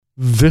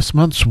This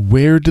month's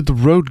Where Did the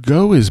Road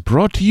Go is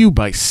brought to you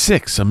by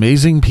 6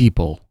 amazing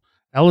people.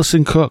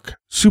 Allison Cook,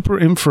 Super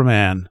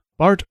Inframan,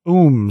 Bart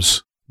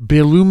Ooms,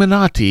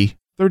 Billuminati,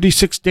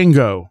 36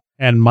 Dingo,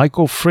 and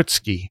Michael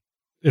Fritzky.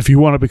 If you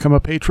want to become a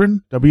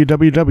patron,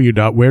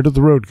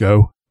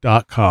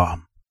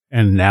 www.wheredidtheroadgo.com.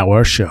 And now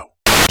our show.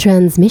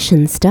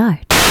 Transmission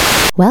start.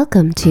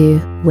 Welcome to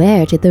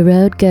Where Did the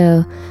Road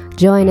Go?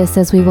 Join us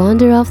as we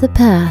wander off the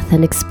path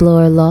and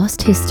explore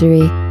lost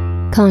history,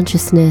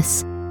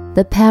 consciousness,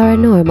 the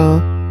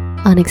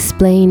paranormal,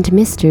 unexplained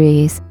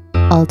mysteries,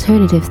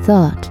 alternative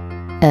thought,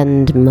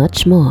 and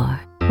much more.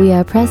 We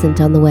are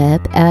present on the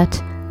web at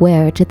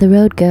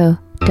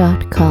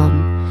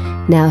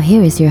wheredidtheroadgo.com. Now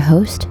here is your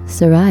host,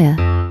 Soraya.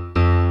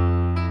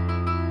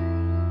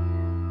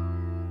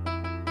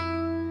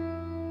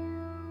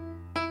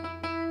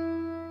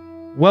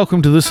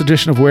 Welcome to this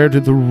edition of Where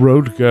Did the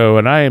Road Go?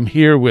 And I am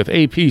here with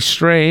AP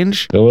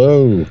Strange.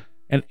 Hello.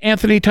 And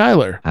Anthony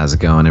Tyler. How's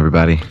it going,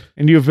 everybody?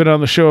 And you've been on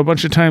the show a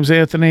bunch of times,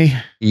 Anthony.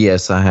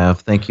 Yes, I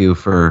have. Thank you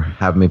for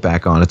having me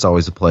back on. It's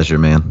always a pleasure,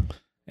 man.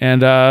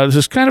 And this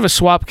is kind of a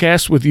swap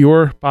cast with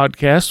your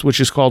podcast,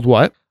 which is called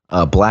what?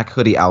 Black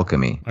Hoodie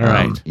Alchemy. All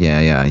right.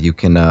 Yeah. You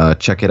can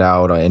check it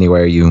out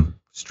anywhere you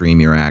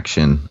stream your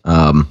action.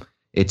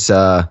 It's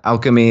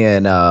alchemy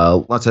and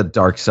lots of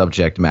dark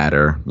subject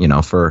matter, you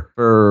know,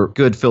 for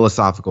good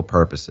philosophical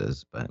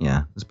purposes. But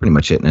yeah, that's pretty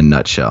much it in a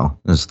nutshell.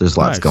 There's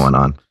lots going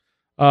on.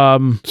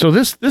 So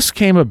this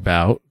came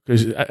about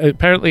because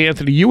apparently,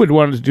 Anthony, you had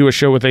wanted to do a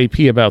show with AP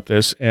about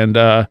this, and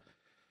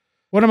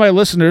one of my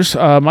listeners,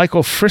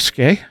 Michael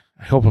Fritzky,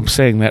 I hope I'm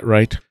saying that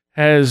right,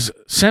 has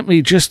sent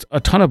me just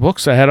a ton of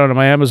books I had on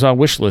my Amazon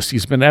wish list.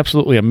 He's been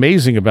absolutely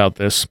amazing about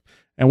this,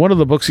 and one of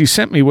the books he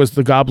sent me was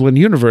The Goblin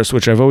Universe,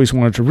 which I've always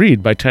wanted to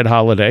read, by Ted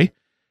Holiday,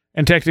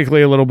 and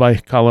technically a little by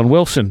Colin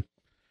Wilson.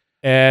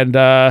 And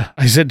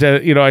I said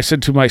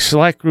to my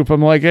Slack group,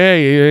 I'm like,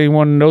 hey,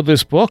 anyone know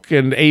this book?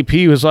 And AP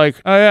was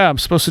like, oh yeah, I'm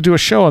supposed to do a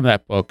show on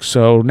that book.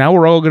 So now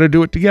we're all going to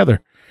do it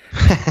together.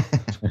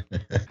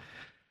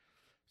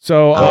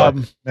 So I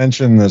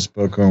mentioned this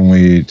book when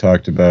we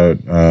talked about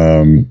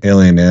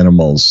Alien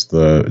Animals,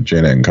 the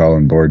Janet and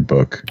Colin Board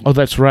book. Oh,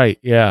 that's right.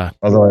 Yeah.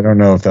 Although I don't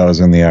know if that was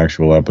in the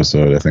actual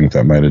episode. I think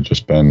that might have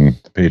just been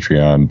the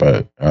Patreon.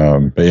 But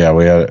yeah,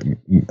 we had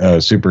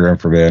Super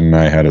Inframan and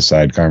I had a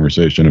side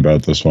conversation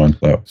about this one.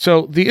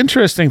 So the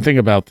interesting thing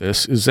about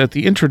this is that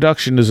the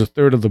introduction is a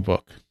third of the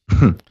book.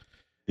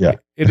 Yeah.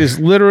 It is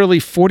literally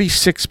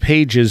 46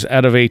 pages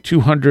out of a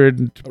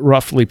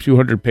roughly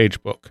 200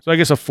 page book. So I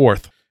guess a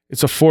fourth.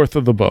 It's a fourth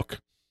of the book.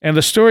 And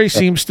the story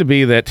seems to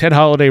be that Ted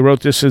Holiday wrote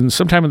this in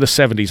sometime in the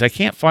 70s. I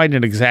can't find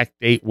an exact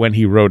date when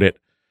he wrote it.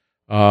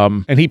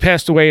 And he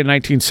passed away in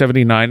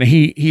 1979. And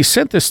he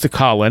sent this to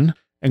Colin,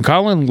 and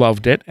Colin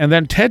loved it. And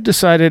then Ted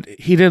decided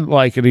he didn't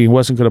like it and he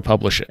wasn't going to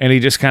publish it. And he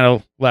just kind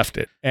of left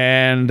it.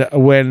 And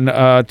when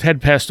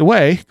Ted passed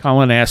away,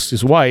 Colin asked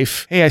his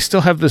wife, hey, I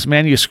still have this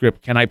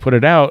manuscript. Can I put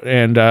it out?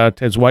 And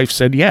Ted's wife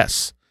said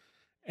yes.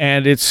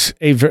 And it's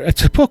a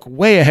book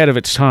way ahead of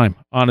its time,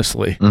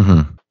 honestly.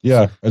 Mm-hmm.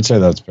 Yeah, I'd say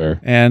that's fair.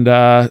 And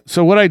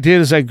so what I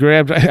did is I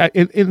grabbed,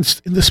 in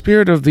the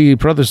spirit of the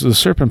Brothers of the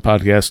Serpent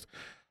podcast,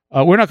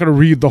 we're not going to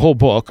read the whole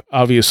book,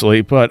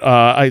 obviously, but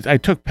I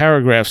took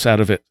paragraphs out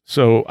of it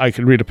so I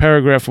can read a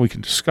paragraph and we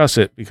can discuss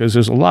it because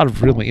there's a lot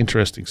of really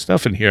interesting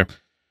stuff in here.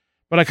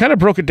 But I kind of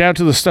broke it down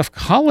to the stuff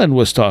Colin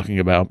was talking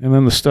about and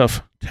then the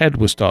stuff Ted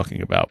was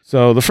talking about.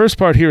 So the first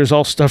part here is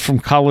all stuff from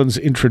Colin's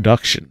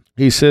introduction.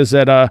 He says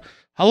that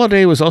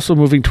Holiday was also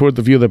moving toward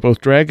the view that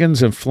both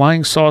dragons and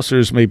flying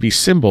saucers may be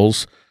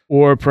symbols,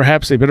 or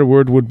perhaps a better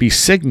word would be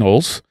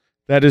signals.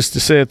 That is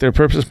to say that their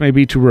purpose may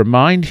be to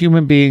remind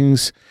human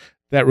beings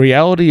that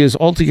reality is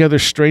altogether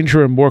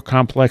stranger and more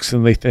complex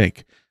than they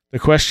think. The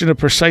question of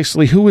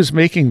precisely who is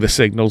making the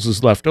signals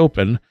is left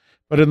open,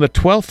 but in the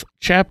 12th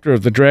chapter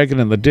of The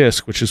Dragon and the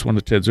Disc, which is one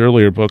of Ted's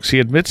earlier books, he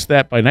admits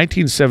that by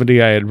 1970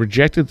 I had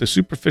rejected the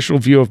superficial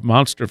view of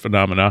monster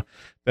phenomena,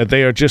 that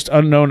they are just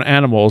unknown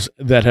animals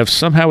that have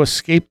somehow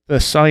escaped the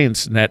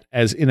science net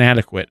as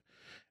inadequate.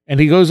 And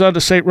he goes on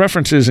to cite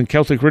references in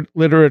Celtic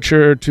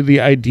literature to the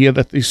idea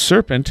that the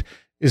serpent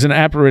is an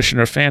apparition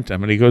or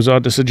phantom. And he goes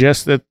on to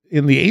suggest that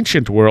in the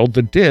ancient world,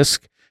 the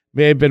disc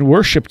may have been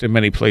worshipped in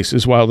many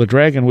places, while the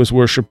dragon was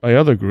worshipped by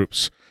other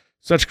groups.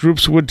 Such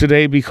groups would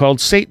today be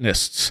called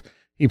Satanists.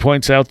 He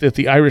points out that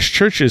the Irish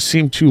churches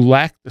seem to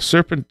lack the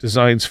serpent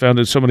designs found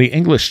in so many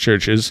English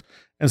churches,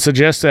 and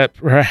suggests that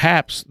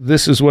perhaps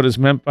this is what is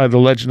meant by the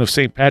legend of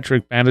St.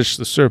 Patrick banished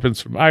the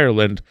serpents from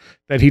Ireland,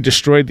 that he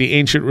destroyed the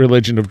ancient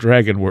religion of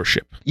dragon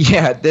worship.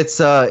 Yeah,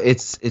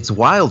 it's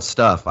wild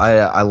stuff.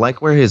 I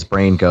like where his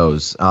brain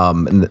goes.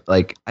 And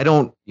like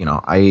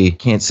I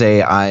can't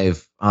say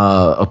I've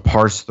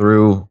parsed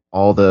through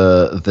all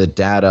the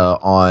data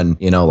on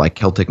like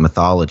Celtic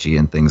mythology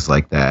and things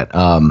like that.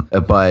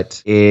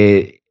 But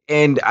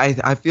And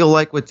I feel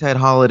like with Ted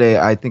Holiday,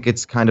 I think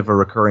it's kind of a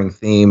recurring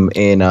theme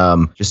in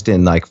just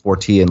in like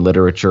Fortean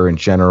literature in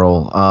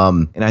general.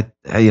 And I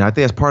think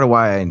that's part of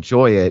why I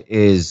enjoy it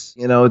is,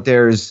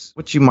 there's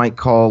what you might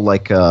call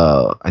like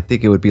I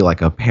think it would be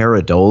like a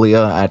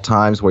pareidolia at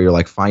times where you're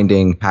like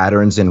finding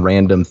patterns in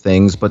random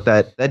things, but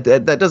that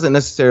doesn't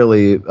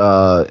necessarily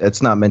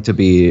it's not meant to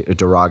be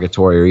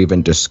derogatory or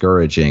even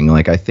discouraging.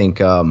 Like I think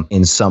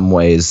in some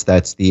ways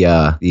that's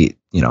the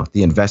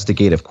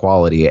investigative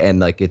quality, and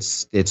like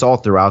it's all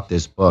throughout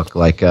this book.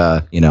 Like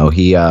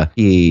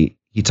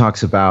he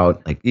talks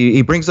about like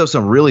he brings up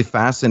some really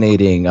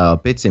fascinating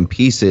bits and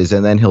pieces,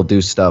 and then he'll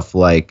do stuff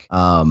like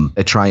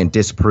try and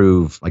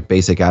disprove like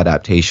basic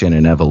adaptation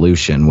and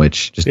evolution,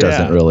 which just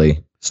doesn't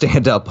really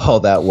stand up all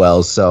that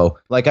well. So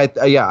like I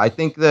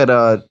think that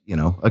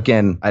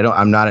again,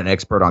 I'm not an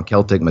expert on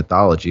Celtic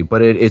mythology,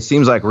 but it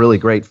seems like really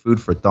great food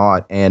for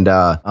thought, and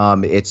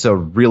it's a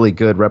really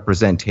good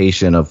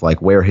representation of like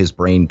where his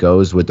brain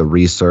goes with the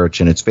research,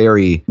 and it's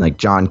very like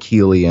John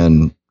Keely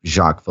and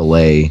Jacques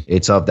Vallée.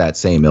 It's of that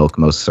same ilk,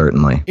 most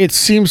certainly. It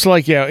seems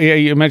like,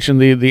 you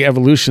mentioned the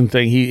evolution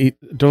thing. He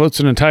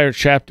devotes an entire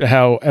chapter to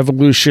how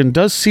evolution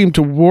does seem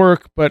to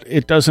work, but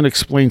it doesn't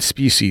explain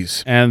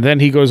species. And then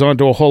he goes on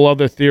to a whole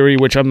other theory,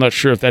 which I'm not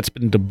sure if that's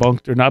been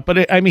debunked or not.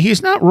 But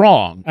he's not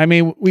wrong. I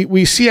mean,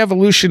 we see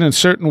evolution in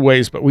certain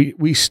ways, but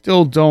we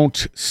still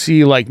don't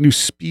see like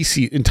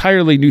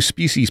entirely new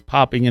species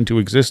popping into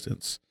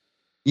existence.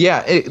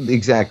 Yeah,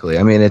 exactly.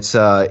 I mean,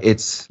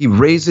 it's he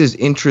raises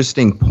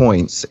interesting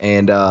points,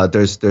 and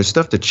there's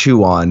stuff to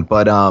chew on.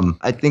 But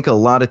I think a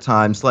lot of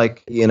times,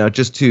 like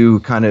just to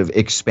kind of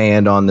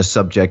expand on the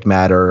subject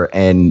matter,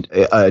 and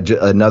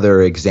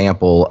another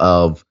example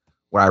of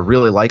where I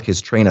really like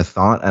his train of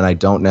thought, and I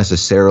don't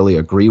necessarily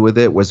agree with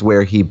it, was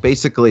where he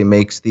basically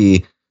makes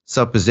the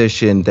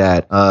supposition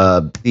that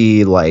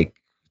the like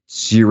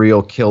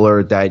serial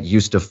killer that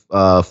used to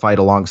fight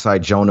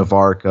alongside Joan of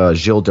Arc,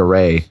 Gilles de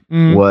Rais,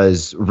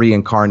 was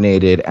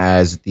reincarnated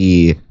as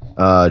the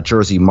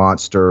Jersey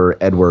monster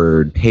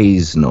Edward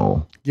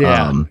Haznell.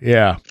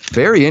 Yeah.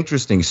 Very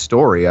interesting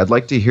story. I'd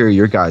like to hear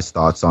your guys'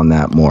 thoughts on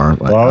that more.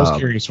 Well, I was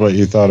curious what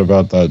you thought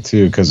about that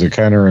too, because it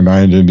kind of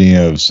reminded me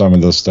of some of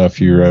the stuff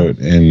you wrote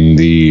in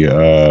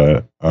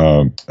the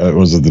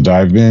was it the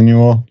Dive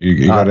Manual?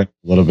 You got a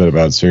little bit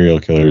about serial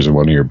killers in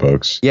one of your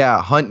books.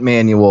 Yeah, Hunt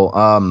Manual,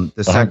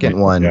 the second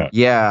one.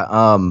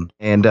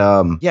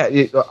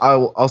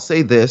 I'll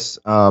say this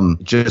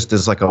just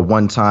as like a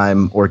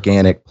one-time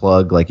organic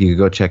plug. Like you could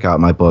go check out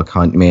my book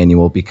Hunt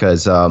Manual,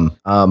 because I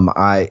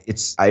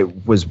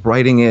was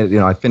writing it,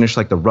 I finished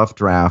like the rough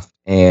draft,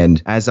 and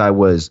as I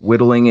was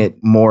whittling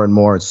it more and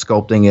more,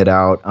 sculpting it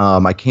out,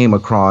 I came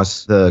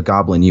across the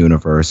Goblin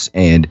universe,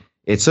 and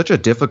it's such a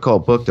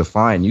difficult book to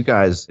find. You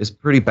guys, it's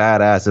pretty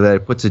badass that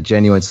it puts a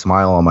genuine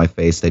smile on my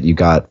face that you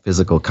got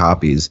physical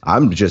copies.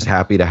 I'm just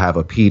happy to have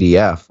a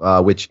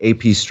PDF, which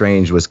AP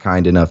Strange was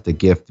kind enough to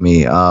gift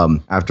me.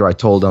 After I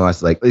told him, I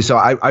was like, so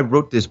I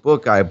wrote this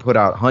book. I put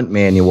out Hunt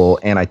Manual,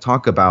 and I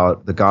talk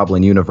about the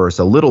Goblin universe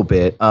a little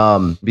bit,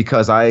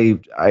 because I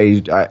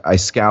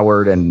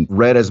scoured and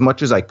read as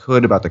much as I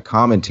could about the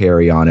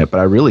commentary on it, but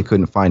I really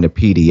couldn't find a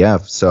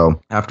PDF.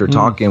 So after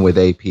talking with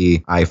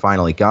AP, I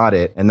finally got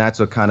it, and that's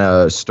what kind of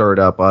stirred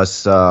up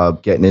us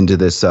getting into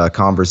this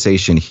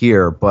conversation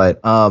here. But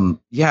a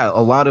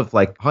lot of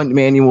like Hunt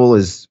Manual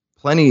is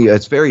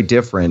it's very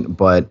different,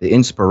 but the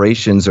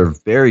inspirations are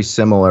very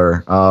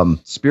similar,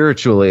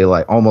 spiritually,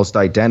 like almost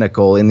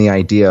identical in the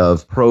idea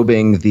of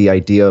probing the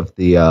idea of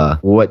the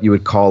what you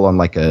would call on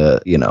like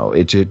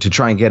to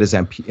try and get as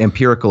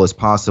empirical as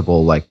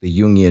possible, like the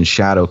Jungian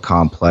shadow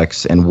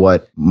complex, and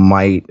what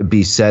might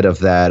be said of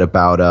that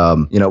about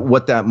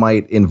what that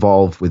might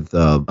involve with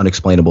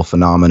unexplainable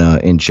phenomena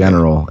in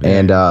general.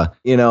 And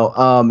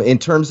in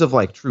terms of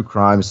like true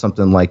crime,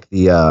 something like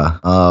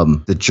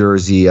the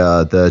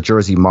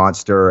Jersey Monster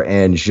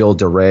and Gilles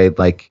de Rais,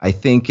 like I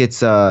think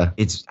I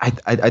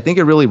think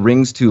it really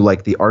rings to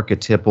like the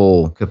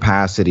archetypal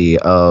capacity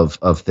of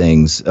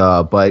things,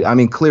 but I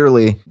mean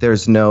clearly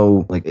there's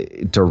no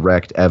like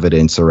direct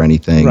evidence or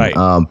anything, right.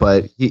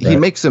 But he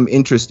makes some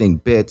interesting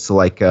bits,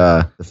 like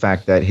the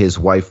fact that his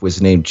wife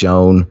was named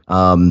Joan.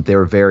 They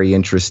were very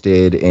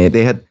interested, and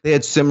they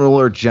had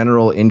similar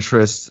general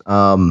interests,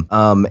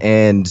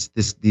 and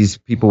these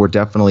people were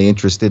definitely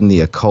interested in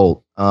the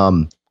occult.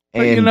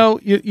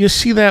 But you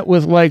see that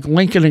with like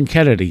Lincoln and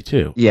Kennedy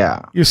too.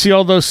 Yeah. You see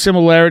all those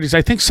similarities.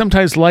 I think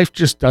sometimes life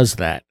just does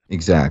that.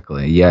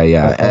 Exactly. Yeah.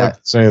 I like to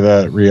say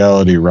that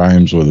reality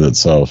rhymes with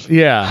itself.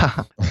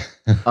 Yeah.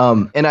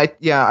 And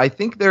I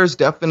think there's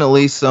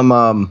definitely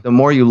some, the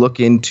more you look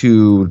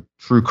into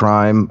true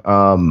crime,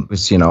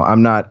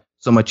 I'm not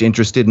so much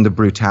interested in the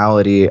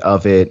brutality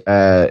of it,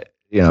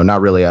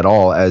 not really at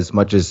all, as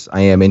much as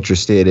I am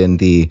interested in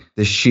the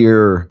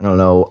sheer, I don't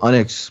know,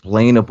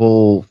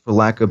 unexplainable, for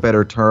lack of a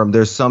better term.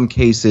 There's some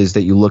cases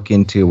that you look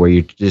into where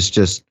you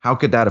just how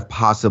could that have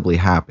possibly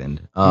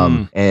happened?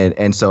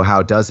 And so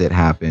how does it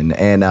happen?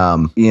 And,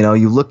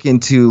 you look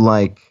into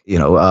like,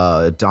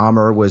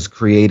 Dahmer was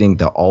creating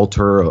the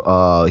altar.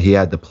 He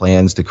had the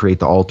plans to create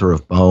the altar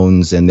of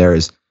bones, and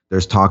there's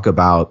talk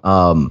about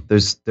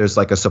there's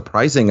like a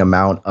surprising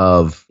amount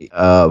of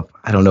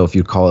I don't know if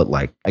you'd call it,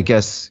 like, I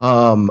guess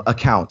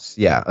accounts.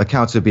 Yeah,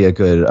 accounts would be a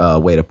good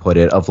way to put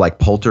it, of like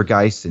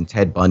poltergeists in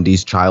Ted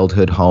Bundy's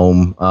childhood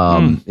home.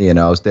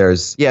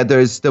 There's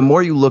the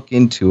more you look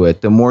into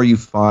it, the more you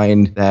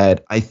find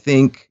that I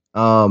think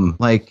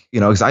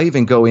because I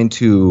even go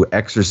into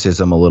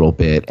exorcism a little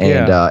bit,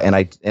 and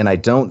I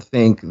don't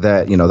think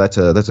that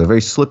that's a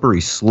very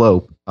slippery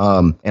slope.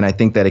 And I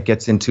think that it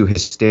gets into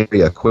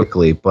hysteria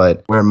quickly.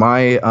 But where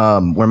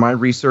my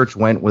research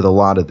went with a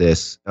lot of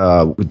this,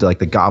 with like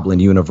the Goblin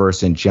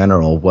universe in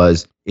general,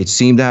 was it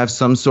seemed to have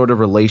some sort of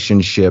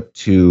relationship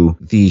to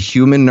the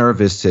human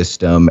nervous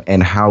system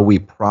and how we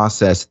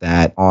process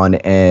that on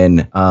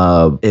an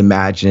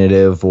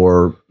imaginative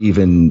or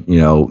even,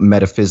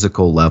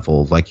 metaphysical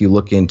level. Like you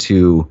look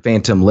into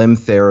phantom limb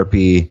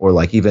therapy, or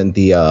like even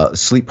the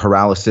sleep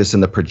paralysis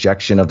and the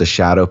projection of the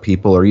shadow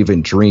people, or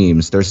even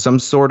dreams. There's some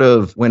sort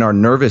of, when our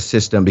nervous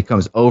system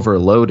becomes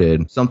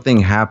overloaded, something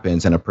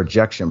happens and a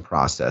projection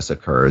process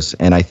occurs.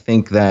 And I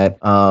think that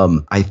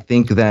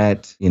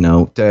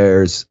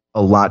there's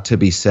a lot to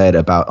be said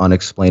about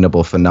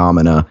unexplainable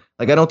phenomena.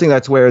 Like, I don't think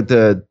that's where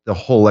the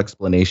whole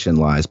explanation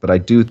lies, but I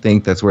do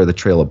think that's where the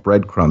trail of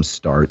breadcrumbs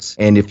starts.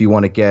 And if you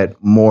want to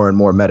get more and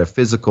more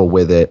metaphysical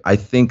with it, I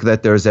think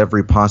that there's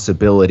every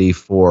possibility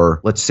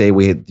for, let's say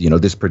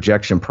this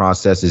projection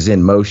process is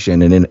in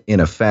motion and in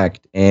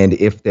effect. And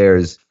if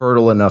there's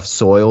fertile enough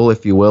soil,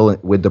 if you will,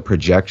 with the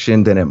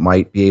projection, then it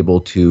might be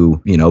able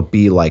to,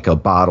 be like a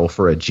bottle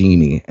for a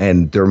genie.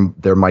 And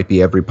there might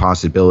be every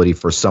possibility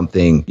for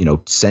something,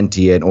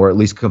 sentient or at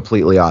least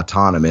completely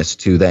autonomous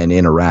to then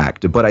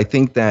interact. But I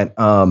think that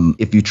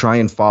if you try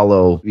and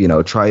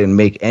try and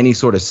make any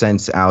sort of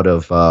sense out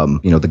of,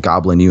 the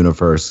Goblin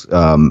universe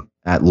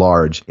at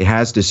large, it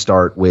has to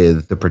start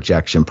with the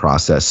projection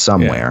process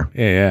somewhere.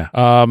 Yeah.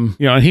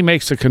 And he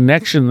makes a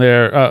connection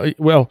there.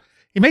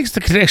 He makes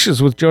the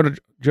connections with Joan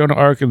of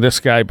Arc and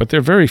this guy, but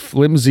they're very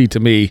flimsy to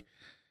me,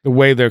 the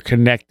way they're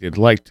connected.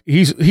 Like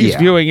he's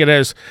viewing it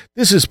as,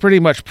 this is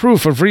pretty much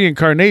proof of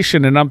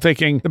reincarnation. And I'm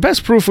thinking the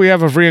best proof we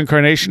have of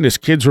reincarnation is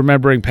kids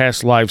remembering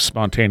past lives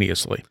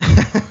spontaneously.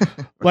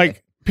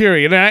 Like,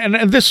 period.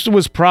 And this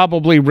was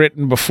probably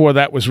written before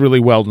that was really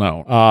well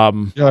known.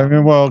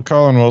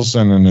 Colin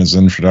Wilson in his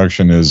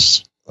introduction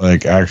is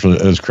like actually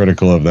is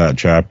critical of that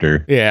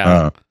chapter.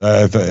 Yeah.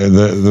 I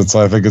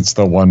think it's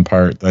the one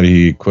part that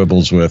he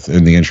quibbles with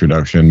in the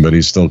introduction, but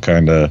he still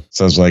kind of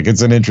says like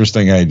it's an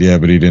interesting idea,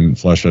 but he didn't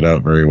flesh it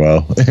out very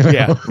well.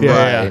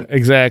 Yeah,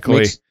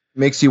 exactly.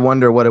 Makes you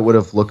wonder what it would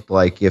have looked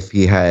like if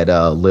he had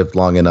lived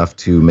long enough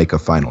to make a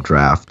final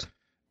draft.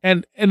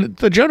 And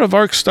the Joan of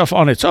Arc stuff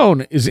on its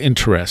own is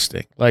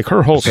interesting. Like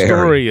her whole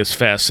story is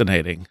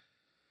fascinating.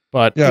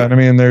 But yeah, and I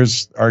mean,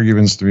 there's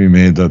arguments to be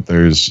made that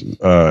there's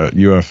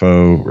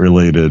UFO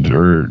related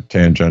or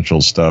tangential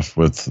stuff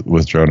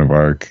with Joan of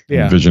Arc,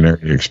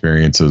 visionary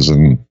experiences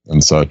and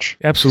such.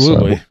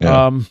 Absolutely. So,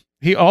 yeah.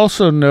 He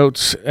also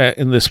notes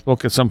in this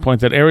book at some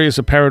point that areas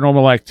of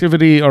paranormal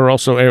activity are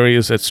also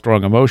areas that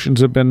strong emotions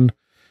have been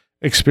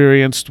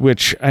experienced,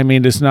 which I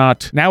mean is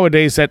not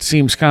nowadays. That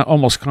seems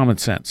almost common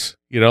sense.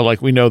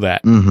 Like we know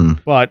that. Mm-hmm.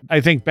 But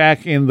I think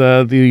back in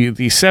the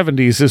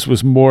 70s, this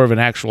was more of an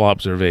actual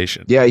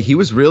observation. Yeah, he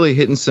was really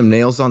hitting some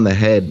nails on the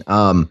head.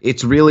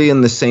 It's really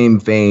in the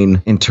same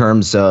vein in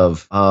terms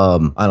of,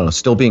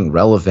 still being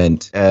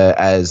relevant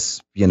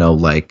as,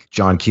 like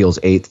John Keel's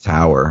Eighth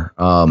Tower.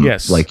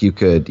 Yes. Like you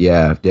could,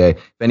 if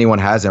anyone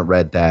hasn't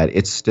read that,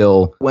 it's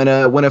still, when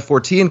a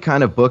Fortean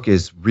kind of book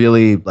is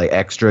really like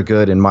extra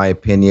good, in my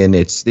opinion,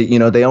 it's,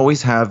 they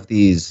always have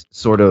these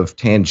sort of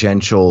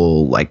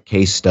tangential like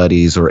case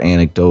studies or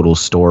anecdotal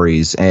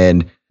stories,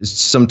 and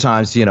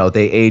sometimes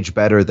they age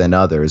better than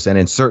others, and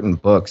in certain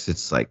books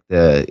it's like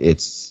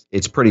it's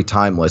pretty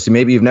timeless, and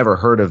maybe you've never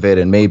heard of it,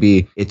 and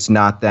maybe it's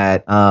not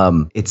that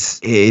it's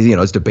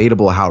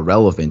debatable how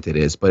relevant it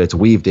is, but it's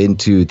weaved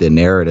into the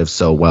narrative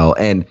so well.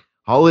 And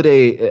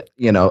Holiday,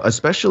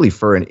 especially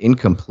for an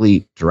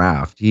incomplete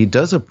draft, he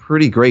does a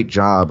pretty great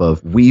job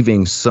of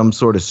weaving some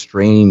sort of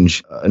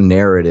strange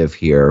narrative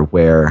here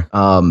where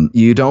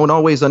you don't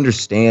always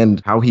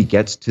understand how he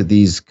gets to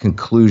these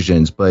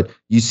conclusions, but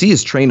you see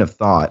his train of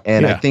thought.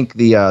 And I think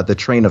the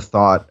train of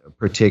thought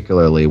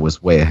particularly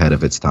was way ahead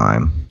of its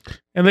time.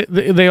 And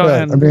they all.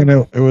 I mean,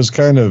 it was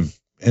kind of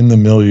in the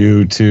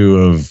milieu too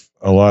of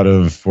a lot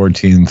of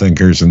Fortean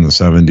thinkers in the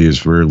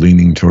 70s were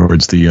leaning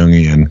towards the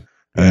Jungian.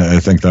 I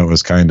think that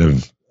was kind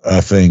of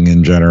a thing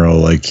in general,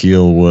 like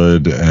Keel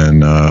would,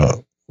 and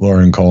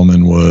Lauren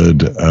Coleman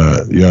would.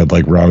 You had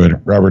like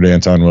Robert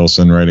Anton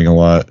Wilson writing a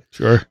lot.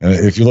 Sure. And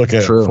if you look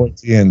at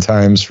Fortean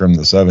Times from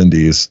the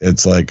 70s,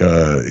 it's like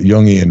a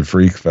Jungian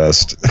freak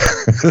fest.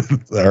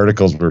 The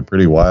articles were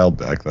pretty wild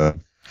back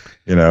then.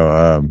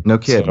 No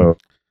kidding. So,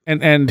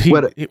 And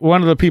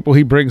one of the people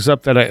he brings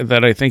up that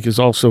I think is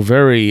also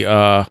very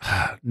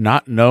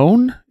not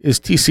known is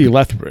T.C.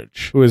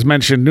 Lethbridge, who is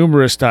mentioned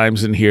numerous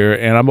times in here,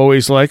 and I'm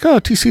always like, oh,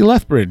 T.C.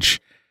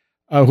 Lethbridge,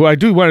 who I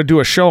do want to do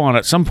a show on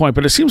at some point,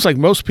 but it seems like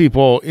most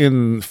people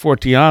in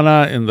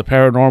Forteana, in the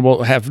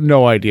paranormal, have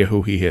no idea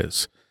who he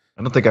is.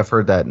 I don't think I've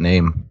heard that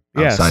name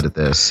outside of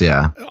this.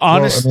 Yeah.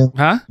 Honest,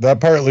 that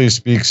partly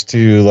speaks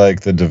to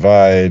like the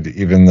divide,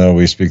 even though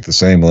we speak the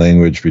same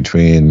language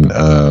between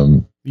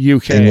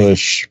UK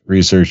English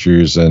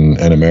researchers and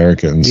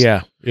Americans.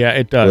 Yeah,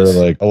 it does.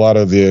 Where like a lot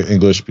of the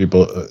English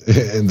people,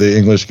 the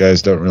English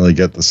guys don't really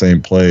get the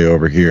same play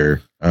over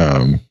here.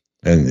 And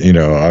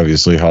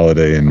obviously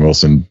Holiday and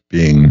Wilson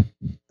being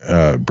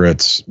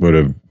Brits would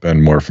have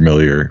been more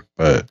familiar,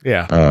 but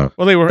yeah.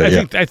 Well, they were.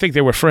 I think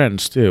they were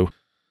friends too.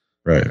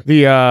 Right.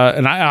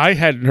 And I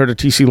hadn't heard of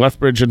T.C.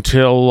 Lethbridge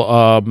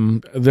until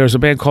there's a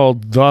band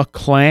called The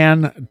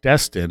Clan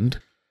Destined,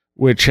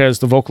 which has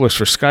the vocalist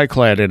for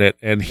Skyclad in it,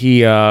 and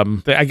he,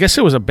 I guess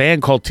it was a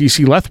band called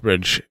T.C.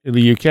 Lethbridge in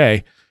the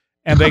UK,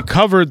 and they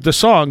covered the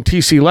song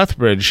T.C.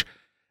 Lethbridge,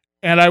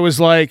 and I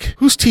was like,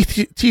 who's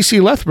T.C.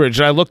 Lethbridge?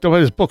 And I looked up,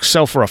 his books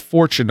sell for a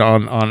fortune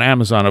on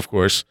Amazon, of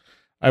course.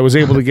 I was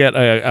able to get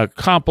a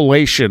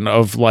compilation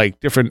of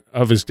like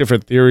his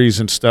different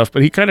theories and stuff,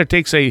 but he kind of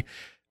takes a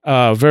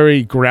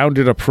very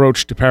grounded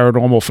approach to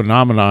paranormal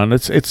phenomenon.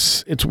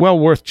 It's well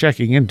worth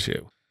checking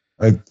into.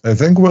 I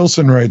think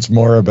Wilson writes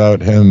more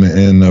about him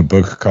in a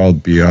book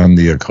called Beyond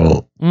the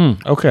Occult.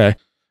 Okay.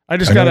 I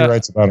know he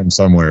writes about him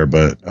somewhere,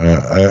 but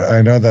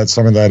I know that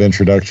some of that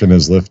introduction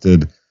is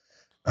lifted.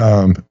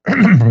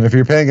 If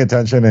you're paying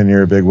attention and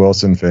you're a big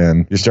Wilson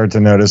fan, you start to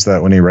notice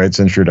that when he writes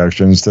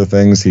introductions to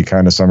things, he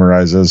kind of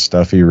summarizes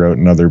stuff he wrote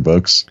in other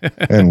books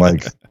and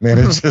like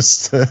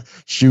manages to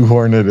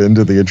shoehorn it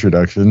into the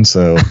introduction.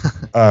 So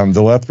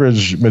the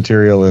Lethbridge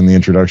material in the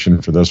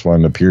introduction for this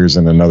one appears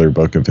in another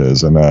book of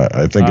his, and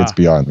I think it's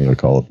Beyond the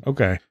Occult.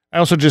 Okay. I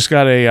also just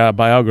got a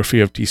biography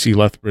of T.C.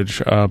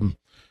 Lethbridge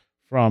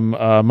from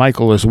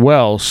Michael as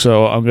well,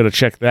 so I'm going to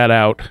check that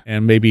out,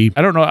 and maybe,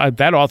 I don't know,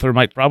 that author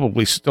might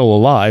probably still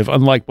alive,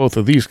 unlike both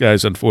of these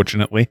guys,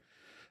 unfortunately.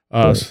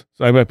 So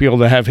I might be able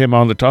to have him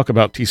on to talk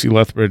about T.C.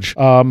 Lethbridge.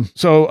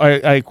 So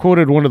I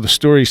quoted one of the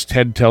stories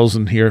Ted tells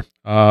in here,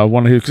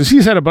 because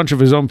he's had a bunch of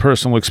his own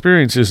personal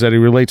experiences that he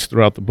relates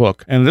throughout the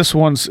book, and this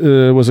one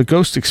was a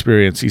ghost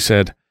experience, he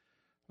said.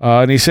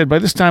 And he said, by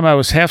this time I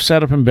was half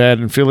sat up in bed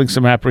and feeling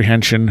some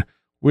apprehension.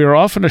 We are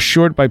often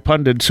assured by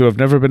pundits who have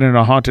never been in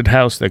a haunted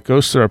house that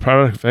ghosts are a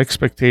product of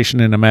expectation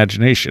and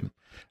imagination.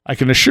 I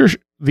can assure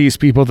these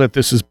people that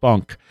this is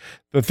bunk.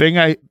 The thing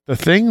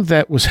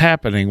that was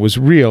happening was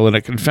real, and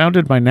it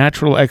confounded my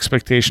natural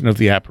expectation of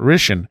the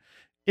apparition.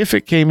 If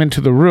it came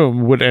into the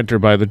room, would enter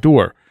by the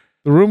door.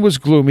 The room was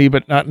gloomy,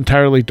 but not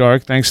entirely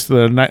dark, thanks to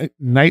the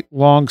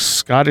night-long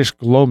Scottish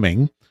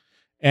gloaming,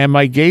 and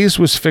my gaze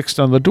was fixed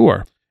on the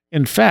door.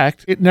 In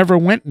fact, it never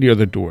went near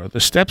the door. The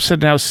steps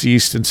had now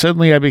ceased, and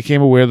suddenly I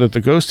became aware that the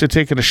ghost had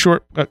taken a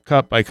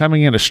shortcut by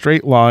coming in a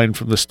straight line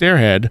from the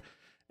stairhead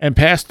and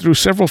passed through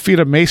several feet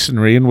of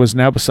masonry and was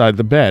now beside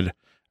the bed.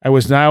 I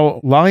was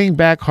now lying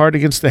back hard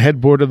against the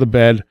headboard of the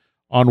bed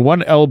on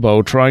one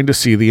elbow trying to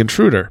see the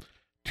intruder.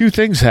 Two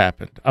things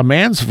happened. A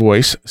man's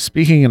voice,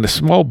 speaking in a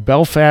small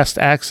Belfast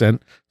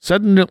accent,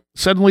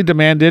 suddenly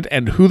demanded,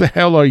 "And who the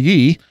hell are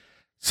ye?"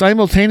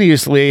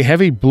 Simultaneously, a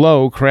heavy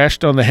blow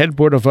crashed on the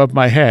headboard above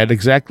my head,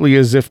 exactly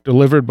as if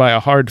delivered by a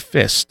hard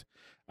fist.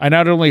 I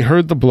not only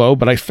heard the blow,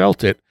 but I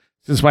felt it,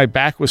 since my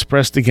back was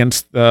pressed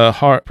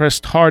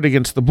hard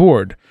against the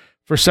board.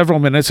 For several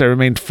minutes, I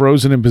remained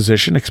frozen in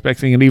position,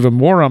 expecting an even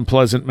more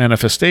unpleasant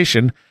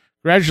manifestation.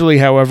 Gradually,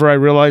 however, I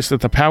realized that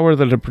the power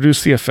that had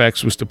produced the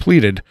effects was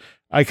depleted.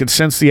 I could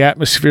sense the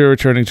atmosphere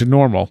returning to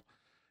normal.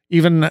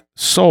 Even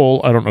Soul,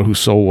 I don't know who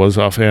Soul was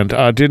offhand,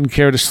 didn't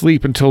care to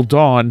sleep until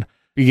dawn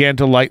began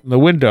to lighten the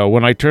window,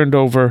 when I turned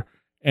over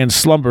and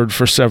slumbered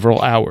for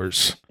several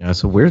hours. Yeah,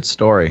 it's a weird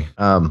story.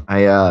 I've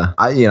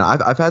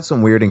had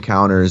some weird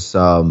encounters,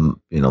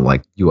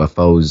 like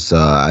UFOs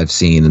I've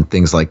seen and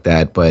things like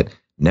that, but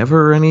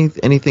never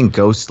anything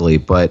ghostly.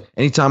 But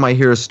anytime I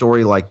hear a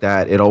story like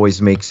that, it always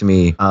makes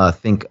me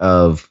think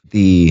of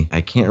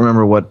I can't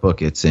remember what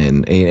book it's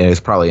in.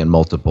 It's probably in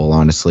multiple,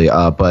 honestly.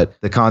 But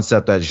the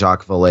concept that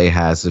Jacques Vallée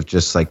has of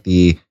just like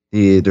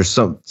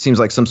seems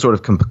like some sort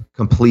of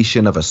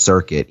completion of a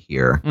circuit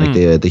here, like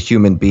the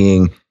human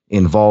being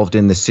involved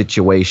in the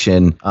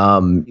situation,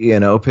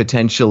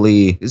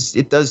 potentially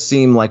it does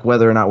seem like,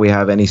 whether or not we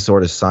have any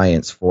sort of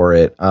science for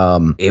it,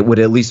 it would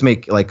at least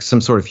make like some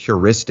sort of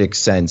heuristic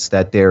sense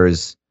that there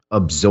is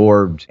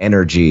absorbed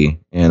energy,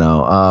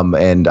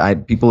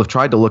 and people have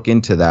tried to look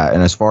into that,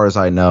 and as far as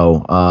I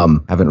know,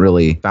 haven't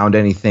really found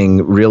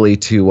anything really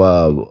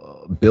to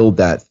build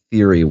that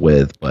theory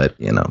with. But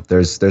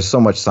there's so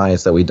much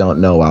science that we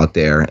don't know out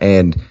there,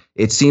 and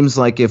it seems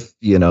like if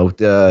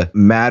the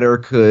matter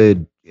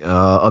could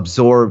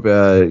absorb,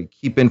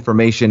 keep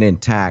information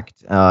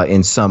intact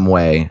in some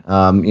way.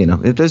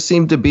 It does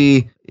seem to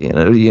be.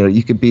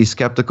 You could be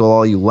skeptical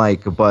all you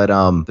like, but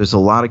there's a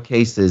lot of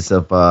cases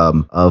of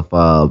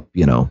hotspot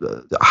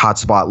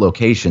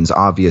locations,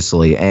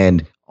 obviously,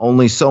 and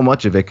only so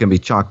much of it can be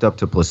chalked up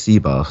to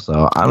placebo.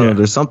 So I don't know.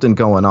 There's something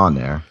going on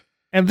there.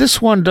 And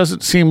this one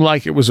doesn't seem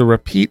like it was a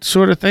repeat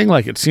sort of thing.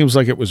 Like it seems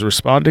like it was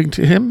responding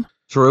to him.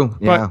 True.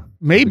 Yeah. But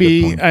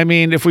maybe, I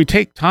mean, if we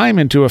take time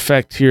into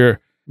effect here,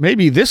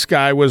 maybe this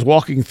guy was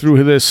walking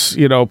through this,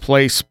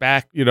 place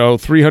back,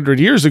 300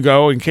 years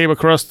ago and came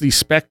across the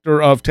specter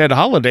of Ted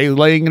Holiday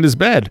laying in his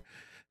bed.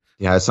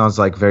 Yeah, it sounds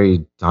like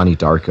very Donnie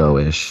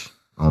Darko-ish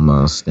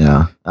almost.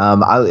 Yeah. I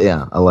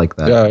like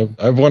that. Yeah,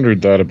 I've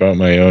wondered that about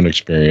my own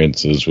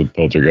experiences with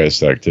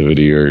poltergeist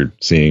activity or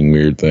seeing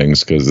weird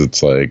things, because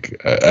it's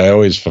like I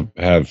always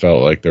have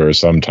felt like there was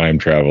some time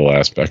travel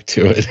aspect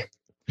to it.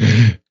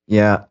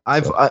 Yeah,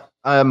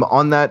 I'm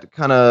on that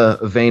kind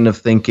of vein of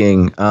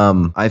thinking.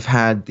 I've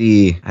had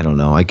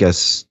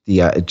just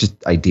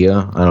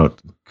idea.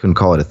 Couldn't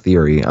call it a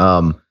theory.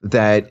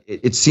 That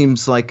it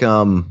seems like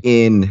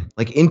in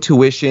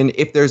intuition,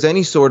 if there's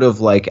any sort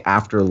of like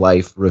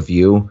afterlife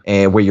review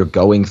and where you're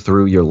going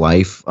through your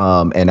life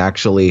and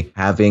actually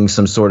having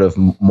some sort of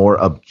more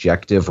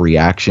objective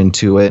reaction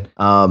to it,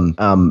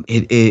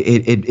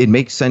 it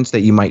makes sense that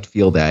you might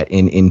feel that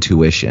in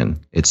intuition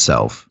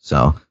itself.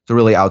 So it's a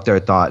really out there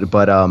thought,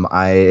 but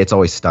it's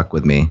always stuck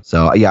with me.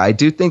 So yeah, I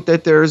do think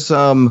that there's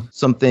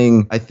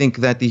something. I think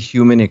that the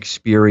human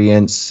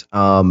experience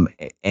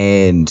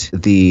and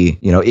the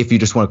if you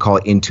just want to call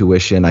it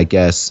intuition, I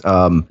guess,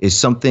 is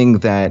something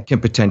that can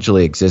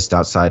potentially exist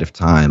outside of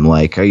time.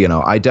 Like,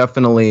 I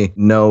definitely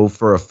know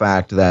for a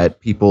fact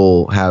that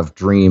people have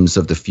dreams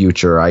of the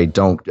future. I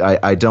don't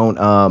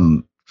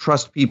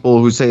trust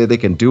people who say that they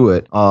can do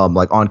it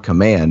like on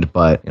command,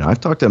 but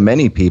I've talked to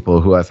many people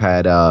who have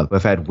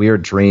had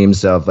weird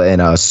dreams of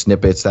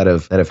snippets that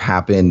have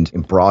happened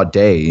in broad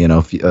day,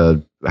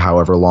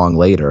 however long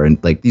later,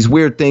 and like these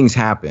weird things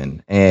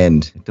happen,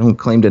 and don't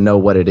claim to know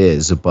what it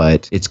is,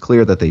 but it's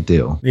clear that they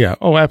do. Yeah.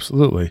 Oh,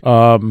 absolutely.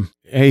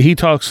 He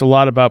talks a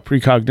lot about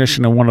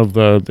precognition in one of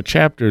the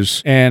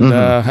chapters, and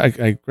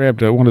I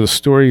grabbed one of the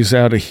stories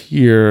out of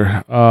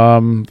here.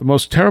 The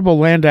most terrible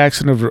land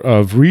accident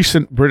of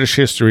recent British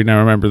history, now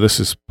remember this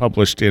is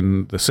published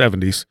in the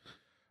 70s,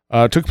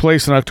 took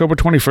place on October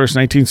 21st,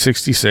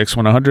 1966,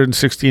 when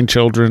 116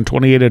 children,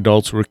 28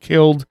 adults were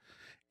killed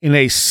in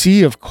a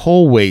sea of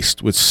coal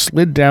waste which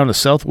slid down a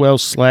South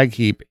Wales slag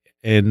heap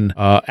in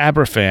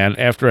Aberfan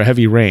after a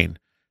heavy rain.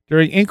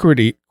 During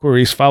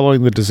inquiries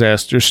following the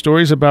disaster,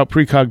 stories about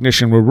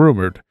precognition were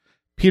rumored.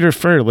 Peter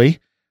Fairley,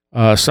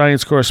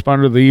 science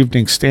correspondent of the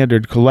Evening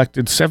Standard,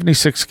 collected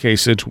 76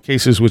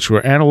 cases which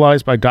were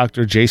analyzed by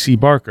Dr. J.C.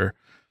 Barker.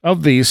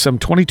 Of these, some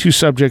 22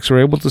 subjects were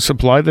able to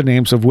supply the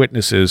names of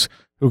witnesses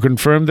who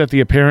confirmed that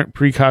the apparent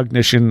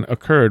precognition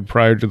occurred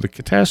prior to the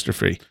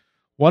catastrophe.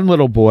 One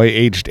little boy,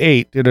 aged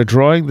 8, did a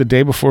drawing the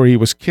day before he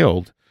was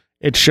killed.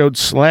 It showed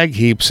slag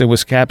heaps and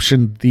was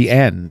captioned, "The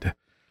End."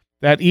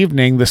 That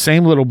evening, the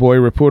same little boy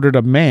reported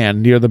a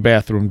man near the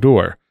bathroom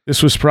door.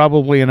 This was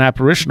probably an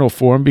apparitional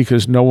form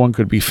because no one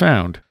could be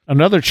found.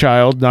 Another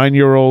child,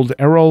 9-year-old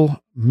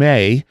Errol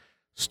May,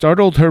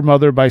 startled her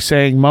mother by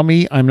saying,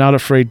 "Mummy, I'm not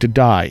afraid to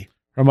die."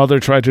 Her mother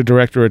tried to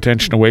direct her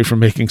attention away from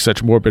making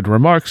such morbid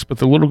remarks, but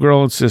the little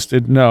girl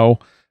insisted, "No,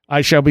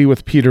 I shall be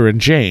with Peter and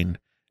Jane."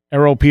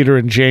 Errol, Peter,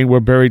 and Jane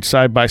were buried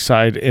side by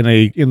side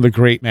in the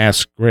great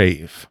mass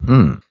grave.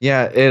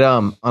 Yeah, it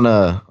on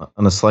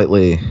a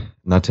slightly,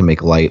 not to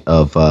make light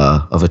of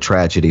a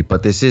tragedy,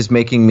 but this is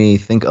making me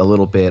think a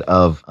little bit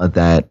of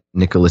that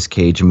Nicolas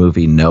Cage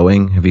movie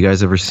Knowing. Have you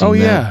guys ever seen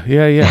that?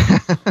 Yeah.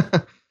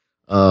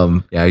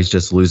 Yeah, he's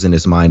just losing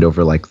his mind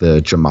over like the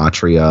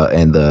gematria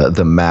and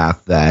the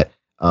math that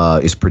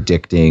is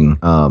predicting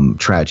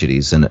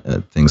tragedies and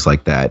things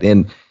like that.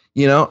 And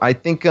I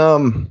think I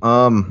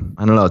don't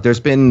know. There's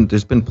been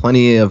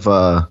plenty of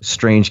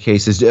strange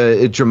cases.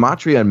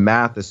 Gematria and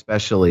math,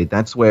 especially.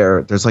 That's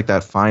where there's like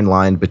that fine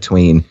line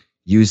between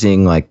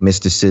using like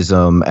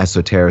mysticism,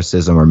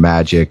 esotericism, or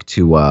magic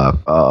to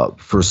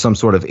for some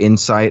sort of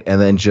insight, and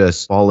then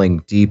just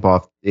falling deep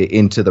off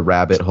into the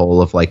rabbit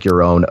hole of like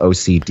your own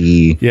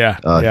OCD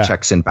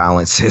checks and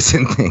balances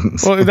and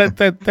things. Well,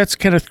 that's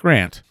Kenneth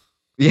Grant.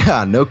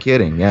 Yeah, no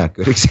kidding. Yeah,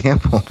 good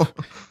example.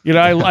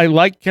 I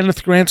like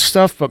Kenneth Grant's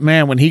stuff, but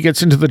man, when he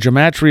gets into the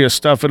gematria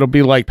stuff, it'll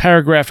be like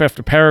paragraph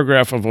after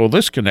paragraph of,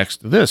 this connects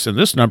to this, and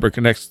this number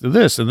connects to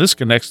this, and this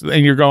connects to,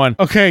 and you're going,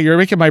 okay, you're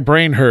making my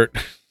brain hurt.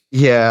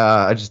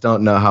 Yeah, I just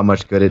don't know how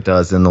much good it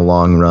does in the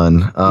long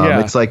run.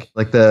 It's like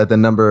the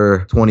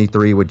number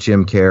 23 with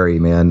Jim Carrey,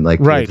 man. Like,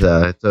 right.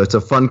 So it's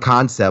a fun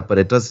concept, but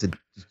it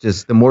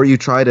just the more you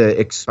try to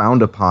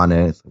expound upon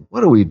it, it's like,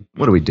 what are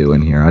we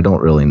doing here? I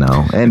don't really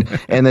know. And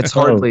it's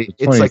hardly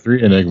the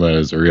 23 Enigma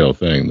is a real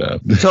thing though.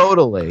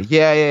 Totally.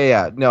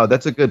 Yeah. No,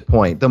 that's a good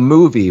point. The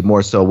movie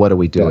more so, what are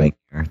we doing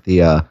here?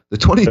 The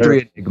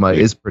 23 Enigma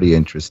is pretty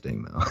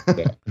interesting though.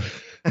 Yeah.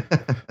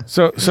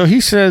 So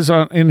he says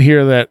in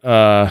here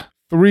that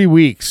 3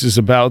 weeks is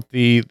about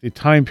the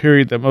time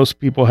period that most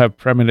people have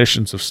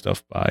premonitions of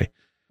stuff by.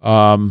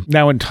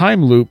 Now in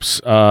time loops,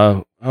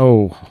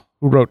 who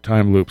wrote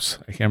time loops?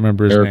 I can't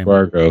remember his name. Eric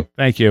Bargo.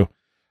 Thank you.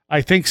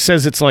 I think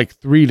says it's like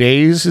 3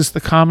 days is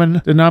the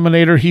common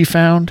denominator he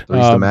found. So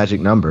it's the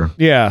magic number.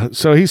 Yeah.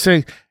 So he's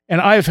saying,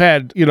 and I've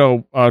had,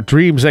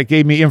 dreams that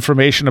gave me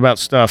information about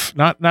stuff,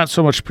 not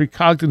so much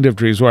precognitive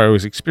dreams where I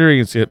was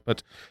experiencing it,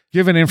 but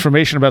given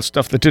information about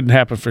stuff that didn't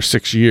happen for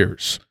 6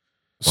 years.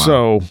 Wow.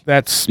 So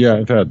that's... Yeah,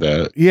 I've had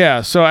that.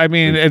 Yeah. So, I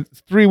mean,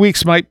 3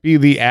 weeks might be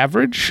the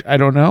average. I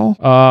don't know.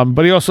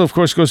 But he also, of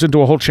course, goes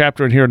into a whole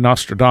chapter in here in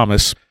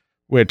Nostradamus,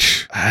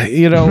 which,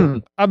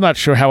 I'm not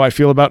sure how I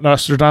feel about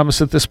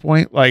Nostradamus at this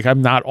point. Like,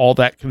 I'm not all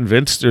that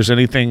convinced there's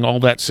anything all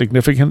that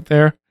significant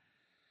there.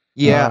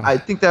 Yeah, I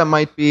think that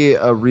might be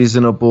a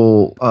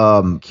reasonable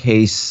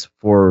case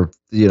for,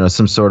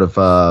 some sort of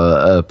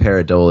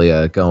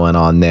pareidolia going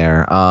on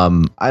there.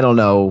 I don't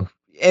know.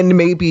 And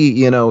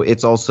maybe,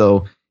 it's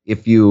also...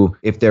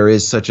 If there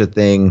is such a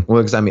thing,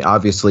 well, because I mean,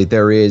 obviously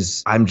there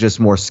is, I'm just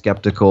more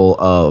skeptical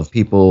of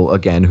people,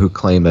 again, who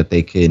claim that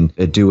they can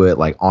do it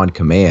like on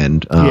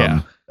command.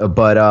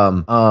 But I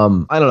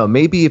don't know,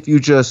 maybe if you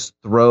just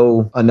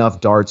throw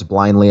enough darts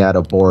blindly at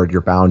a board,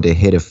 you're bound to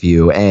hit a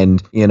few.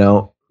 And,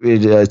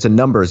 it's a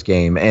numbers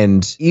game.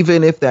 And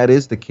even if that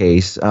is the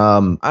case,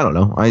 I don't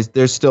know.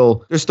 There's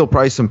still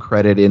probably some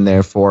credit in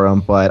there for him,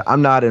 but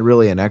I'm not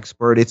really an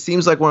expert. It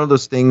seems like one of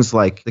those things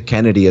like the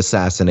Kennedy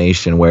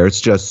assassination where it's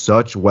just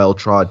such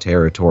well-trod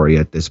territory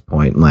at this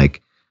point.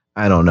 Like,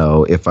 I don't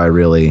know if I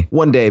really,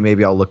 one day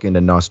maybe I'll look into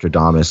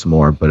Nostradamus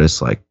more, but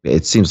it's like,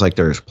 it seems like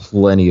there's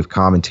plenty of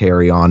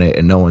commentary on it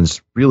and no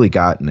one's really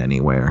gotten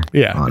anywhere.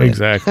 Yeah,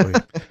 exactly.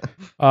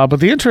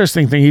 But the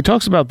interesting thing, he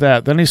talks about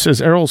that. Then he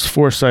says Errol's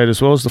foresight,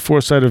 as well as the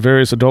foresight of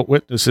various adult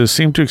witnesses,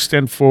 seemed to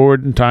extend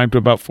forward in time to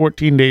about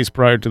 14 days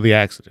prior to the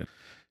accident.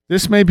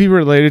 This may be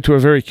related to a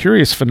very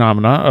curious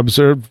phenomena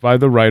observed by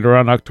the writer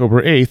on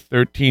October 8th,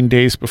 13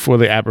 days before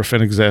the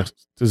Aberfan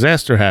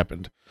disaster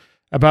happened.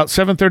 About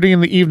 7:30 in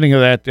the evening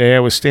of that day,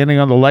 I was standing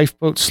on the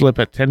lifeboat slip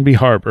at Tenby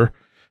Harbor,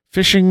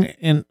 fishing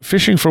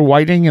for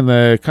whiting in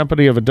the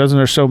company of a dozen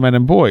or so men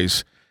and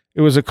boys.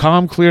 It was a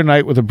calm, clear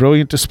night with a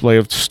brilliant display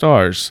of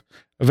stars.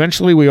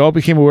 Eventually, we all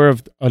became aware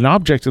of an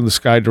object in the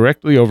sky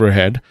directly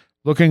overhead,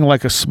 looking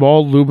like a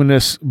small,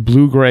 luminous,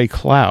 blue-gray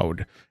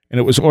cloud, and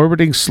it was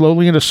orbiting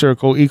slowly in a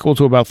circle equal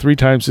to about 3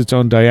 times its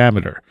own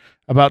diameter.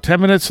 About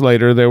 10 minutes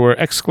later, there were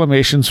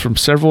exclamations from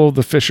several of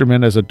the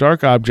fishermen as a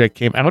dark object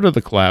came out of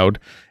the cloud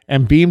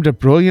and beamed a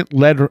brilliant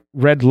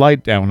red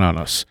light down on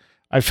us.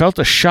 I felt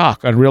a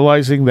shock on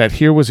realizing that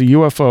here was a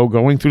UFO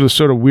going through the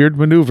sort of weird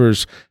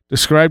maneuvers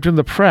described in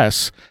the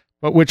press,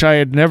 but which I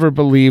had never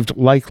believed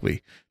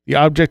likely. The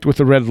object with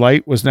the red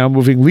light was now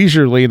moving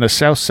leisurely in a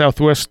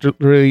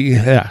southwesterly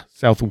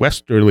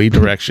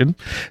direction.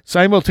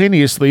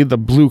 Simultaneously, the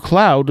blue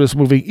cloud was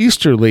moving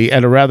easterly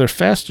at a rather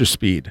faster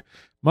speed.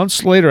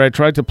 Months later, I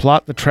tried to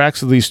plot the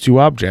tracks of these two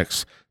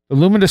objects. The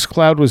luminous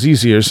cloud was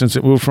easier since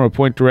it moved from a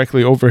point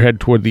directly overhead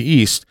toward the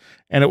east,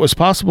 and it was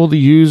possible to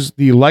use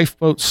the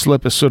lifeboat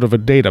slip as sort of a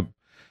datum.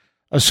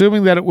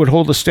 Assuming that it would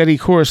hold a steady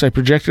course, I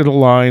projected a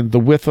line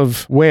across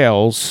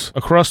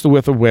the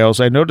width of Wales.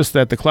 I noticed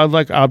that the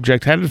cloud-like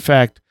object had in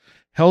fact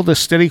held a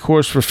steady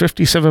course for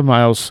 57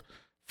 miles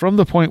from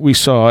the point we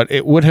saw it.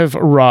 It would have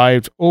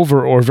arrived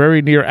over or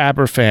very near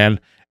Aberfan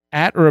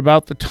at or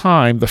about the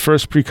time the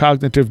first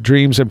precognitive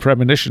dreams and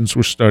premonitions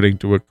were starting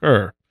to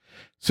occur.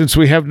 Since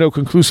we have no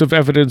conclusive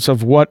evidence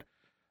of what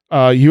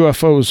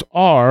UFOs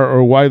are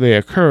or why they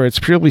occur, it's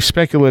purely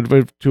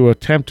speculative to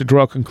attempt to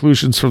draw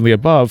conclusions from the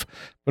above.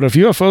 But if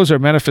UFOs are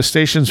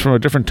manifestations from a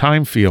different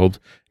time field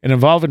and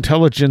involve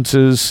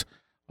intelligences,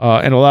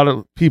 and a lot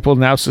of people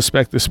now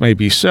suspect this may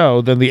be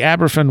so, then the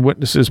Aberfan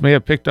witnesses may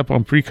have picked up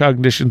on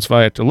precognitions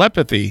via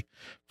telepathy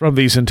from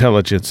these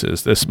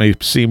intelligences. This may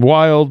seem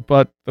wild,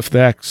 but the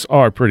facts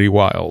are pretty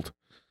wild.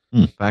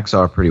 Facts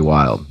are pretty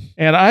wild.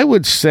 And I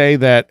would say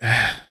that,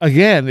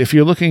 again, if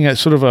you're looking at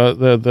sort of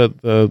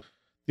the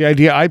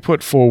idea I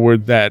put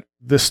forward that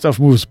this stuff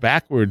moves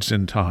backwards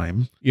in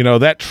time,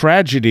 that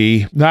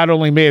tragedy not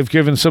only may have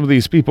given some of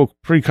these people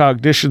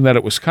precognition that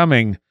it was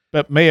coming,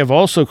 but may have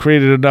also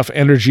created enough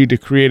energy to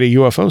create a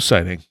UFO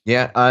sighting.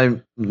 Yeah,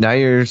 now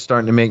you're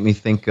starting to make me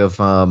think of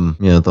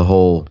the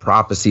whole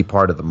prophecy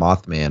part of the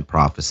Mothman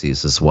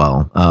prophecies as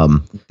well.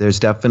 There's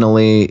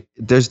definitely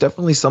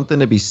something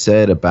to be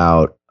said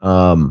about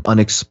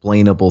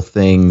unexplainable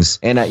things,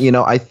 and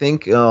I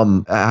think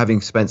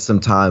having spent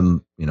some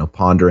time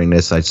pondering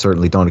this, I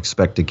certainly don't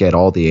expect to get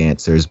all the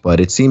answers,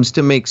 but it seems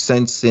to make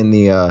sense in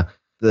the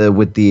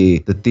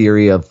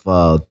theory of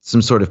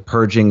some sort of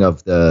purging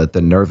of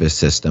the nervous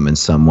system in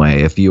some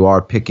way. If you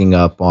are picking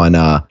up on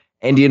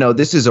And,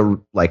 this is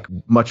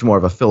much more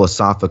of a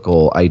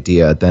philosophical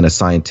idea than a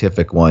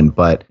scientific one,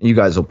 but you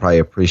guys will probably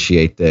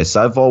appreciate this.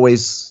 I've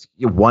always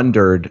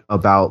wondered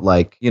about,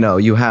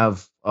 you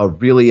have a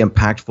really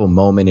impactful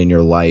moment in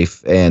your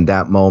life, and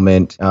that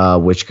moment,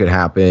 which could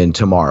happen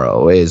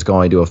tomorrow, is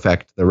going to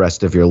affect the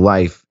rest of your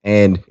life.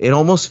 And it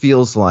almost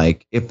feels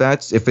like if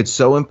it's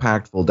so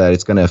impactful that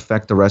it's going to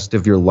affect the rest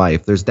of your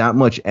life, there's that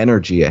much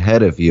energy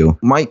ahead of you.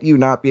 Might you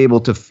not be able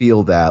to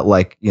feel that,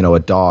 a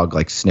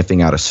dog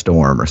sniffing out a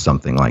storm or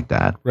something like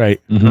that?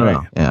 Right. Mm-hmm.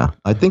 Right. Yeah.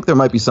 I think there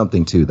might be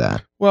something to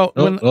that. Well,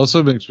 it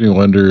also makes me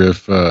wonder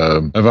if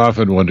I've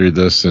often wondered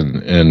this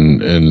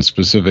in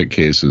specific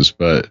cases,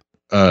 but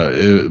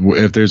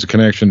if there's a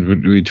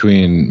connection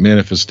between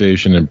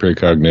manifestation and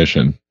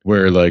precognition,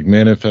 where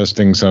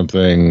manifesting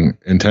something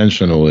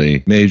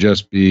intentionally may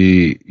just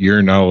be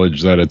your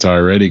knowledge that it's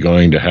already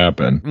going to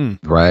happen.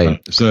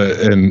 Right.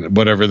 And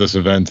whatever this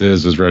event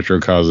is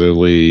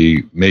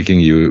retrocausally making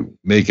you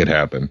make it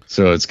happen.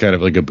 So it's kind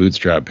of like a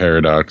bootstrap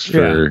paradox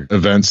for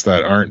events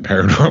that aren't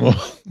paranormal.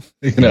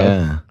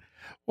 Yeah.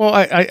 Well,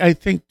 I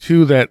think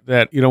too that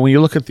when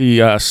you look at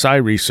the psi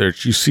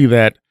research, you see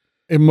that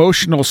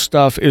emotional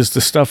stuff is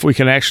the stuff we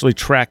can actually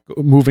track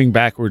moving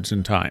backwards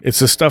in time. It's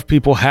the stuff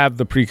people have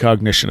the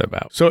precognition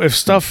about. So if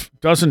stuff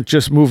doesn't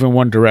just move in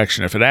one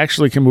direction, if it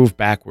actually can move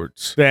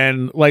backwards,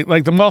 then like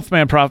the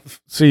Mothman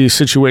prophecy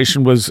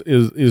situation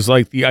is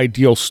like the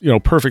ideal,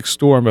 perfect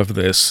storm of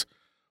this,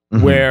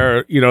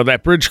 where,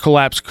 that bridge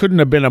collapse couldn't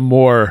have been a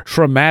more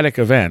traumatic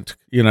event.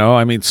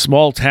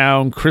 Small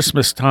town,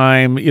 Christmas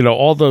time,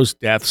 all those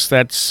deaths,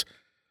 that's,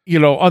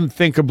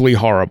 unthinkably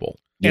horrible.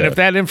 And if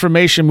that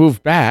information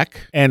moved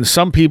back, and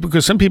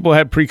because some people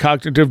had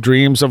precognitive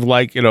dreams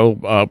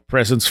of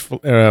presence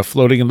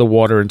floating in the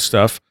water and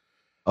stuff.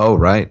 Oh,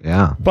 right.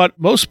 Yeah. But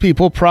most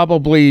people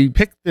probably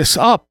picked this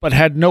up, but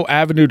had no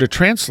avenue to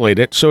translate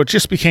it. So it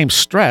just became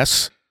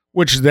stress,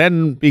 which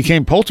then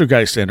became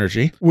poltergeist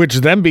energy, which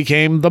then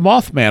became the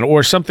Mothman,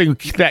 or something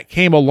that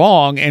came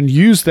along and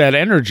used that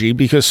energy,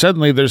 because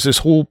suddenly there's this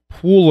whole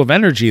pool of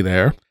energy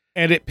there,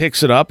 and it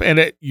picks it up and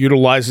it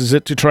utilizes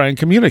it to try and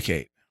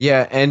communicate.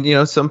 Yeah,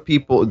 and some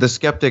people, the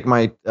skeptic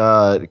might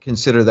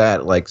consider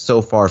that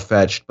so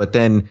far-fetched, but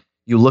then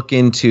you look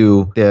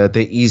into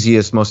the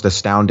easiest, most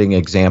astounding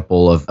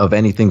example of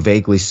anything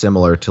vaguely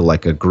similar to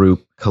a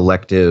group,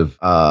 collective,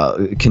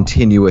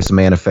 continuous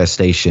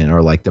manifestation,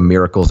 or the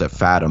miracles at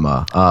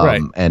Fatima.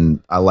 Right.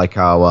 And I like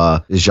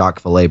how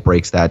Jacques Vallée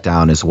breaks that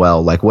down as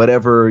well.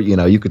 Whatever,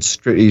 you could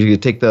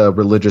take the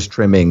religious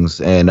trimmings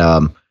and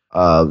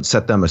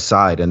set them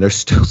aside, and there's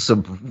still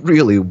some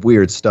really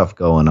weird stuff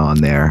going on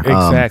there.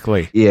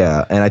 Exactly.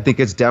 Yeah, and I think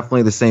it's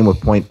definitely the same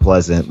with Point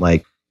Pleasant.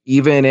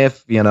 Even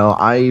if,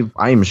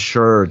 I'm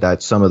sure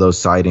that some of those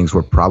sightings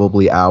were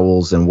probably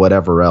owls and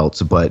whatever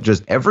else, but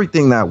just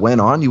everything that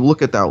went on, you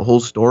look at that whole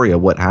story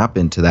of what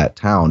happened to that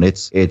town,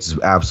 it's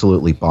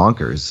absolutely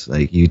bonkers.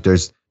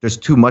 There's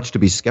too much to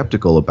be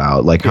skeptical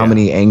about. How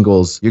many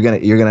angles you're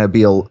gonna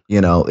be,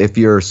 if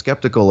you're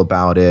skeptical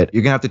about it,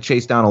 you're gonna have to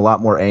chase down a lot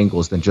more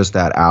angles than just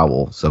that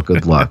owl. So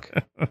good luck.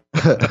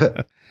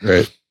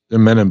 Right. The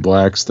Men in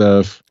Black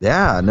stuff.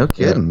 Yeah, no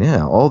kidding.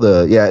 Yeah, all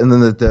and then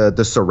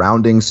the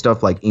surrounding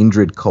stuff like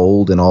Indrid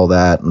Cold and all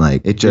that,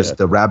 and it just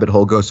the rabbit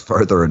hole goes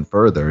further and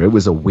further. It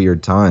was a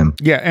weird time.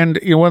 Yeah, and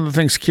one of the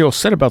things Keel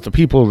said about the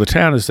people of the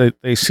town is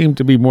that they seem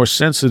to be more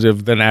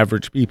sensitive than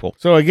average people.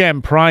 So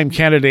again, prime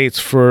candidates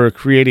for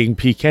creating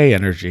PK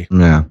energy.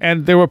 Yeah,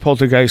 and there were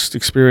poltergeist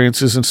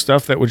experiences and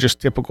stuff that were just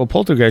typical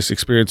poltergeist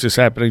experiences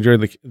happening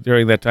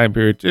during that time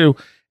period too.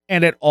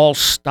 And it all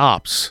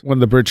stops when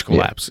the bridge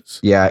collapses.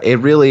 Yeah, it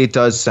really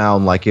does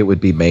sound like it would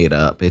be made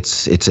up.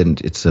 It's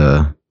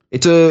a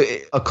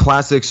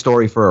classic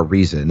story for a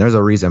reason. There's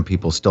a reason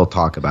people still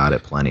talk about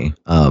it plenty.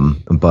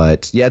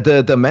 But yeah,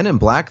 the Men in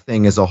Black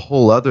thing is a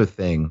whole other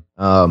thing.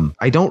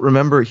 I don't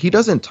remember. He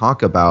doesn't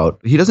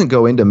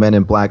go into Men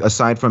in Black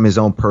aside from his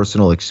own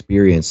personal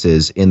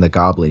experiences in the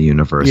Goblin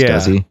universe,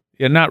 does he?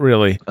 Yeah, not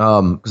really.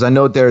 Because I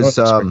know there's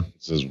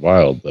this is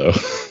wild though.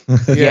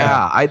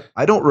 Yeah,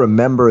 I don't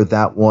remember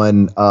that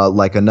one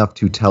enough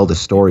to tell the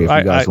story. If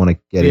you guys want to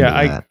get into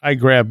that, I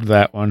grabbed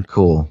that one.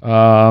 Cool.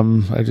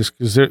 I just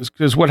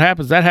because what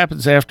happens that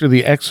after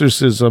the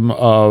exorcism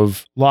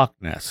of Loch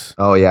Ness.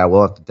 Oh yeah,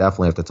 we'll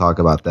definitely have to talk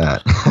about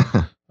that.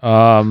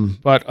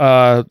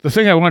 But the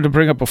thing I wanted to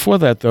bring up before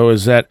that though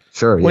is that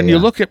when you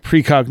look at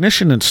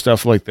precognition and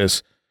stuff like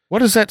this, what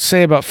does that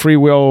say about free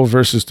will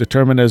versus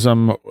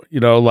determinism?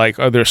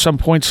 Are there some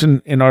points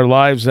in our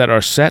lives that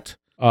are set?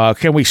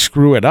 Can we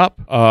screw it up?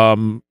 Or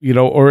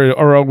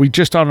are we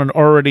just on an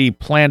already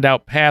planned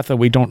out path and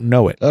we don't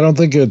know it? I don't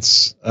think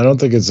it's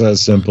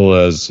as simple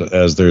as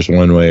there's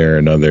one way or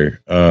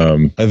another.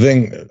 I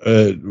think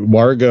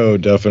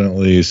Wargo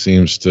definitely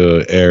seems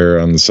to err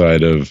on the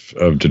side of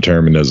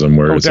determinism,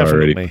 where it's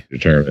already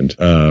determined.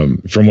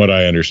 From what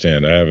I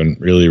understand, I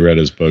haven't really read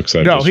his books.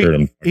 I've just heard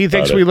him. He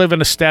thinks we live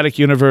in a static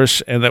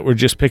universe and that we're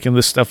just picking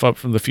this stuff up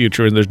from the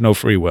future and there's no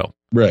free will.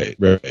 Right.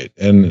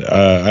 And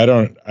I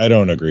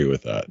don't agree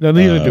with that. that. No,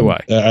 neither do I.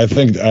 I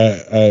think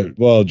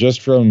well,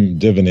 just from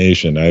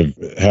divination,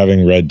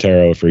 having read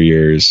tarot for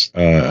years,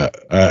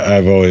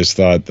 I've always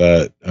thought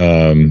that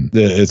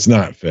it's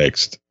not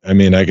fixed. I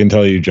mean, I can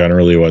tell you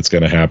generally what's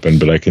going to happen,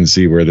 but I can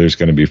see where there's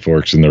going to be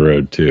forks in the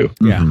road too.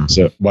 Yeah.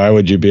 So why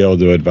would you be able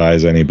to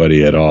advise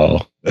anybody at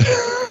all?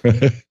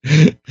 And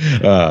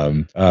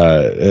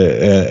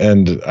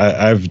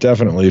I've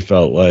definitely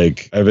felt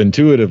like I've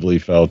intuitively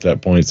felt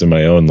at points in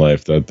my own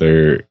life that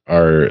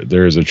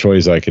there is a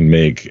choice I can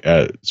make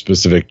at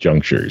specific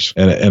junctures,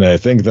 and I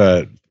think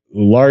that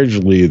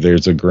largely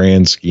there's a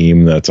grand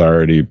scheme that's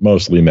already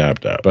mostly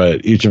mapped out,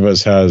 but each of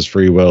us has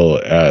free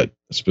will at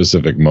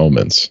specific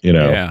moments,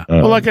 Yeah.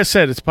 Well, like I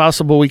said, it's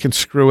possible we can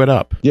screw it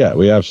up. Yeah,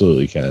 we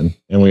absolutely can,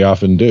 and we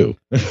often do.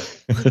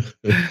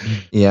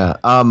 Yeah.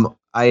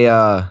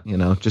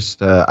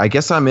 I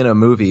guess I'm in a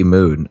movie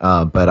mood,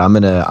 but I'm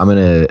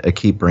gonna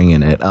keep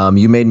bringing it.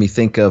 You made me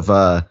think of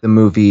the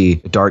movie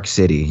Dark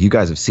City. You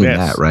guys have seen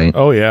that, right?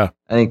 Oh yeah.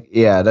 I think,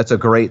 yeah, that's a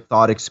great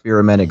thought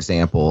experiment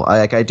example.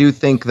 I do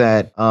think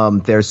that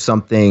there's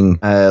something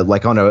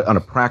like on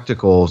a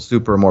practical,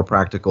 more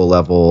practical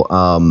level,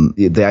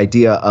 the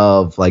idea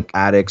of like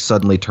addicts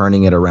suddenly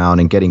turning it around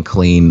and getting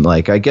clean.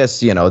 Like, I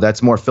guess,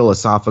 that's more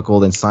philosophical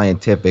than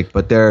scientific,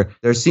 but there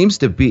seems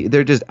to be,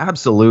 there just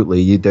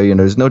absolutely,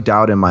 there's no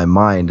doubt in my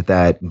mind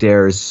that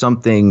there's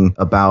something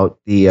about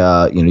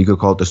the, you could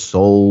call it the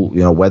soul,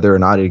 whether or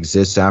not it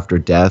exists after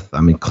death.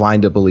 I'm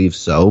inclined to believe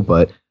so,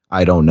 but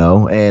I don't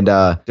know. And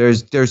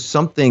there's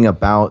something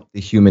about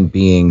the human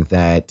being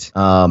that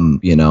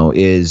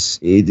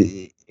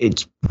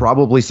it's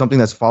probably something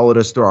that's followed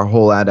us through our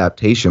whole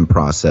adaptation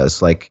process.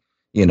 Like,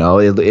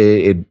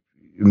 it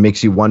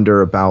makes you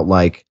wonder about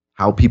like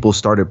how people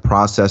started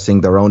processing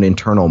their own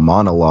internal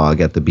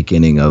monologue at the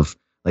beginning of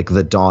like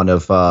the dawn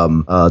of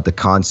the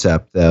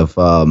concept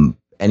of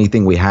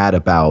anything we had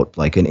about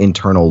like an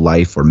internal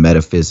life or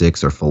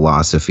metaphysics or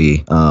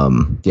philosophy.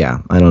 Yeah,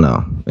 I don't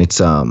know. It's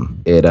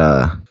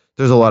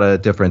there's a lot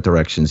of different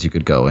directions you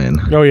could go in.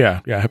 Oh yeah,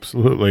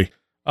 absolutely.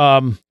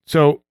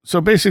 So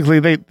basically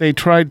they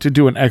tried to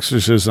do an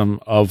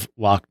exorcism of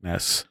Loch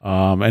Ness,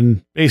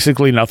 and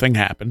basically nothing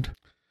happened.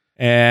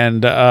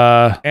 And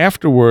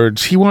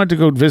afterwards, he wanted to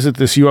go visit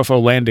this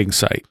UFO landing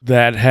site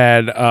that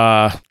had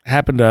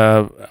happened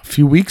a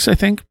few weeks, I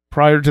think,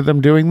 prior to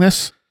them doing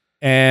this.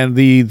 And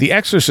the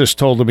exorcist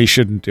told him he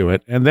shouldn't do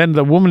it. And then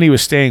the woman he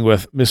was staying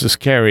with, Mrs.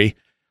 Carey,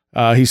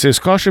 he says,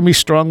 cautioned me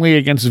strongly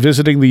against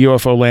visiting the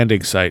UFO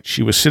landing site.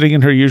 She was sitting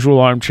in her usual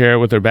armchair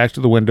with her back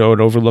to the window and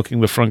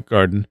overlooking the front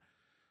garden.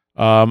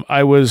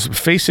 I was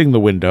facing the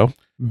window.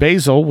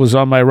 Basil was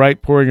on my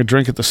right pouring a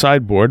drink at the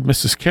sideboard.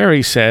 Mrs.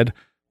 Carey said,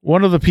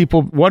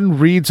 one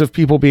reads of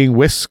people being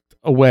whisked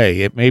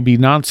away. It may be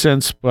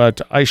nonsense,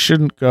 but I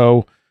shouldn't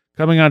go.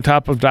 Coming on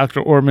top of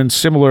Dr. Orman's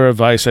similar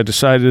advice, I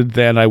decided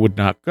then I would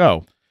not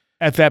go.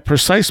 At that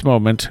precise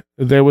moment,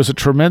 there was a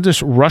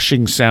tremendous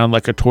rushing sound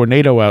like a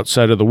tornado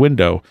outside of the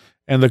window,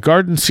 and the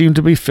garden seemed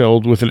to be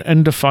filled with an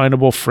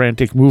indefinable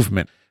frantic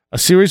movement. A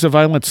series of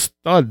violent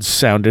thuds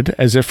sounded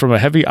as if from a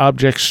heavy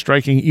object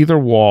striking either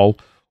wall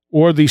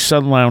or the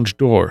sun lounge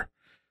door.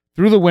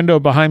 Through the window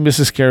behind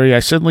Mrs. Carey, I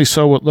suddenly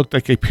saw what looked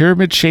like a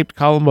pyramid-shaped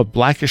column of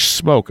blackish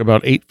smoke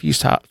about 8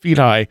 feet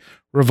high,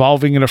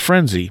 revolving in a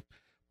frenzy.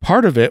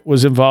 Part of it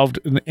was involved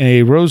in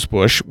a rose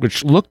bush,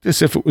 which looked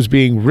as if it was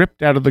being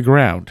ripped out of the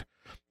ground.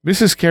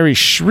 Mrs. Carey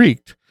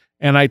shrieked,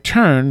 and I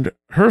turned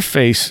her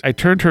face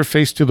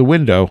to the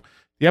window.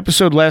 The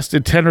episode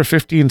lasted 10 or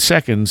 15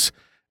 seconds,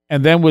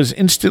 and then was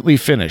instantly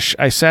finished.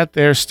 I sat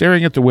there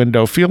staring at the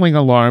window, feeling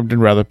alarmed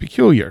and rather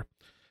peculiar.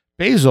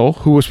 Basil,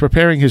 who was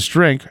preparing his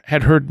drink,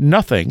 had heard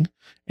nothing,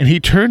 and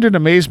he turned in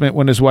amazement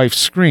when his wife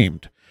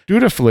screamed.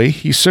 Dutifully,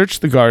 he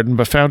searched the garden,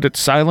 but found it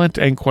silent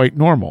and quite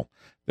normal.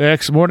 The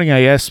next morning,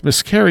 I asked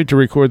Miss Carey to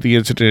record the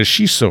incident as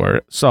she saw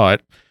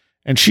it,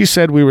 and she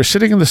said we were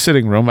sitting in the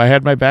sitting room. I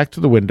had my back to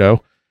the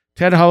window.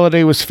 Ted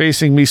Holliday was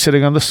facing me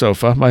sitting on the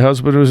sofa. My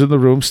husband was in the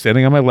room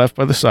standing on my left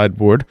by the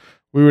sideboard.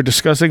 We were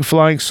discussing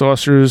flying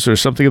saucers or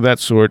something of that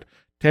sort.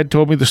 Ted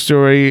told me the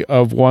story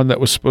of one that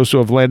was supposed to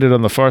have landed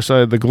on the far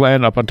side of the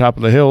glen up on top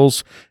of the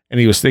hills, and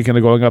he was thinking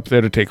of going up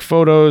there to take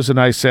photos, and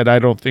I said, I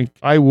don't think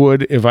I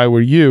would. If I were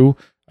you,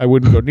 I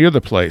wouldn't go near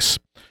the place.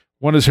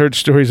 One has heard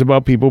stories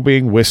about people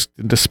being whisked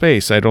into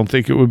space. I don't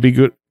think it would be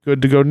good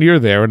to go near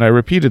there, and I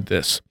repeated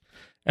this.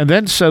 And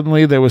then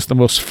suddenly there was the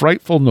most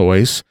frightful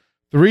noise,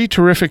 3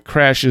 terrific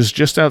crashes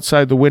just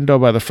outside the window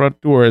by the front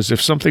door, as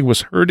if something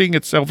was hurting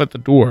itself at the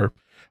door,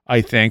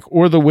 I think,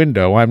 or the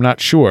window, I'm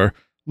not sure.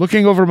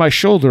 Looking over my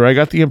shoulder, I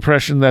got the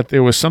impression that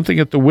there was something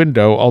at the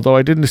window, although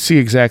I didn't see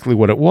exactly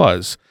what it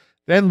was.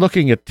 Then,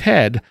 looking at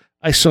Ted,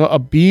 I saw a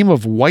beam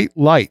of white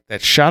light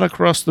that shot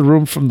across the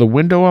room from the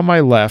window on my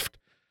left.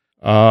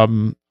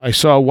 I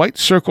saw a white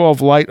circle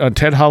of light on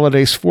Ted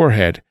Holliday's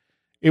forehead.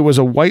 It was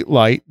a white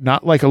light,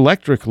 not like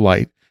electric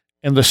light,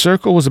 and the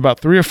circle was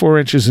about 3 or 4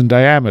 inches in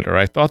diameter.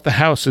 I thought the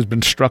house had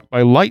been struck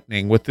by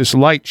lightning with this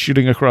light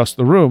shooting across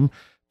the room,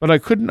 but I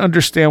couldn't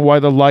understand why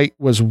the light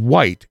was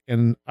white,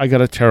 and I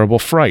got a terrible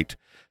fright.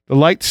 The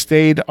light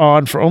stayed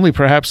on for only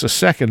perhaps a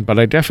second, but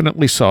I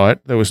definitely saw it.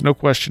 There was no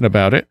question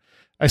about it.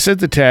 I said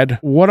to Ted,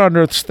 "What on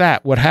earth's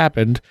that? What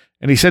happened?"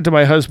 And he said to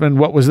my husband,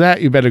 "What was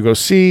that? You better go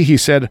see." He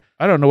said,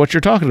 "I don't know what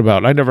you're talking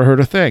about. I never heard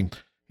a thing."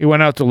 He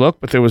went out to look,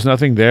 but there was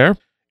nothing there.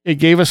 It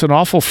gave us an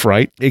awful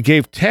fright. It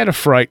gave Ted a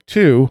fright,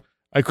 too.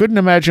 I couldn't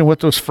imagine what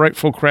those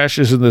frightful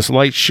crashes in this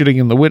light shooting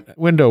in the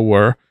window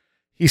were.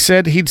 He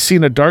said he'd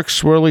seen a dark,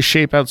 swirly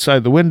shape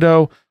outside the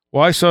window.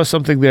 Well, I saw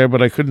something there,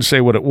 but I couldn't say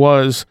what it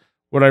was.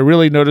 What I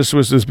really noticed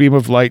was this beam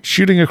of light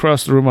shooting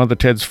across the room onto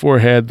Ted's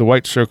forehead, the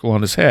white circle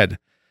on his head.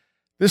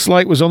 This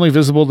light was only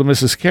visible to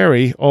Mrs.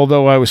 Carey.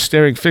 Although I was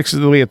staring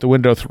fixedly at the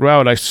window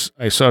throughout, I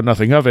saw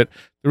nothing of it.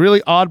 The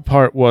really odd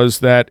part was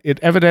that it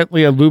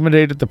evidently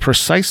illuminated the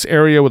precise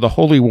area where the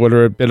holy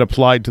water had been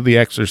applied to the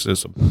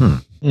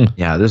exorcism.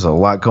 Yeah, there's a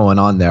lot going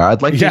on there.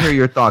 I'd like to hear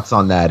your thoughts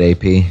on that,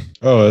 AP.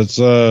 Oh, it's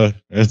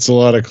a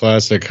lot of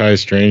classic high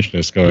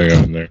strangeness going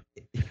on there.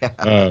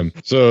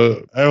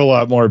 So I have a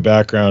lot more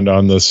background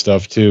on this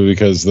stuff too,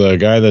 because the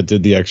guy that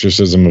did the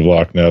exorcism of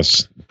Loch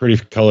Ness, pretty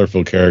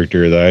colorful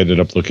character that I ended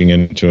up looking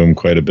into him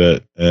quite a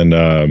bit. And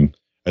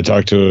I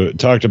talked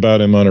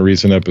about him on a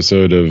recent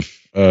episode of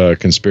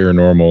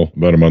Conspiranormal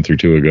about a month or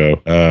two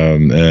ago.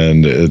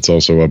 And it's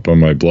also up on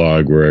my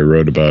blog where I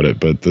wrote about it.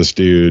 But this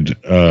dude,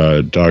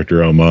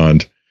 Dr.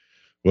 Omond,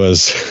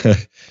 was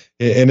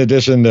in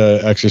addition to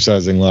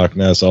exercising Loch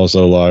Ness,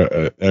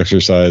 also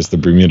exercised the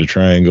Bermuda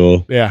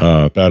Triangle,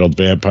 battled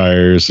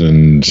vampires,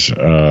 and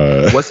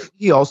wasn't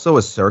he also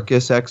a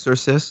circus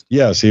exorcist?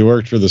 Yes, he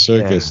worked for the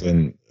circus,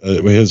 and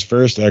his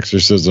first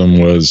exorcism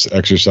was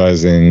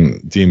exorcising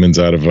demons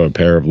out of a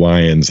pair of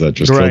lions that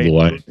just killed the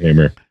lion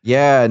tamer.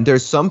 Yeah, and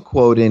there's some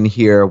quote in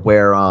here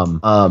where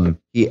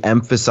he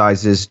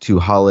emphasizes to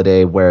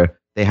Holiday where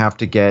they have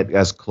to get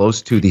as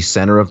close to the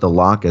center of the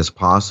lock as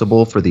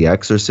possible for the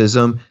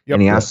exorcism.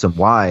 And he asks him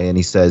why. And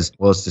he says,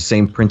 well, it's the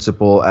same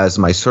principle as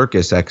my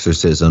circus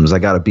exorcisms. I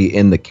got to be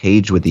in the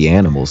cage with the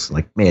animals.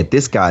 Like, man,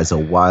 this guy's a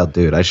wild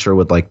dude. I sure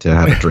would like to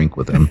have a drink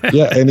with him.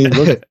 Yeah. And he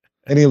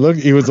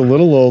was a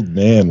little old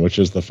man, which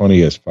is the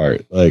funniest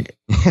part. Like,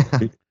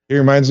 he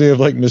reminds me of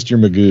like Mr.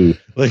 Magoo.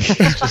 Like,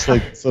 he's just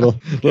like this little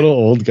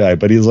old guy,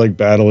 but he's like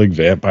battling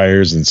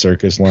vampires and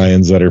circus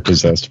lions that are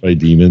possessed by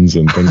demons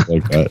and things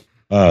like that.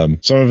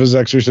 Some of his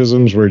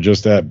exorcisms were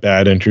just at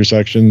bad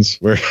intersections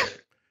where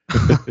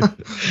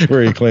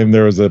where he claimed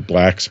there was a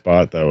black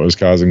spot that was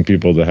causing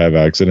people to have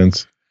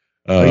accidents.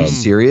 Are you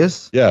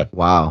serious? Yeah.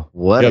 Wow.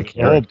 What a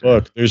character. The whole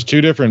book. There's two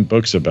different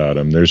books about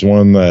him. There's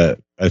one that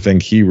I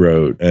think he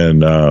wrote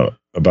and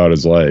about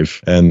his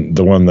life, and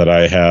the one that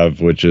I have,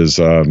 which is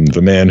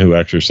The Man Who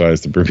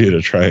Exorcised the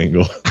Bermuda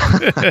Triangle.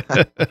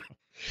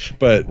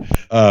 But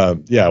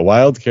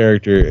wild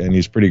character, and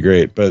he's pretty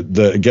great. But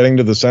the getting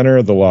to the center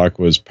of the lock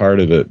was part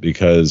of it,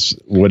 because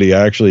what he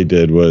actually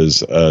did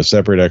was a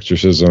separate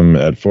exorcism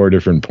at 4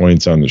 different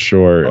points on the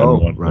shore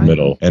and one in the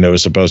middle, and it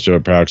was supposed to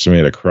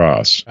approximate a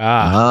cross.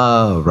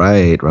 Oh,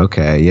 right.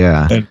 Okay,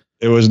 yeah. And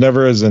it was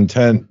never his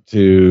intent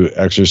to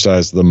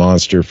exorcise the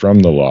monster from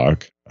the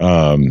lock.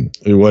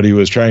 What he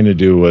was trying to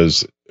do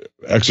was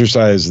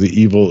exercise the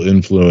evil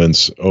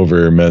influence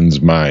over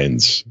men's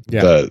minds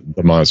that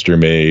the monster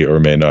may or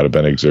may not have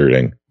been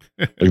exerting.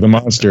 Like, the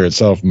monster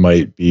itself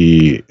might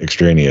be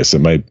extraneous.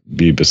 It might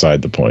be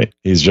beside the point.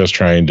 He's just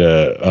trying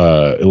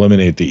to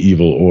eliminate the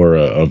evil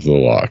aura of the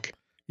lock.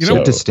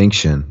 Good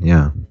distinction.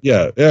 Yeah.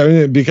 I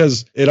mean,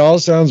 because it all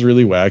sounds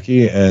really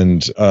wacky,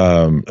 and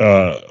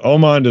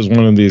Omond is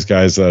one of these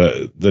guys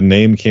that the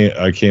name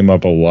came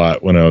up a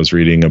lot when I was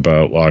reading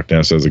about Loch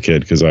Ness as a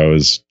kid, because I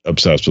was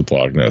obsessed with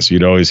Loch Ness.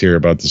 You'd always hear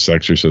about this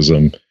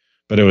exorcism,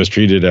 but it was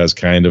treated as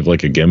kind of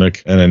like a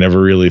gimmick, and I never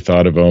really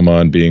thought of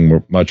Omond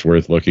being much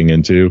worth looking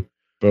into.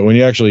 But when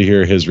you actually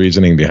hear his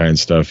reasoning behind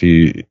stuff,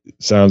 he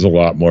sounds a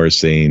lot more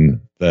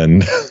sane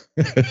than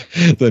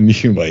than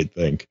you might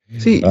think.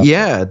 See,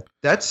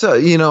 that's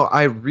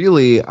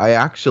I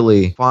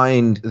actually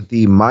find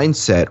the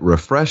mindset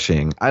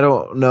refreshing. I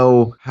don't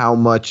know how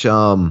much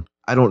I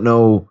don't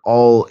know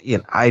all,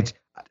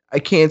 I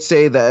can't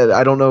say that.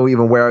 I don't know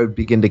even where I would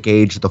begin to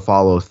gauge the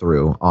follow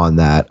through on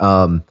that.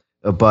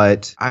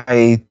 But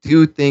I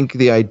do think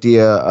the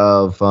idea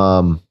of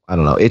I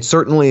don't know, it's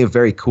certainly a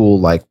very cool,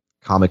 like,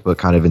 comic book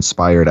kind of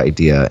inspired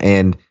idea.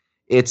 And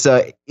it's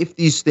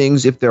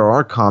if there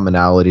are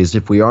commonalities,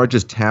 if we are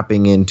just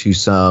tapping into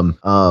some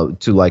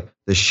to like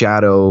the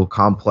shadow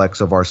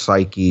complex of our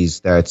psyches,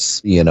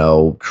 that's,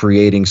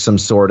 creating some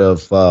sort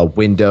of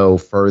window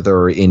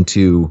further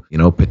into,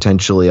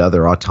 potentially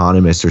other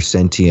autonomous or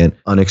sentient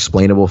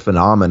unexplainable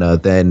phenomena,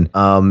 then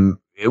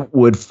it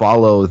would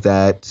follow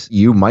that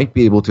you might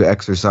be able to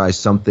exercise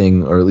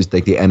something, or at least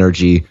like the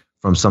energy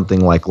from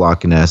something like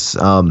Loch Ness.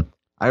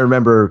 I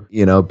remember,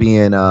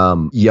 being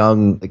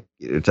young, like,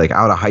 it's like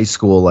out of high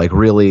school, like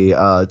really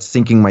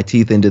sinking my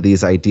teeth into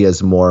these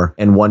ideas more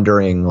and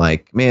wondering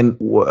like, man,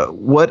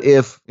 what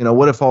if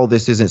all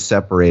this isn't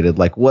separated?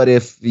 Like, what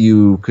if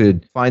you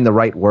could find the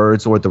right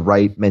words or the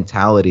right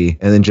mentality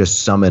and then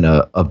just summon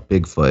a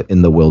Bigfoot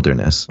in the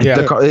wilderness?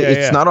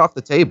 It's not off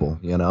the table,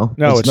 No,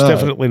 it's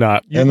definitely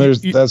not.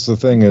 That's the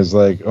thing is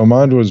like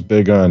Omand was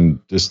big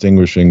on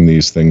distinguishing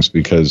these things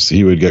because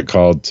he would get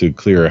called to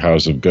clear a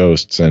house of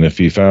ghosts. And if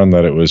he found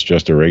that it was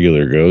just a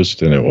regular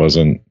ghost and it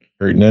wasn't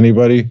hurting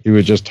anybody, he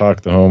would just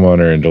talk the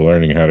homeowner into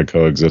learning how to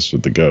coexist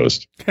with the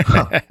ghost.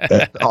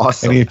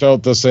 Awesome. And he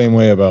felt the same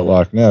way about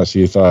Loch Ness.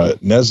 He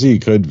thought Nessie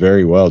could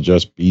very well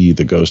just be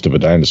the ghost of a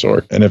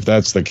dinosaur. And if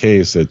that's the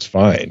case, it's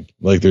fine.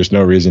 Like, there's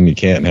no reason you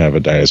can't have a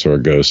dinosaur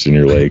ghost in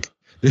your lake.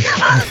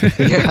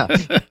 Yeah.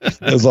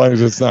 As long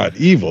as it's not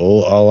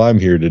evil, all I'm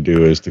here to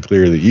do is to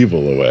clear the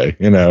evil away,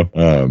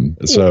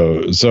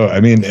 So I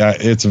mean,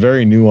 it's a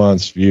very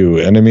nuanced view.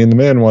 And I mean, the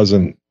man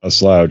wasn't a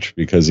slouch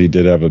because he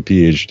did have a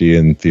PhD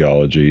in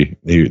theology,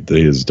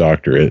 his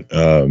doctorate.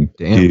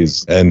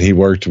 He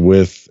worked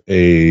with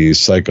a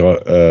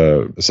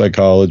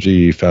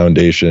psychology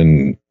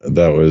foundation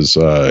that was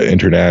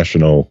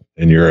international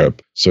in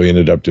Europe. So he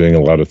ended up doing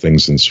a lot of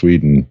things in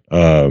Sweden.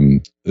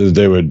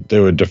 They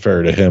would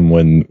defer to him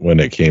when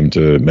it came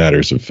to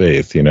matters of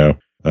faith,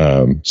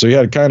 So he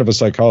had kind of a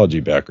psychology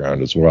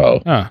background as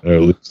well. Or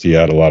at least he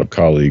had a lot of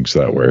colleagues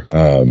that were.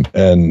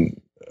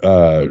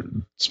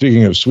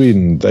 Speaking of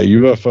Sweden, that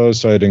UFO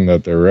sighting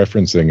that they're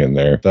referencing in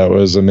there, that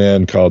was a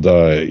man called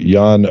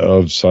Jan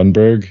of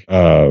Sundberg,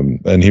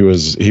 and he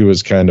was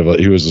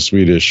a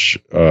Swedish.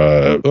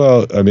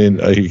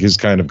 He's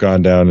kind of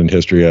gone down in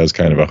history as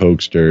kind of a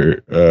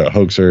huckster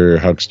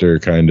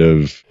kind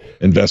of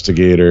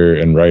investigator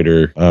and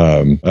writer.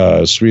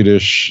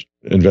 Swedish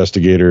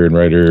investigator and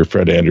writer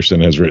Fred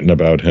Anderson has written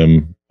about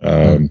him.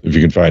 If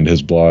you can find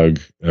his blog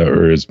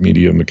or his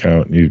Medium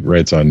account, he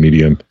writes on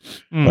Medium.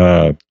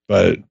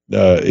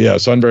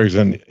 Sundberg's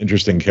an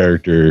interesting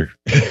character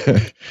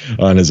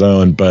on his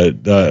own, but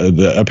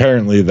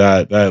apparently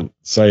that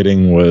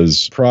sighting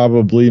was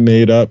probably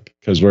made up,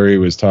 because where he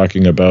was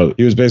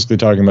basically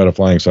talking about a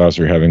flying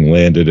saucer having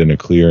landed in a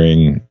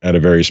clearing at a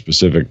very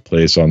specific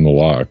place on the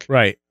loch,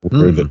 right?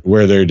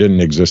 Where there didn't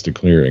exist a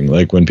clearing.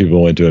 Like when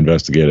people went to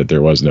investigate it,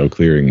 there was no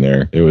clearing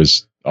there. It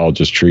was all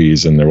just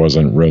trees, and there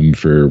wasn't room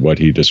for what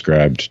he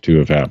described to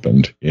have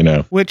happened,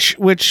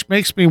 Which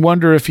makes me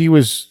wonder if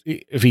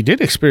he did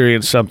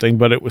experience something,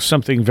 but it was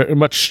something very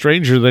much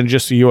stranger than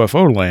just a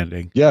UFO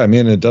landing. Yeah, I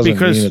mean, it doesn't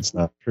mean it's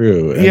not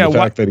true. And the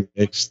fact that he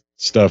makes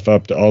stuff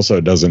up also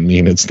doesn't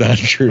mean it's not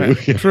true.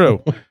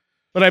 True.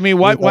 But I mean,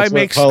 why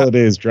make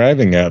Holiday is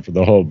driving at for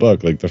the whole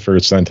book? Like the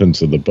first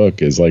sentence of the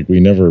book is like, we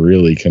never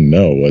really can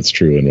know what's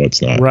true and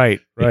what's not. Right.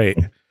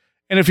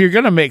 And if you're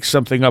going to make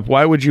something up,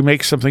 why would you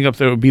make something up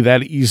that would be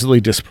that easily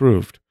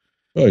disproved?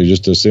 Well, you're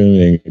just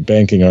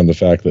banking on the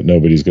fact that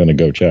nobody's going to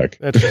go check.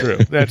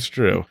 That's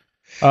true.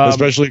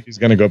 Especially if he's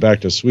going to go back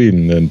to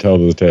Sweden and tell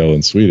the tale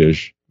in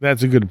Swedish.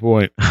 That's a good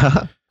point.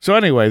 So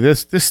anyway,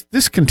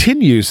 this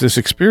continues this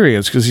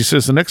experience, because he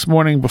says the next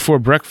morning before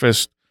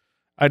breakfast,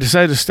 I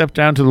decided to step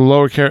down to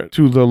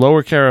the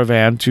lower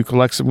caravan to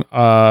collect some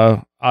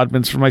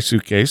oddments for my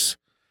suitcase.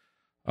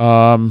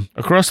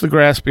 Across the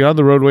grass beyond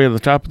the roadway at the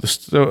top of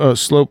the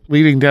slope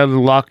leading down to the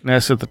Loch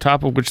Ness, at the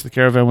top of which the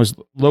caravan was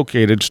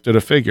located, stood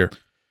a figure.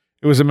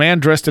 It was a man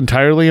dressed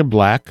entirely in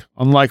black.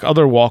 Unlike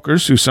other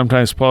walkers who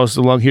sometimes paused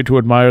along here to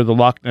admire the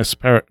Loch Ness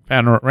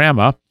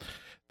panorama,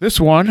 this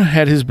one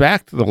had his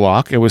back to the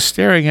loch and was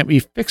staring at me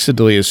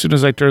fixedly as soon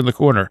as I turned the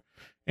corner.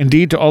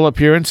 Indeed, to all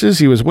appearances,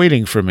 he was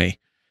waiting for me.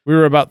 We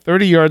were about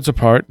 30 yards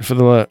apart,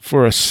 and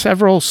for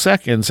several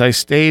seconds I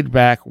stayed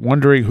back,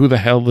 wondering who the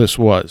hell this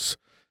was.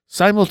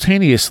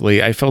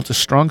 Simultaneously, I felt a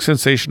strong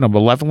sensation of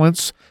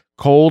malevolence,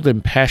 cold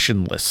and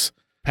passionless.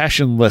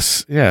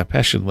 Passionless,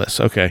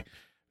 okay.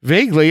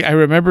 Vaguely, I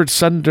remembered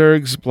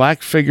Sundberg's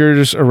black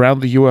figures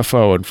around the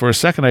UFO, and for a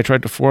second I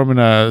tried to form an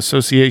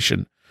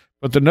association.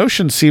 But the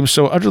notion seemed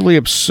so utterly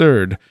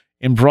absurd,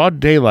 in broad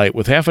daylight,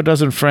 with half a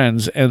dozen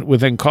friends and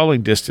within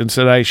calling distance,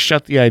 that I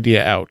shut the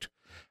idea out.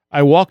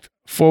 I walked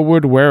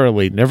forward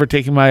warily, never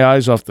taking my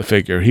eyes off the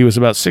figure. He was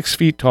about 6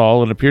 feet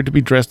tall and appeared to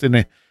be dressed in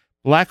a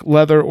black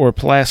leather or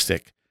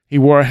plastic. He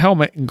wore a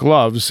helmet and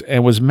gloves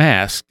and was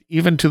masked,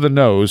 even to the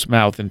nose,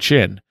 mouth, and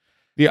chin.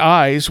 The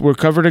eyes were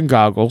covered in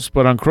goggles,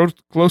 but on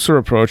closer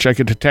approach I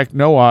could detect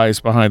no eyes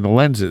behind the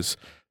lenses.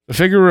 The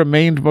figure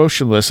remained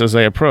motionless as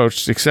I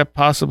approached, except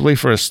possibly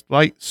for a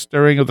slight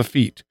stirring of the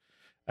feet.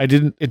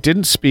 It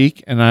didn't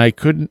speak, and I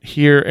couldn't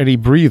hear any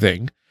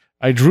breathing.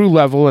 I drew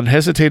level and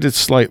hesitated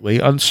slightly,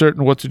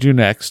 uncertain what to do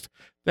next,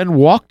 then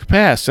walked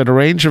past at a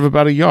range of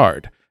about a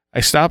yard. I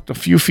stopped a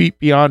few feet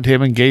beyond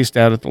him and gazed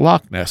out at the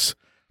Loch Ness.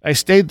 I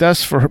stayed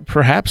thus for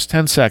perhaps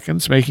 10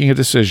 seconds, making a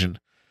decision.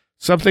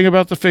 Something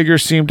about the figure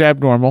seemed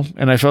abnormal,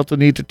 and I felt the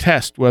need to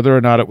test whether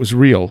or not it was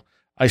real.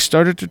 I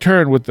started to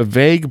turn with the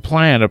vague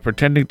plan of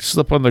pretending to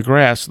slip on the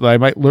grass so that I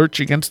might lurch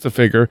against the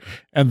figure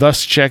and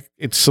thus check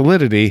its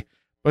solidity,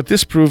 but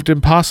this proved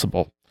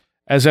impossible.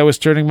 As I was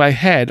turning my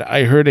head,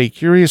 I heard a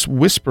curious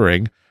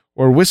whispering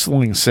or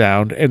whistling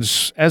sound, and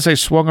as I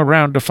swung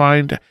around to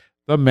find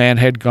the man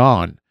had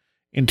gone.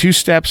 In 2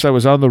 steps, I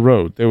was on the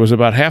road. There was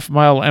about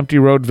half-mile empty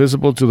road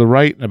visible to the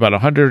right and about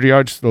 100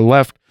 yards to the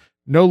left.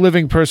 No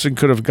living person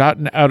could have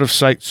gotten out of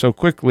sight so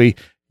quickly,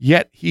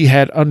 yet he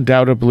had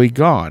undoubtedly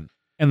gone.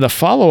 And the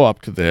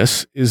follow-up to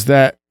this is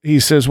that he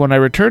says, when I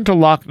returned to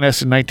Loch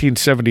Ness in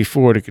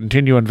 1974 to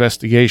continue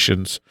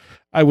investigations,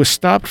 I was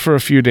stopped for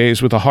a few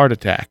days with a heart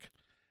attack.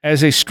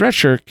 As a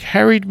stretcher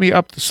carried me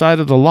up the side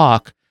of the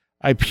loch,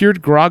 I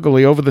peered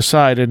groggily over the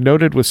side and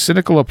noted with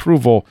cynical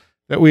approval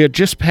that we had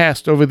just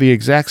passed over the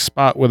exact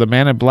spot where the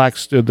man in black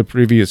stood the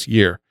previous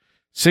year.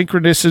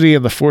 Synchronicity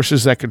and the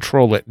forces that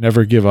control it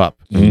never give up.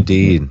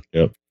 Indeed.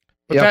 Yep.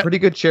 But yeah, that- pretty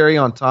good cherry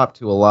on top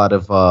to a lot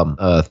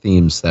of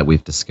themes that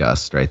we've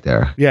discussed right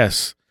there.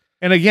 Yes.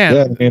 And again,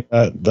 Yeah, I mean,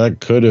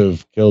 that could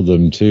have killed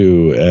him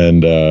too.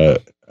 And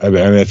I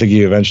mean, I think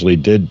he eventually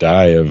did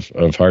die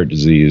of heart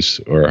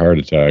disease or a heart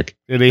attack.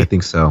 did I he?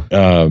 think so.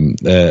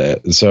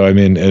 So I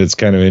mean, it's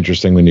kind of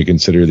interesting when you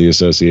consider the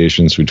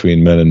associations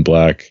between Men in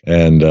Black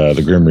and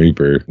the Grim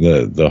Reaper.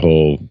 The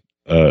whole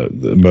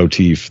the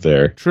motif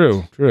there.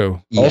 True.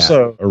 Yeah.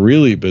 Also, a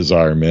really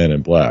bizarre Man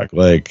in Black,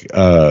 like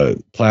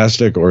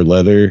plastic or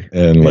leather,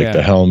 and like Yeah.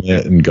 the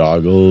helmet and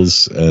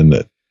goggles,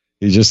 and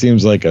he just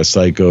seems like a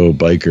psycho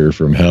biker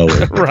from hell.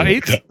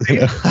 Right?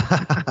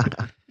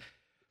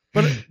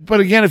 But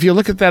again, if you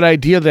look at that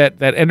idea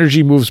that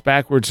energy moves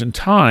backwards in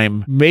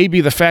time, maybe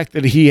the fact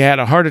that he had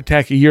a heart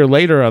attack a year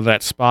later on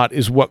that spot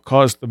is what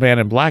caused the Man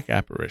in Black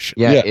apparition.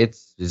 Yeah, Yeah.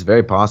 it's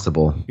very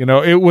possible. You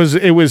know, it was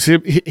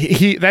him,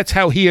 he that's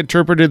how he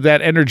interpreted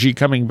that energy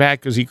coming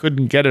back, because he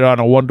couldn't get it on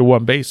a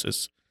one-to-one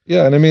basis.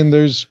 Yeah, and I mean,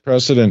 there's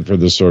precedent for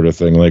this sort of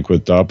thing, like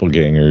with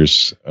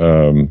doppelgangers.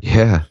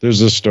 Yeah.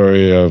 There's a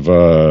story of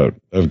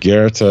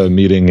Goethe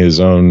meeting his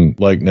own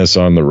likeness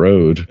on the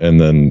road, and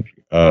then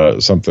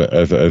something.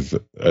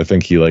 I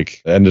think he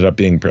like ended up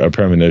being a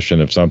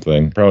premonition of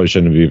something. Probably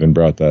shouldn't have even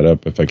brought that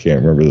up if I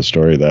can't remember the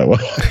story that well.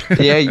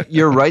 Yeah,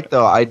 you're right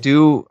though. I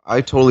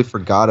totally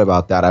forgot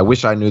about that. I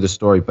wish I knew the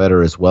story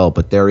better as well.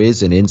 But there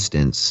is an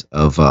instance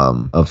of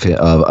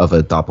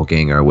a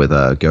doppelganger with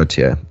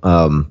Goethe.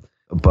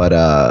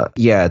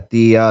 Yeah,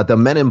 the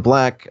Men in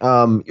Black.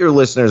 Your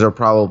listeners are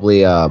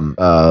probably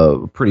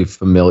pretty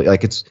familiar.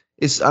 Like it's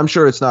I'm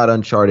sure it's not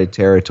uncharted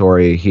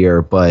territory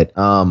here, but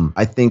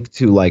I think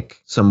to like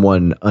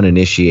someone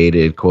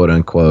uninitiated, quote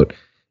unquote,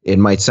 it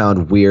might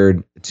sound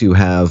weird to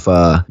have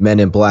Men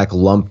in Black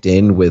lumped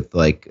in with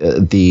like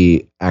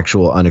the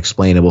actual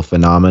unexplainable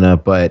phenomena.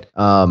 But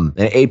and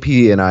AP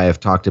and I have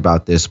talked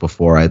about this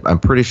before. I'm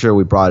pretty sure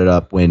we brought it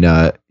up when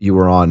you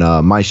were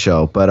on my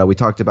show. But we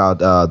talked about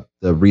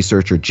the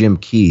researcher Jim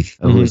Keith,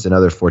 who is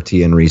another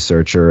Fortean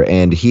researcher,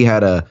 and he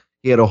had a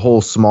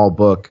whole small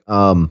book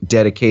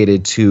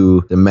dedicated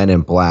to the Men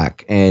in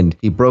Black, and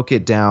he broke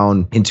it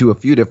down into a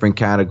few different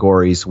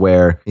categories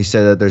where he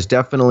said that there's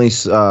definitely,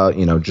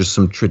 just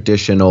some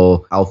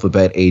traditional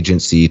alphabet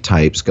agency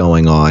types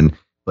going on.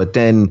 But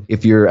then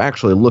if you're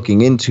actually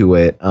looking into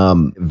it,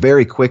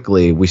 very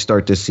quickly, we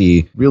start to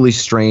see really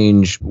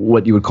strange,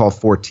 what you would call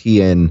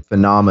Fortean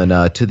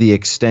phenomena, to the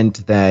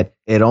extent that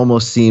it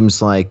almost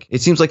seems like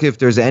if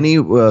there's any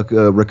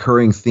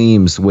recurring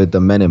themes with the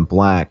Men in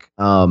Black,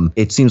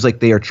 it seems like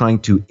they are trying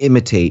to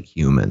imitate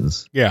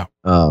humans. Yeah.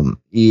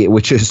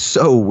 Which is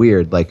so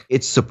weird. Like,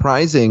 it's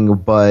surprising,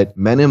 but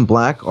Men in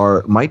Black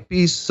might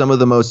be some of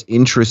the most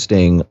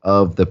interesting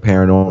of the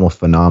paranormal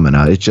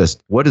phenomena. It's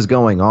just, what is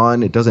going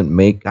on? It doesn't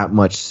make that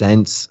much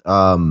sense.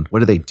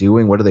 What are they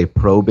doing? What are they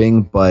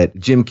probing? But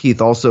Jim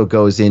Keith also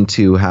goes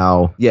into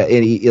how,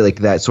 like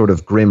that sort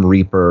of Grim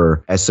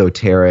Reaper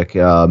esoteric.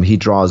 He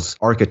draws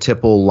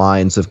archetypal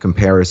lines of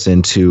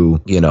comparison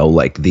to,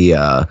 like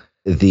the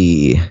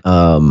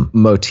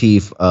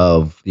motif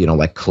of,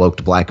 like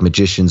cloaked black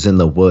magicians in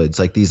the woods.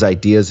 Like these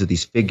ideas of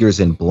these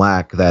figures in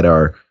black that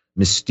are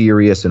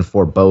mysterious and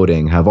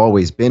foreboding have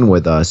always been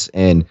with us,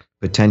 and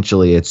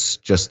potentially it's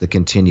just the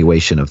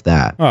continuation of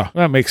that. Oh,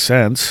 that makes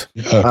sense.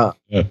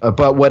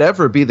 But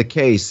whatever be the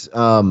case,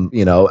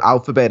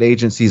 alphabet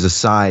agencies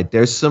aside,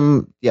 there's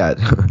some,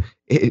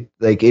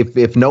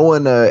 if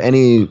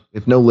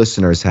no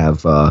listeners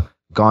have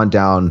gone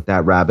down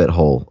that rabbit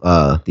hole,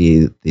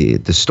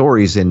 the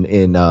stories in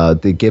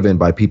the given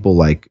by people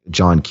like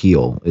John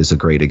Keel is a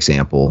great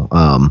example.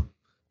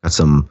 Got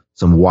some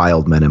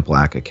wild Men in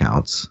Black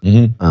accounts.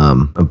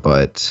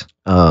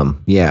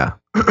 Yeah.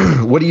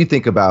 What do you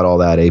think about all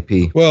that,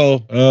 AP? Well,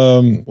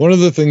 one of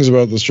the things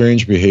about the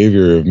strange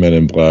behavior of Men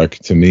in Black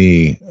to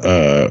me,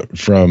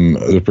 from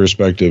the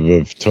perspective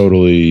of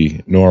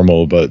totally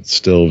normal but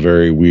still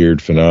very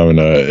weird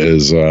phenomena,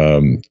 is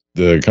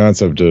the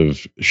concept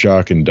of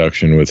shock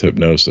induction with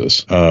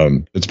hypnosis.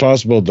 It's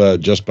possible that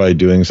just by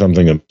doing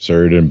something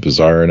absurd and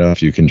bizarre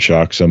enough, you can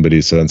shock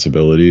somebody's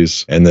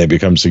sensibilities and they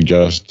become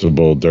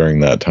suggestible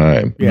during that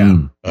time.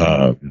 Yeah.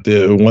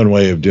 The one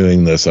way of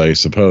doing this, I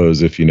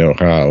suppose, if you know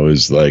how,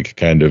 is like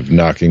kind of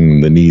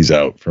knocking the knees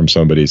out from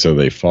somebody so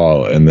they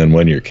fall. And then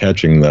when you're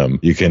catching them,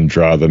 you can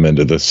draw them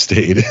into the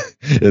state.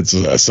 It's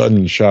a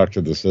sudden shock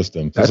to the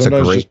system. That's a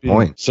great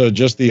point. So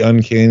just the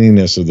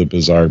uncanniness of the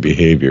bizarre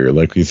behavior.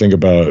 Like you think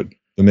about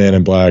the Man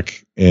in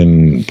Black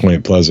in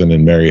Point Pleasant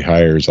in Mary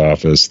Hyer's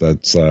office,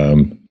 that's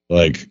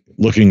like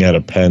looking at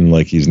a pen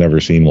like he's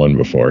never seen one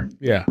before.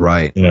 Yeah.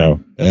 Right. You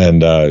know,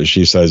 and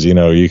she says, you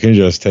know, you can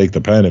just take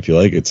the pen if you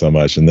like it so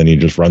much. And then he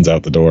just runs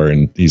out the door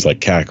and he's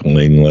like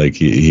cackling like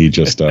he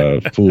just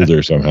fooled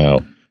her somehow,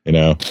 you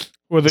know.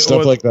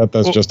 Stuff like that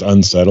that's just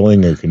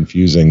unsettling or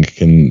confusing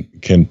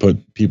can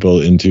put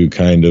people into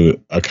kind of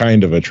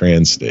a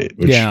trance state,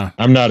 which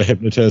I'm not a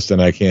hypnotist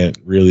and I can't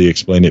really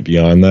explain it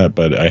beyond that,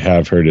 but I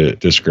have heard it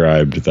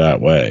described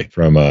that way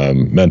from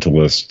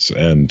mentalists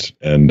and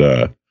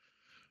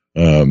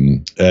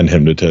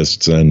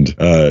hypnotists. And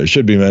it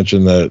should be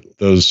mentioned that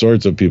those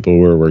sorts of people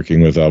were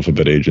working with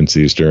alphabet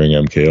agencies during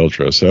MK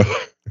Ultra. So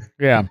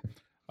yeah.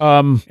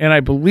 And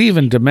I believe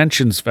in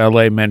Dimensions,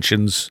 Valet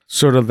mentions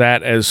sort of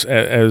that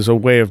as a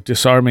way of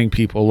disarming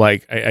people.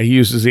 Like I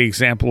use as the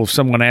example of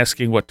someone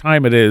asking what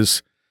time it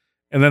is,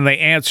 and then they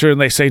answer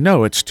and they say,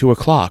 no, it's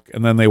 2:00,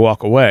 and then they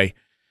walk away.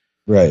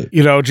 Right.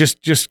 You know,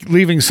 just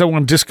leaving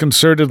someone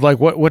disconcerted, like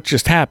what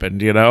just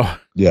happened, you know?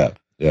 Yeah.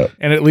 Yeah.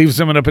 And it leaves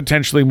them in a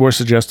potentially more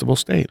suggestible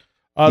state.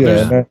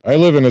 Yeah, I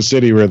live in a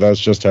city where that's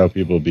just how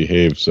people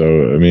behave.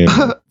 So, I mean,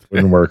 it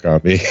wouldn't work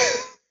on me.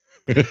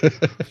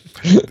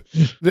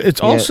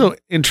 It's also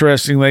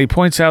interesting that he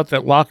points out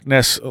that Loch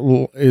Ness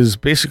is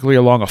basically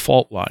along a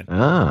fault line.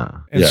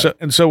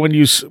 And so when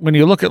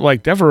you look at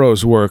like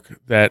Devereaux's work,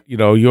 that you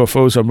know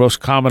UFOs are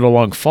most common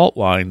along fault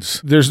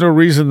lines, there's no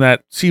reason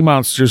that sea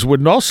monsters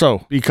wouldn't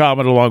also be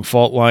common along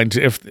fault lines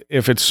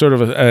if it's sort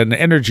of an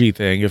energy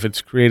thing, if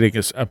it's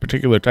creating a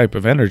particular type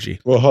of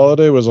energy. Well,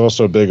 Holiday was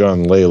also big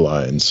on ley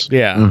lines.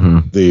 Yeah.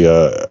 Mm-hmm.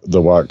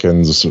 The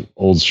Watkins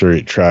Old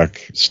Straight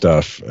Track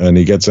stuff, and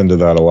he gets into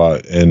that a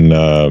lot in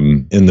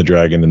The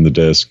Dragon and the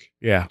Disc.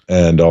 Yeah.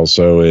 And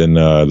also in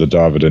the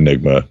David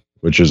Enigma,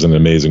 which is an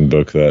amazing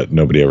book that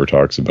nobody ever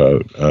talks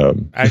about. I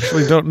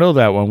actually don't know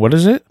that one. What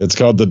is it? It's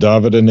called The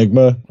David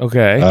Enigma.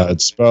 Okay.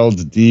 It's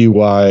spelled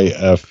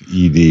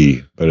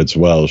Dyfed, but it's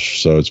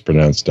Welsh, so it's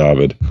pronounced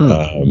David.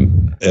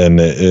 And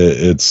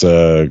it's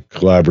a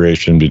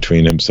collaboration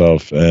between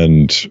himself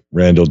and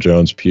Randall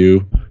Jones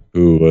Pugh,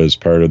 who was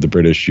part of the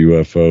British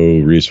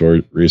UFO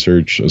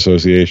Research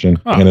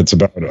Association. And it's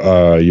about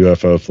a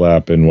UFO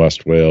flap in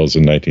West Wales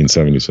in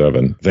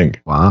 1977, I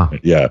think. Wow.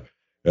 Yeah.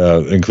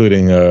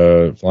 Including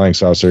a flying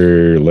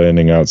saucer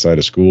landing outside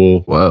a school.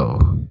 Whoa.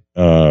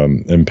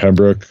 In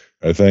Pembroke,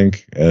 I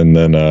think. And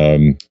then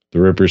the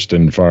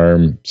Ripperston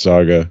Farm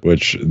saga,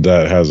 which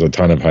that has a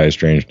ton of high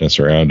strangeness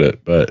around it.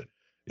 But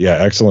yeah,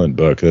 excellent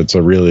book. It's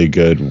a really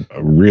good,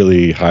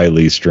 really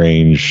highly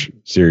strange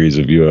series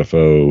of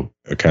UFO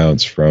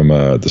accounts from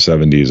the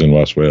 70s in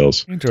West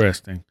Wales.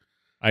 Interesting.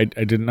 I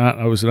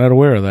was not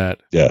aware of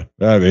that. Yeah.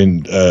 I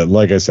mean,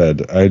 like I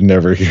said, I'd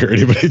never hear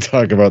anybody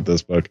talk about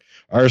this book.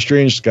 Our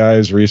Strange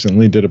Skies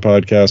recently did a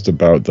podcast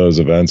about those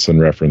events and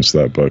referenced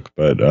that book,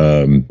 but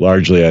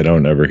largely I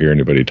don't ever hear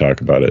anybody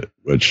talk about it,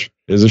 which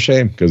is a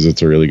shame because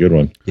it's a really good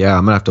one. Yeah,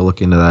 I'm going to have to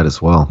look into that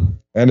as well.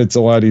 And it's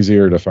a lot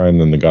easier to find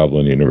than the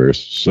Goblin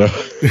universe. So.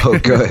 Oh,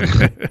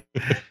 good.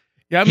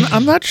 Yeah,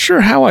 I'm not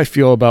sure how I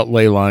feel about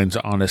ley lines,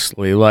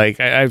 honestly. Like,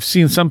 I've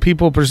seen some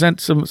people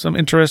present some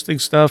interesting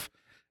stuff,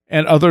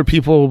 and other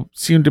people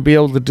seem to be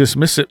able to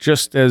dismiss it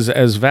just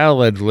as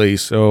validly.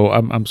 So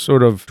I'm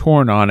sort of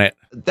torn on it.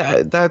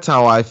 That's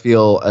how I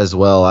feel as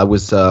well. I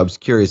was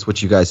curious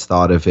what you guys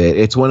thought of it.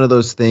 It's one of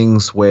those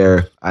things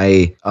where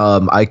I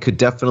could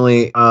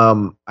definitely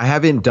I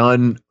haven't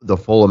done the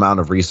full amount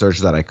of research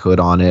that I could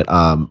on it.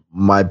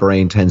 My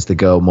brain tends to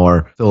go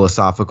more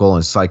philosophical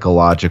and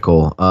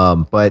psychological.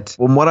 But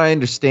from what I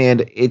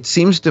understand, it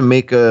seems to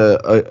make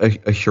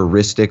a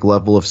heuristic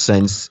level of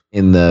sense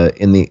with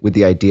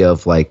the idea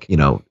of like, you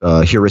know,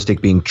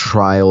 heuristic being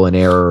trial and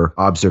error,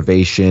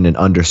 observation and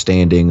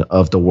understanding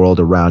of the world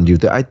around you.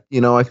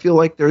 I feel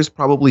like there's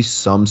probably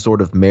some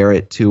sort of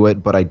merit to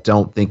it, but I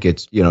don't think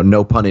it's, you know,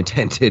 no pun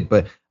intended,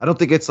 but I don't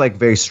think it's like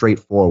very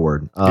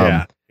straightforward.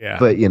 Yeah.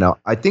 But you know,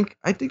 I think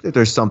that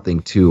there's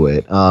something to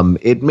it.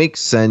 It makes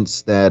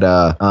sense that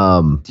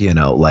you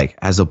know, like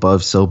as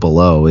above, so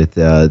below. If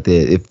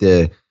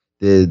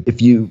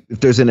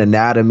there's an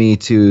anatomy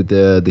to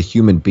the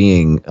human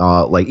being,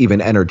 like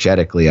even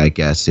energetically, I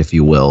guess, if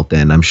you will,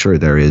 then I'm sure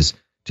there is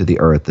to the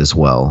earth as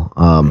well.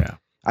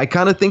 I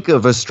kind of think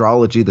of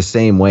astrology the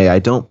same way.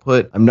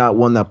 I'm not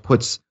one that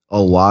puts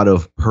a lot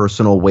of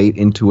personal weight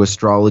into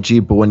astrology,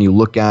 but when you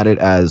look at it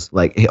as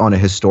like on a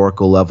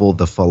historical level,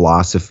 the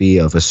philosophy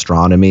of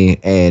astronomy,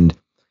 and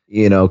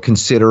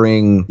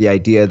considering the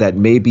idea that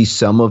maybe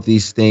some of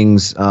these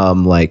things,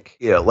 like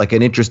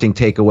an interesting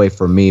takeaway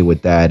for me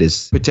with that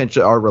is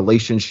potentially our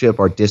relationship,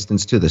 our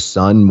distance to the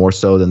sun, more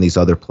so than these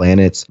other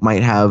planets,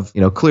 might have,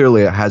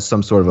 clearly it has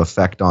some sort of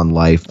effect on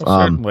life.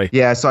 Certainly.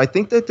 Yeah, so I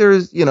think that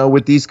there's,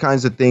 with these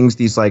kinds of things,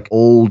 these like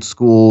old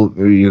school,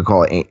 you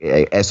call it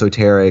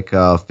esoteric,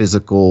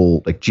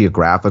 physical, like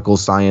geographical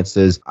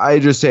sciences, I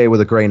just say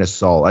with a grain of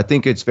salt. I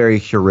think it's very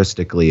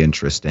heuristically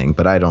interesting,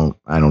 but I don't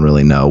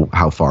really know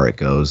how far it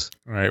goes.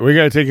 All right, we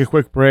got to take a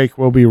quick break.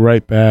 We'll be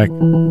right back.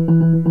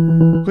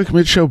 Quick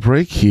mid-show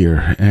break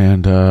here,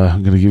 and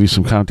I'm going to give you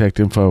some contact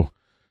info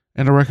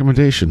and a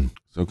recommendation.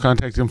 So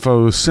contact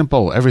info is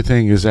simple.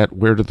 Everything is at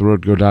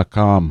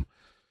wheredidtheroadgo.com.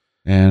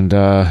 And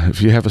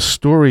if you have a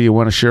story you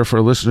want to share for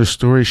a listener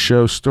story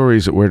show,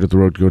 stories at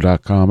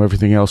wheredidtheroadgo.com.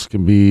 Everything else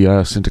can be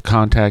sent to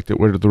contact at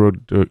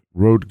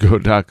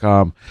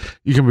wheredidtheroadgo.com.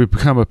 You can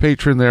become a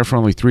patron there for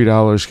only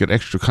 $3, get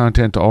extra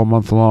content all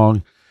month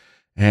long.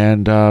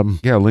 And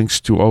links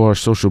to all our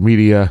social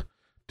media,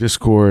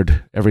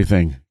 Discord,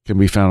 everything can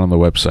be found on the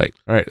website.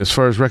 All right, as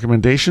far as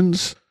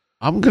recommendations,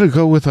 I'm going to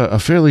go with a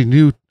fairly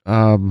new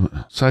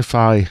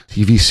sci-fi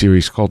TV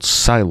series called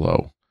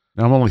Silo.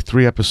 Now, I'm only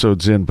 3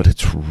 episodes in, but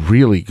it's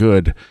really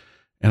good.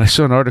 And I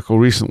saw an article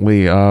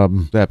recently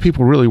that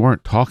people really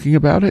weren't talking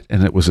about it,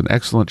 and it was an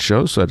excellent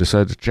show, so I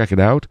decided to check it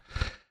out.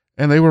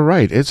 And they were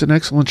right. It's an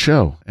excellent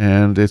show,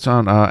 and it's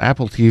on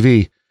Apple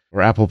TV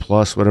or Apple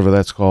Plus, whatever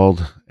that's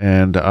called.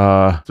 And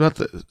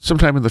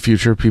sometime in the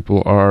future,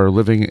 people are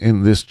living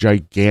in this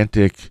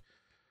gigantic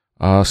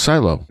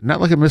silo. Not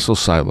like a missile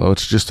silo.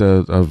 It's just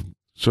a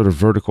sort of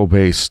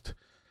vertical-based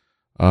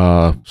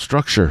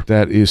structure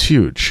that is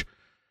huge.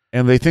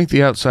 And they think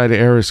the outside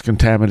air is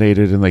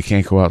contaminated and they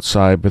can't go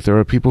outside, but there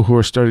are people who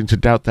are starting to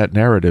doubt that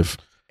narrative.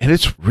 And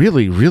it's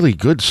really, really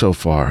good so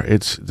far.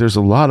 There's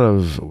a lot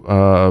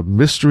of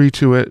mystery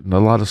to it and a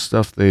lot of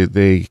stuff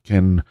they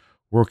can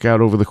work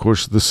out over the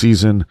course of the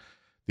season.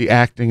 The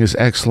acting is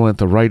excellent.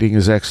 The writing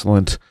is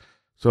excellent.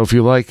 So if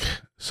you like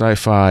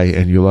sci-fi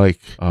and you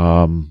like,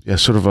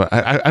 sort of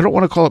I don't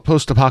want to call it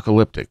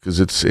post-apocalyptic because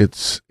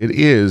it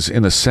is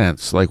in a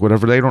sense, like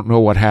whatever, they don't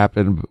know what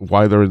happened,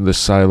 why they're in this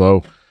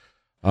silo.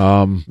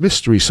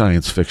 Mystery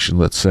science fiction,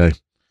 let's say,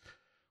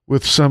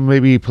 with some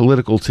maybe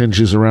political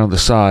tinges around the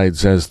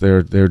sides as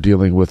they're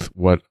dealing with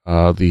what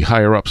the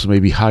higher ups may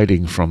be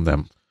hiding from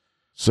them.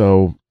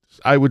 So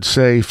I would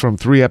say from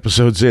 3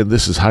 episodes in,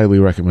 this is highly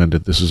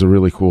recommended. This is a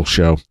really cool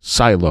show.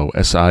 Silo,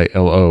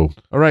 S-I-L-O.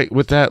 All right,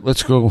 with that,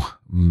 let's go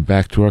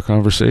back to our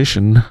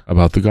conversation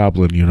about the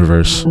Goblin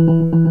universe.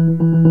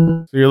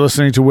 So you're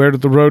listening to Where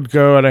Did the Road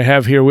Go? And I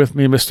have here with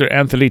me Mr.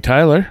 Anthony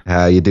Tyler.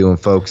 How you doing,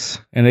 folks?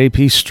 And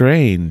AP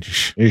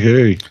Strange.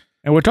 Hey.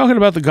 And we're talking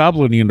about the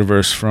Goblin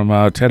universe from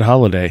Ted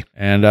Holiday.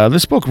 And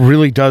this book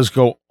really does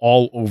go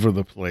all over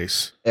the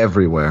place.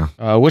 Everywhere.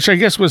 Which I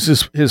guess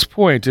was his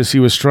point, is he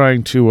was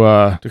trying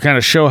to kind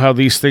of show how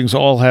these things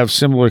all have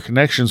similar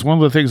connections. One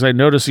of the things I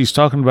noticed, he's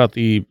talking about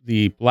the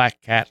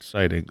black cat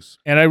sightings.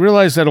 And I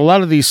realized that a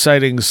lot of these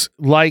sightings,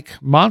 like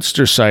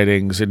monster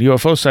sightings and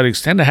UFO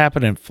sightings, tend to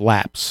happen in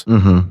flaps.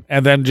 Mm-hmm.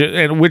 And then,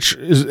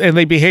 and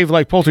they behave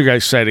like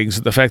poltergeist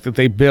sightings, the fact that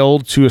they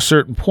build to a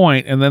certain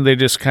point and then they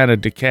just kind of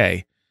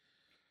decay.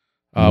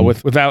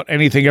 Without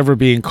anything ever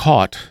being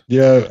caught.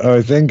 Yeah,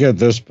 I think at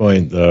this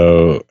point,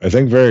 though, I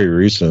think very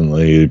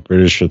recently,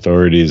 British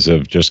authorities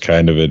have just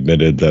kind of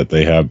admitted that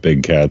they have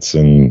big cats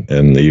in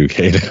the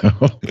UK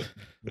now.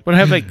 But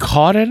have they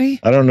caught any?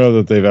 I don't know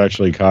that they've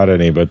actually caught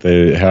any, but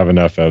they have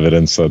enough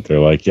evidence that they're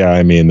like, yeah,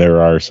 I mean,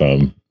 there are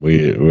some.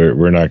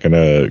 We're not going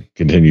to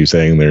continue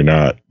saying they're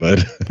not,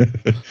 but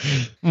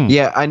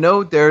yeah, I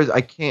know I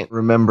can't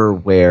remember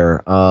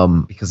where,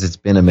 because it's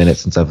been a minute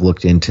since I've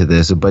looked into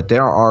this, but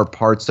there are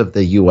parts of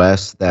the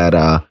U.S. that,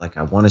 like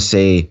I want to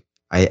say,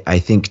 I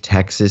think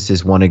Texas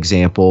is one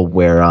example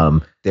where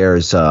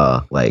there's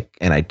and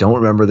I don't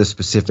remember the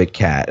specific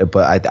cat,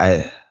 but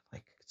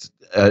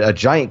a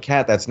giant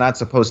cat that's not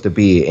supposed to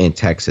be in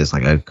Texas,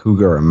 like a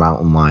cougar or a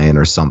mountain lion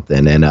or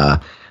something, and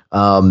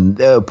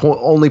the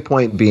only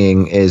point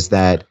being is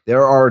that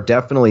there are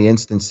definitely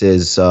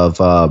instances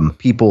of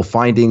people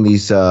finding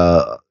these,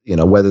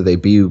 whether they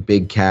be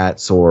big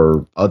cats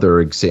or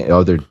other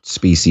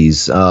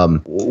species,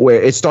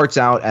 where it starts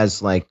out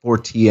as like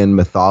Fortean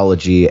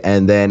mythology,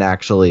 and then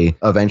actually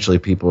eventually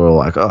people are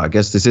like, oh, I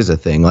guess this is a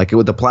thing. Like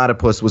the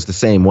platypus was the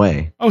same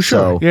way. Oh,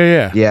 sure. So,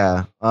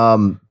 yeah.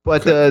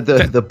 But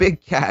the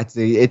big cats,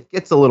 it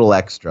gets a little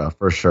extra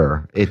for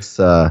sure. It's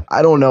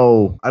I don't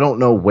know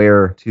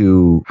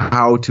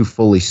how to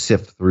fully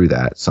sift through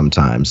that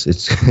sometimes.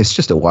 It's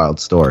just a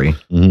wild story.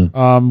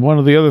 Mm-hmm. One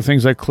of the other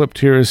things I clipped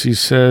here is he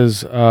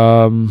says,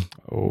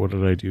 what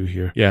did I do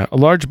here? Yeah, a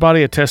large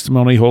body of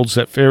testimony holds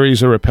that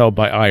fairies are repelled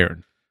by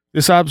iron.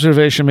 This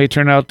observation may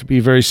turn out to be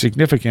very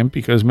significant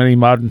because many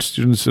modern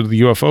students of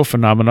the UFO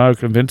phenomena are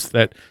convinced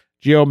that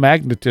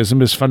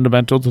geomagnetism is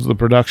fundamental to the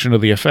production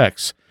of the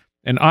effects.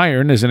 And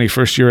iron, as any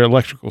first-year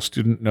electrical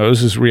student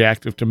knows, is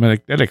reactive to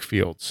magnetic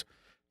fields.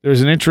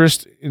 There's an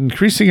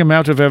increasing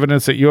amount of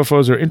evidence that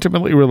UFOs are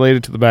intimately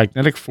related to the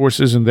magnetic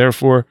forces, and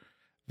therefore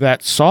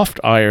that soft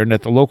iron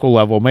at the local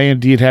level may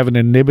indeed have an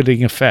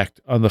inhibiting effect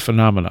on the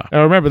phenomena.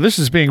 Now remember, this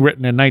is being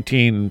written in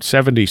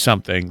 1970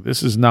 something.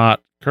 This is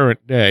not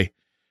current day.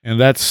 And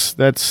that's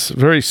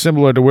very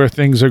similar to where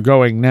things are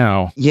going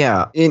now.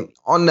 Yeah.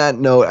 On that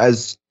note,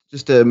 as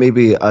just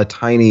maybe a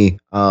tiny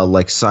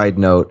side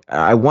note,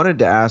 I wanted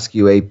to ask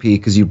you, AP,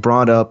 because you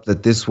brought up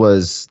that this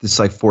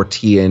like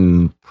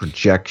Fortean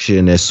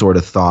projectionist sort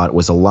of thought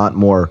was a lot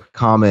more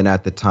common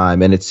at the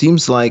time, and it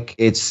seems like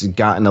it's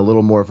gotten a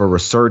little more of a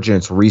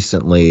resurgence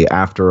recently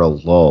after a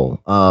lull.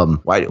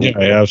 Yeah,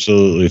 I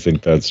absolutely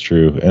think that's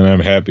true, and I'm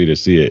happy to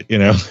see it.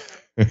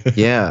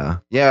 Yeah.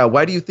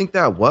 Why do you think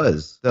that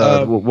was?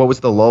 What was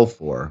the lull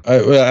for?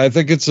 I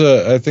think it's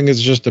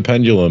just a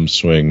pendulum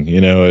swing.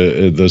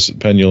 This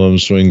pendulum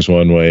swings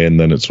one way and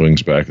then it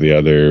swings back the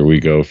other. We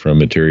go from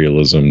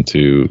materialism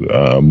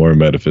to more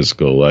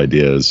metaphysical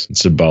ideas,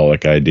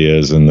 symbolic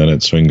ideas, and then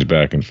it swings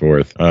back and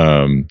forth.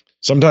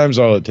 Sometimes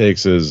all it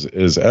takes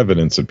is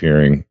evidence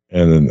appearing,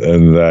 and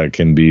that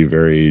can be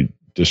very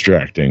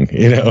distracting,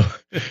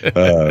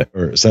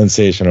 or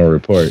sensational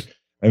report.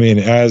 I mean,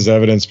 as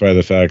evidenced by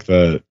the fact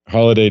that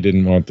Holliday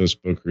didn't want this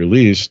book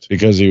released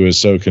because he was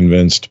so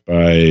convinced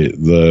by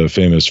the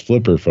famous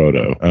Flipper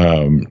photo.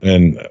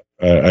 And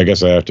I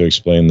guess I have to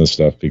explain this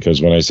stuff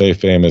because when I say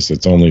famous,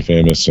 it's only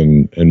famous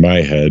in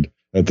my head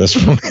at this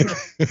point.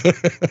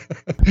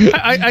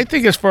 I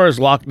think as far as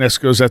Loch Ness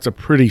goes, that's a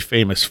pretty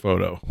famous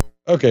photo.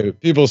 Okay,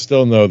 people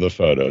still know the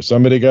photo.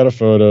 Somebody got a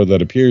photo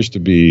that appears to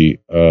be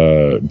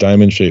a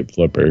diamond-shaped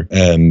flipper,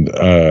 and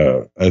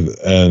the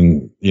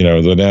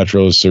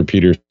naturalist Sir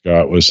Peter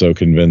Scott was so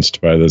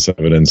convinced by this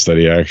evidence that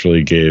he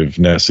actually gave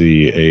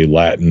Nessie a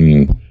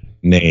Latin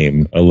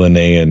name, a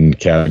Linnaean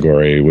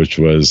category, which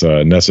was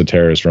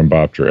Nessiteris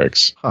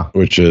rhombopteryx,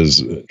 which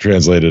is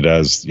translated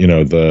as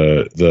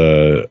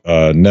the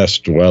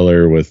nest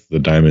dweller with the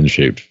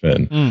diamond-shaped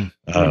fin.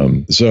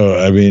 So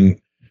I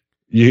mean.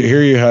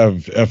 Here you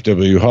have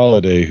F.W.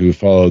 Holliday, who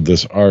followed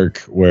this arc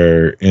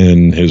where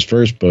in his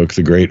first book,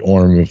 The Great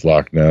Orm of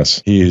Loch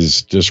Ness,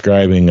 he's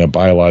describing a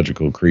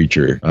biological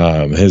creature.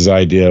 His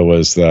idea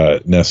was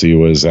that Nessie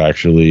was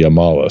actually a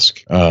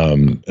mollusk.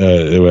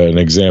 An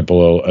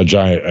example, a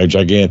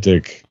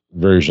gigantic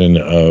version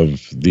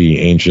of the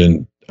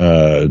ancient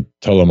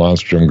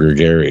Telemonstrum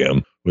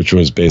gregarium, which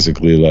was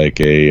basically like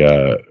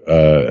a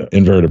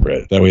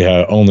invertebrate that we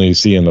only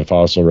see in the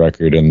fossil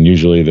record, and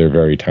usually they're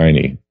very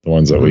tiny, the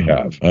ones that we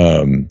have.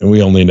 And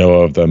we only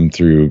know of them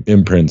through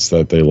imprints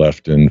that they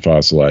left in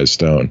fossilized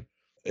stone.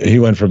 He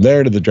went from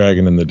there to The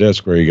Dragon and the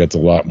Disc, where he gets a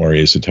lot more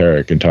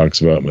esoteric and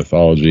talks about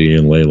mythology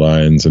and ley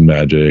lines and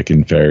magic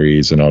and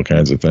fairies and all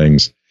kinds of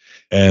things.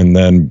 And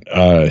then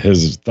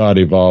his thought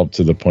evolved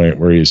to the point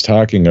where he's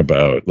talking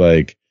about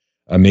like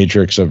a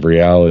matrix of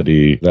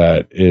reality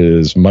that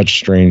is much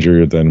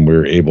stranger than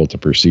we're able to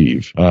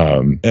perceive.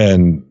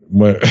 And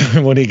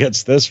when he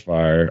gets this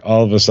far,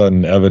 all of a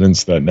sudden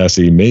evidence that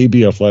Nessie may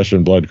be a flesh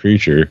and blood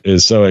creature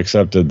is so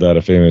accepted that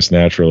a famous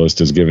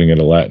naturalist is giving it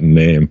a Latin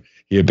name.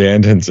 He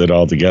abandons it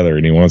altogether,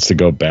 and he wants to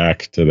go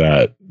back to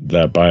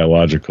that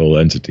biological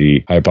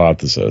entity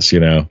hypothesis,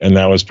 and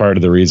that was part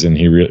of the reason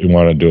he really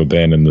wanted to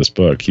abandon this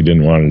book. He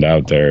didn't want it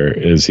out there,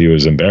 is he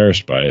was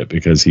embarrassed by it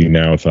because he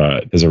now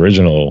thought his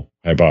original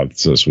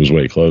hypothesis was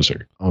way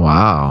closer. Oh,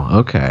 wow.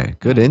 Okay.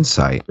 Good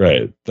insight.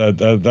 Right.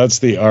 That's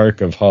the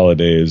arc of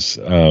Holliday's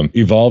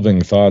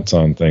evolving thoughts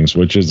on things,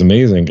 which is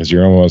amazing because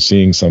you're almost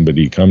seeing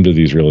somebody come to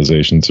these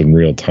realizations in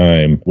real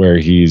time where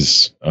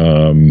he's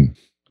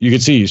you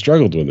could see he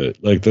struggled with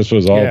it. Like this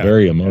was all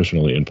very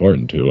emotionally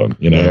important to him,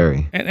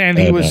 Very. And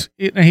he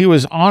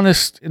was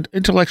honest,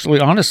 intellectually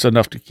honest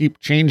enough to keep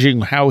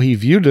changing how he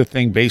viewed the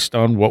thing based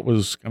on what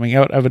was coming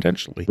out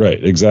evidentially.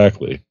 Right,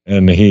 exactly.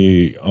 And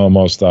he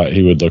almost thought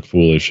he would look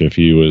foolish if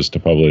he was to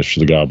publish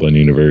the Goblin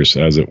universe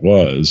as it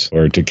was,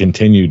 or to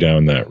continue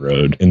down that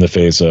road in the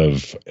face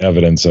of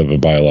evidence of a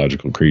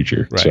biological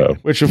creature. Right. So,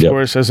 which of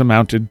course has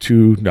amounted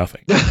to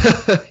nothing.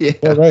 Yeah.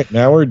 Well, right.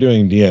 Now we're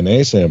doing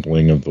DNA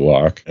sampling of the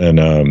loch and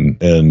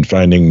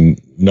finding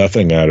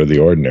nothing out of the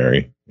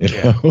ordinary.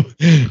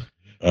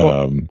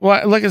 Well,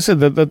 like I said,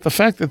 the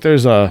fact that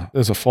there's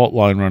a fault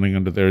line running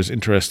under there is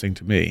interesting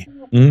to me.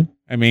 Mm-hmm.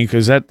 I mean,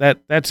 because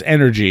that's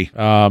energy.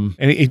 And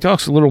he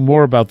talks a little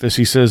more about this.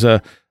 He says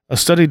a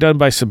study done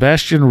by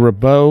Sebastian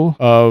Ribot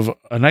of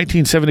a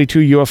 1972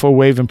 UFO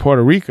wave in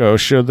Puerto Rico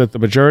showed that the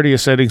majority of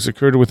sightings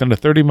occurred within a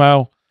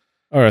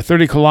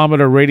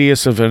 30-kilometer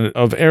radius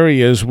of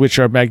areas which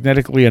are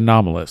magnetically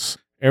anomalous.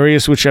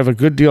 Areas which have a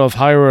good deal of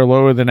higher or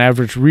lower than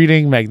average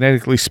reading,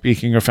 magnetically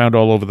speaking, are found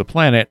all over the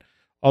planet,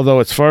 although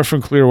it's far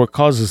from clear what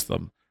causes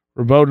them.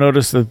 Ribot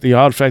noticed that the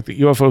odd fact that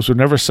UFOs were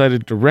never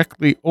sighted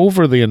directly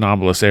over the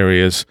anomalous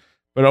areas,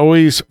 but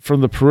always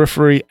from the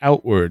periphery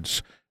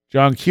outwards.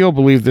 John Keel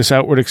believed this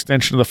outward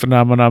extension of the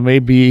phenomena may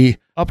be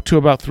up to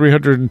about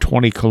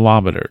 320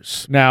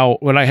 kilometers. Now,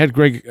 when I had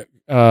Greg,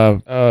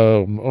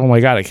 oh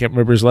my God, I can't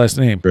remember his last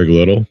name. Greg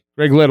Little.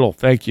 Greg Little,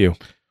 thank you.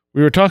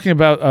 We were talking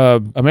about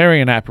a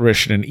Marian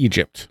apparition in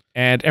Egypt.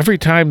 And every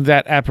time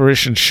that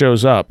apparition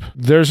shows up,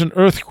 there's an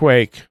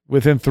earthquake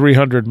within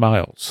 300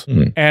 miles.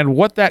 And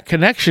what that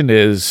connection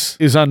is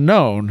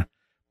unknown,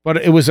 but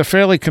it was a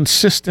fairly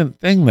consistent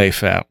thing they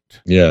found.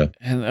 Yeah.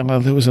 And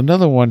there was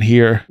another one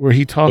here where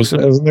he talks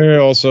about... Isn't there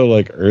also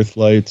like earth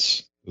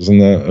lights? Isn't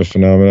that a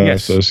phenomenon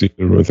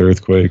associated with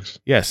earthquakes?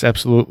 Yes,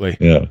 absolutely.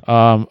 Yeah.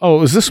 It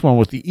was this one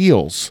with the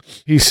eels.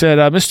 He said,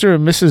 Mr.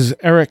 and Mrs.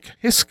 Eric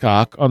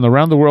Hiscock on the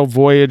round-the-world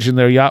voyage in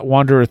their yacht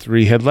Wanderer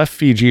 3 had left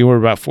Fiji and were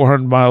about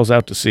 400 miles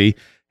out to sea,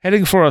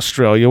 heading for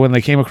Australia when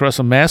they came across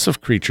a mass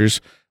of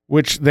creatures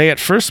which they at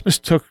first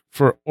mistook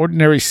for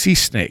ordinary sea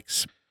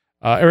snakes.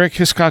 Eric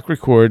Hiscock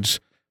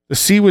records, the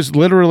sea was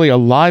literally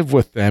alive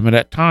with them, and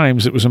at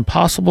times it was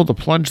impossible to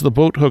plunge the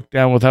boat hook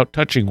down without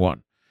touching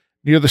one.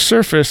 Near the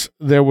surface,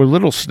 there were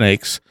little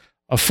snakes,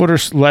 a foot or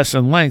less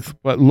in length,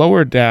 but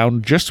lower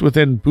down, just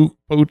within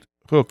boat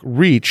hook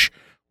reach,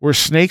 were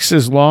snakes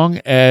as long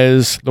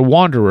as the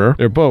Wanderer,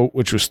 their boat,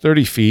 which was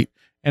 30 feet,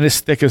 and as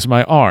thick as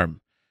my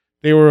arm.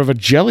 They were of a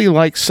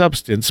jelly-like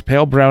substance,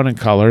 pale brown in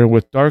color,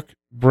 with dark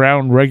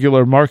brown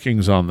regular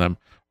markings on them.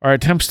 Our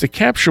attempts to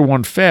capture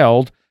one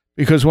failed,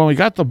 because when we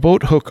got the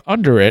boat hook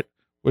under it,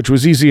 which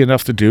was easy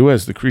enough to do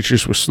as the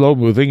creatures were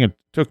slow-moving and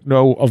took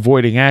no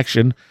avoiding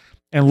action,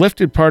 and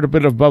lifted part of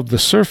it above the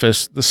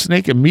surface, the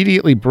snake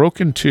immediately broke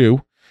in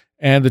two,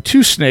 and the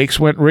two snakes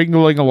went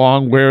wriggling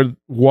along where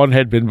one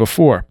had been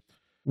before.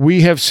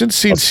 We have since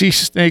seen sea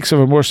snakes of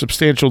a more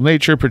substantial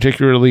nature,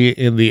 particularly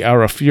in the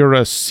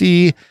Arafura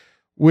Sea,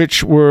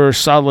 which were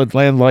solid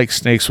land-like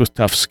snakes with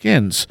tough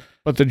skins.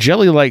 But the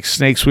jelly-like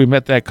snakes we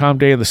met that calm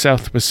day in the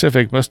South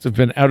Pacific must have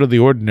been out of the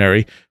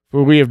ordinary,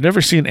 for we have never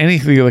seen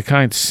anything of the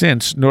kind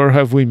since, nor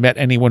have we met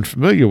anyone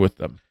familiar with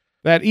them.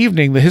 That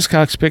evening, the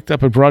Hiscocks picked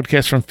up a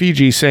broadcast from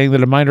Fiji saying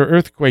that a minor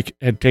earthquake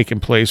had taken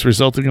place,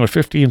 resulting in a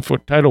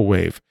 15-foot tidal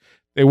wave.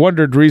 They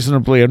wondered,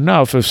 reasonably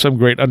enough, if some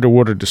great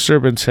underwater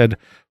disturbance had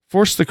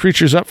forced the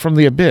creatures up from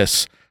the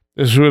abyss.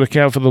 This would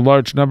account for the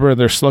large number and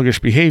their sluggish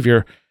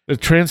behavior. The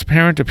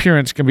transparent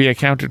appearance can be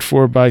accounted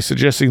for by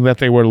suggesting that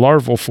they were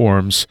larval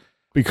forms,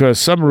 because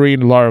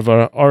submarine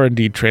larvae are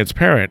indeed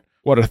transparent.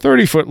 What a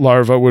 30-foot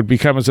larva would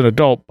become as an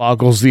adult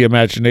boggles the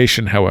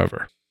imagination,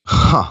 however.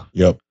 Huh.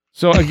 Yep.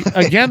 So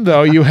again,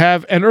 though, you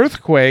have an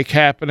earthquake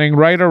happening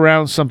right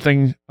around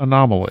something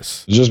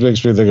anomalous. It just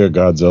makes me think of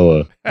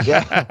Godzilla.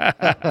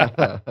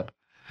 Yeah.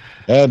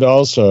 And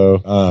also,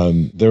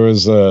 there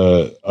was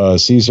a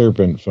sea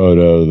serpent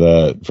photo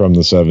that from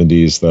the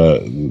 70s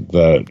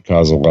that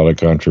caused a lot of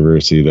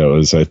controversy. That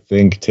was, I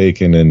think,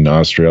 taken in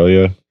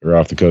Australia or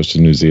off the coast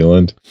of New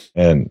Zealand,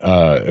 and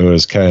it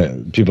was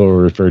people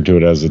referred to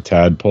it as a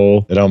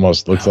tadpole. It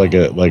almost looks like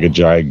a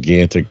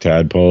gigantic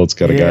tadpole. It's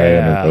got a guy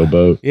on a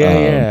rowboat.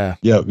 Yep.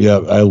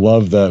 I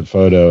love that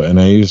photo, and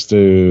I used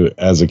to,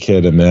 as a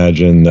kid,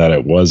 imagine that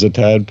it was a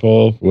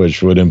tadpole,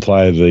 which would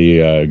imply the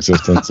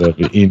existence of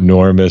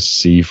enormous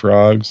sea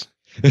frogs.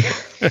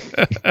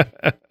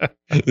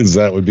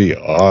 That would be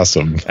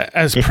awesome,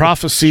 as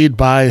prophesied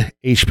by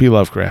H.P.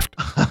 Lovecraft.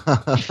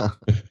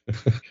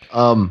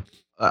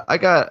 I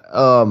got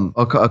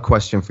a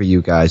question for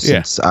you guys.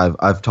 Since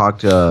I've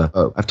talked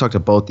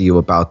to both of you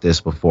about this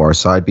before,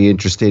 so I'd be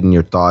interested in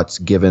your thoughts.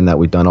 Given that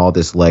we've done all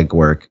this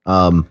legwork,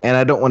 and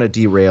I don't want to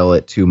derail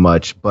it too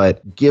much,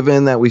 but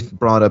given that we've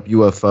brought up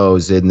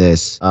UFOs in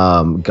this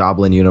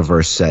Goblin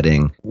universe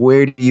setting,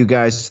 where do you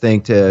guys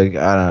think,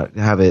 to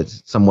have it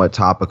somewhat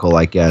topical,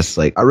 I guess?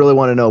 Like, I really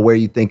want to know where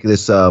you think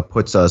this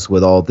puts us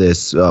with all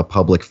this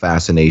public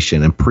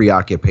fascination and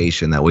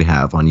preoccupation that we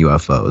have on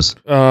UFOs.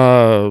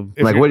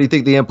 What do you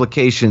think the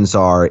implications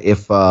are,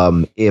 if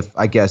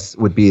I guess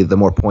would be the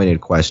more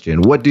pointed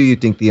question. What do you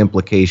think the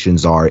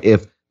implications are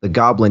if the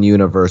Goblin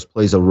universe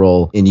plays a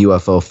role in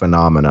UFO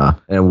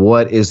phenomena? And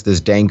what is this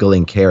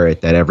dangling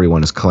carrot that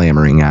everyone is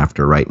clamoring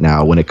after right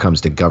now when it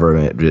comes to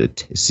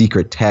government,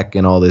 secret tech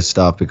and all this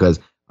stuff? Because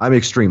I'm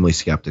extremely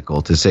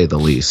skeptical, to say the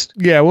least.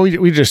 Yeah, well,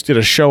 we just did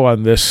a show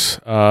on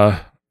this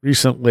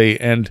recently,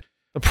 and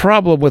the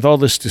problem with all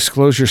this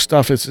disclosure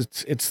stuff is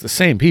it's the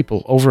same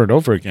people over and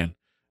over again.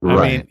 Right.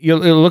 I mean, you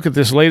look at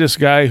this latest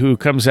guy who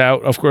comes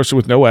out, of course,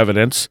 with no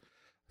evidence,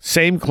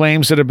 same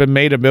claims that have been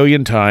made a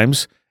million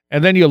times,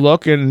 and then you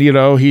look and,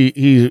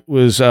 he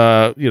was,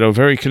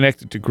 very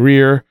connected to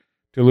Greer,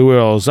 to Louis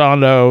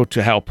Elizondo,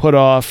 to Hal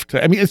Puthoff.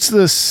 It's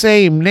the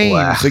same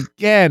names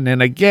again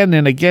and again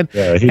and again.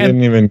 Yeah, he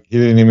didn't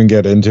even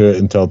get into it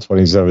until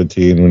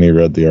 2017 when he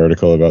read the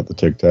article about the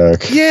Tic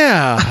Tac.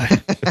 Yeah.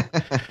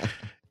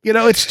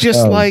 It's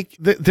just like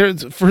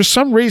for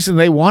some reason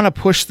they want to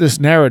push this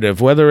narrative,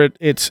 whether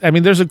it's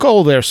there's a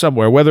goal there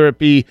somewhere, whether it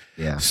be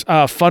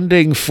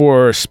funding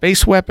for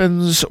space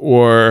weapons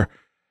or,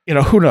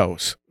 who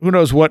knows? Who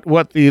knows what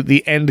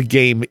the end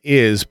game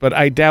is, but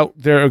I doubt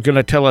they're going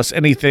to tell us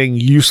anything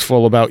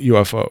useful about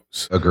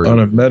UFOs. Agreed. On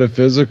a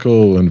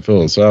metaphysical and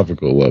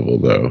philosophical level,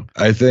 though,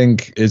 I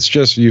think it's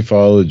just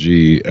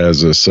ufology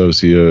as a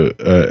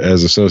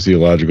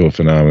sociological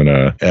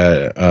phenomena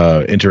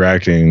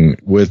interacting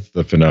with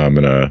the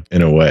phenomena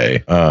in a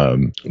way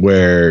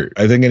where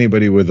I think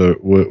anybody with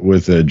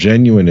a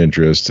genuine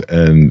interest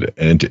and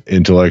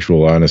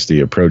intellectual honesty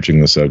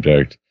approaching the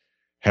subject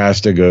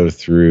has to go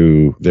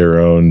through their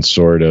own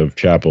sort of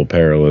chapel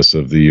perilous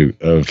of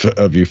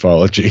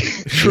ufology.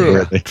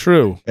 True,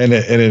 true. And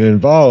it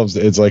involves,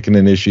 it's like an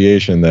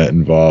initiation that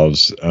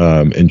involves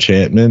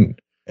enchantment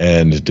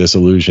and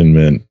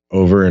disillusionment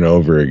over and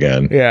over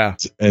again. Yeah.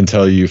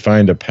 Until you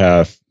find a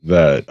path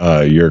that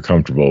you're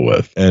comfortable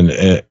with. And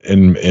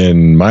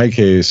in my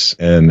case,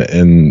 and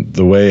in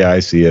the way I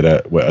see it,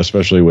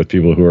 especially with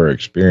people who are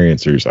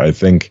experiencers, I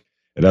think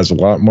it has a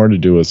lot more to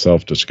do with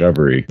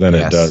self-discovery than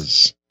it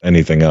does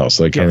anything else,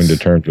 like coming to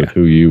terms with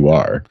who you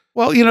are.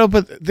 Well,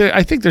 but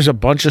I think there's a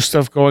bunch of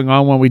stuff going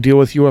on when we deal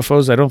with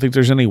UFOs. I don't think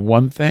there's any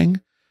one thing.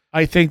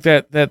 I think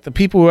that the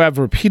people who have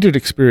repeated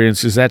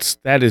experiences,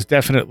 that is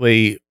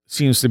definitely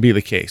seems to be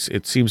the case.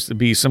 It seems to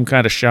be some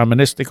kind of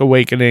shamanistic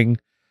awakening,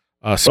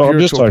 spiritual I'm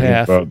just talking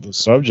path. about the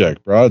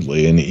subject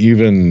broadly, and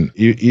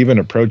even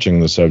approaching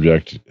the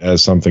subject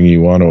as something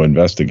you want to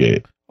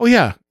investigate. Oh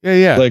yeah.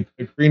 Like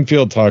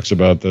Greenfield talks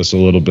about this a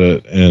little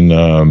bit in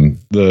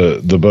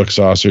the book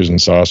Saucers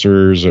and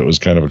Saucerers. It was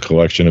kind of a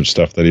collection of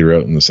stuff that he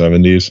wrote in the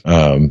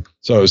 70s.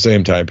 So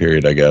same time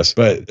period, I guess.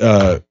 But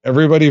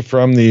everybody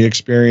from the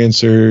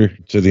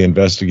experiencer to the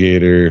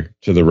investigator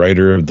to the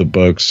writer of the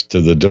books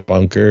to the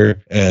debunker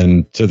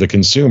and to the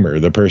consumer,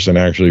 the person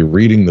actually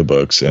reading the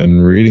books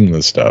and reading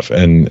the stuff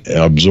and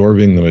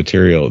absorbing the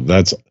material,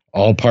 that's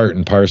all part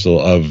and parcel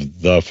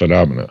of the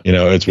phenomena.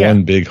 It's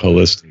one big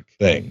holistic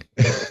thing.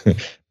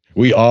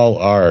 We all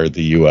are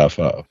the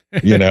UFO,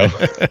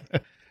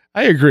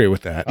 I agree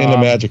with that. In the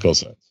magical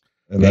sense.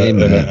 And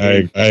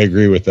I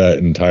agree with that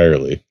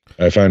entirely.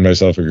 I find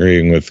myself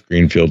agreeing with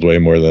Greenfield way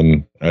more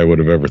than I would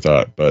have ever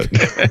thought, but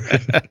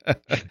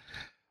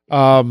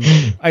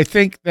I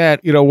think that,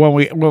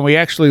 when we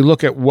actually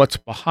look at what's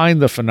behind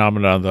the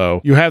phenomenon,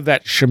 though, you have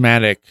that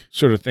shamanic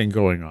sort of thing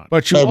going on.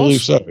 But I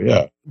believe so,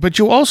 yeah. But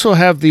you also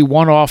have the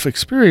one-off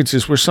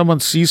experiences where someone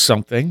sees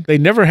something. They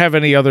never have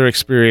any other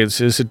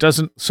experiences. It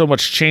doesn't so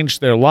much change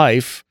their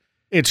life.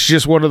 It's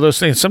just one of those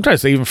things.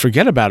 Sometimes they even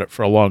forget about it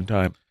for a long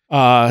time.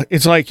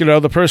 It's like,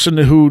 the person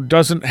who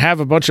doesn't have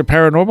a bunch of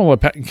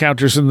paranormal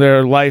encounters in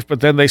their life,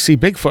 but then they see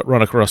Bigfoot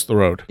run across the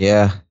road.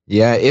 Yeah.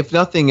 If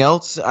nothing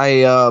else,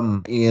 I,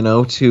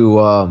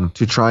 to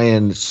try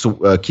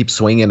and keep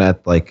swinging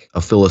at like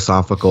a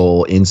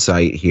philosophical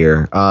insight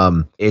here.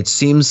 It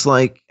seems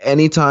like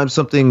anytime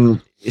something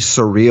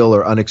surreal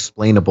or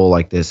unexplainable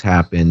like this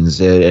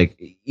happens,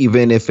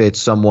 even if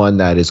it's someone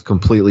that is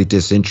completely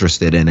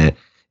disinterested in it,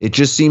 it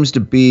just seems to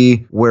be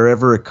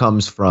wherever it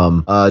comes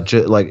from,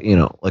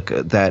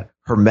 that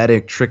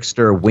hermetic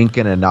trickster wink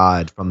and a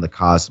nod from the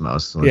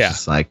cosmos. So it's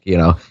just like,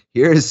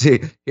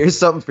 here's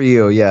something for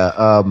you. Yeah.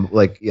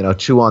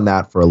 Chew on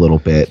that for a little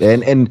bit.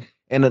 And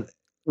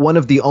one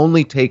of the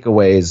only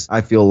takeaways,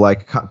 I feel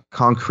like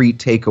concrete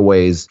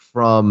takeaways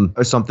from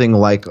something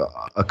like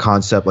a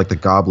concept like the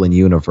Goblin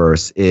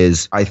universe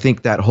is, I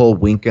think that whole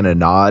wink and a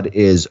nod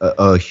is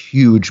a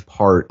huge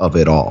part of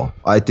it all.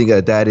 I think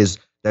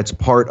that's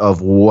part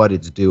of what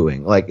it's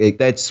doing.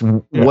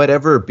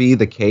 Whatever be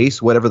the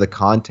case, whatever the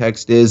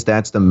context is,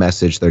 that's the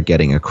message they're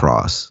getting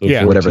across.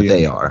 Yeah. Whatever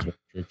they are.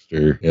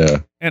 Trickster,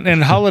 yeah.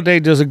 And Holiday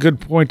does a good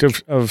point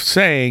of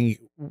saying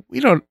we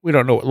don't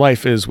know what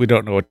life is. We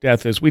don't know what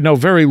death is. We know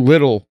very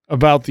little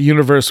about the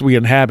universe we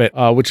inhabit,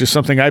 which is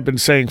something I've been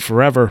saying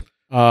forever.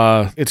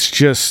 It's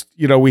just,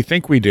 we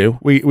think we do.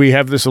 We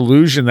have this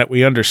illusion that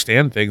we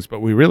understand things, but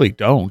we really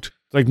don't.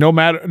 Like no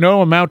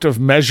amount of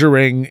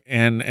measuring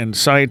and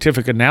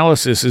scientific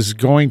analysis is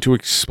going to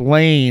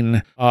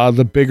explain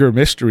the bigger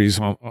mysteries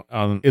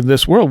in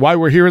this world, why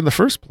we're here in the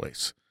first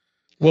place.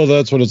 Well,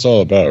 that's what it's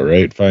all about,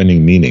 right?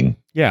 Finding meaning.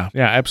 Yeah,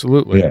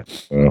 absolutely.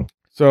 Yeah.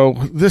 So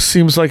this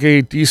seems like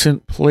a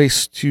decent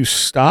place to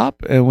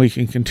stop, and we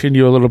can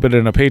continue a little bit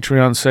in a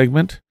Patreon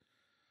segment.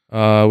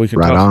 We can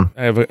right on.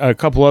 I have a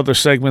couple other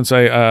segments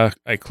I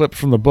clipped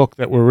from the book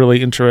that were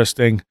really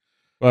interesting.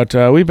 But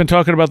we've been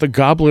talking about the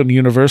Goblin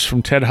universe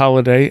from Ted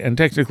Holiday, and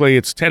technically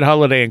it's Ted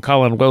Holiday and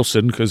Colin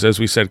Wilson, because as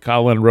we said,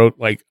 Colin wrote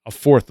like a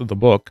fourth of the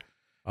book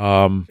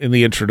in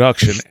the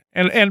introduction.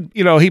 And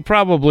he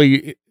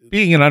probably,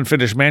 being an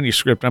unfinished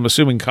manuscript, I'm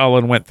assuming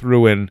Colin went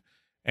through and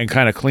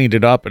kind of cleaned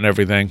it up and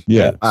everything.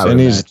 Yeah, and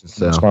he's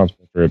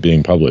responsible for it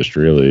being published,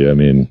 really. I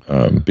mean,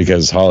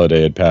 because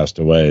Holiday had passed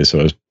away, so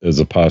it was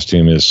a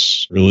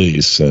posthumous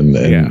release,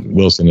 and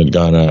Wilson had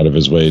gone out of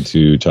his way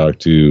to talk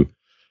to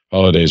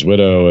Holiday's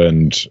widow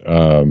and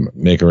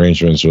make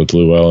arrangements with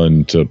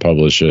Llewellyn to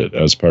publish it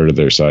as part of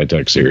their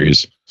SciTech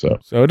series. So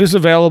it is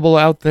available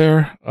out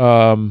there,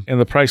 and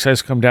the price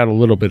has come down a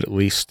little bit at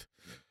least.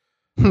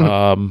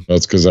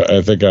 That's because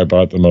I think I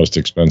bought the most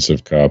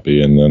expensive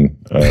copy, and then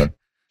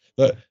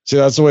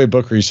that's the way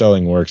book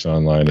reselling works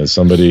online. Is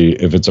somebody,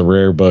 if it's a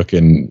rare book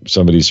and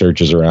somebody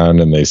searches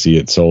around and they see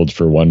it sold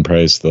for one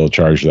price, they'll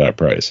charge that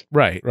price.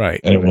 Right.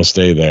 And it will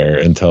stay there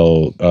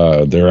until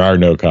there are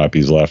no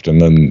copies left, and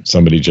then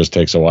somebody just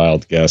takes a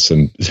wild guess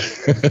and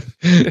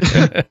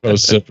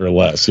posts it for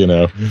less.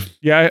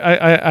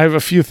 Yeah, I have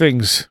a few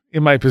things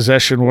in my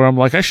possession where I'm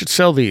like, I should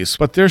sell these,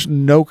 but there's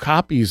no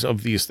copies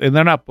of these, and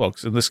they're not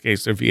books. In this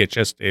case, they're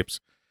VHS tapes.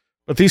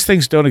 But these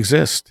things don't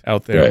exist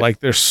out there. Right. Like,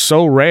 they're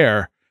so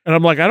rare. And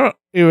I'm like, I don't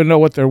even know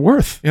what they're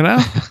worth,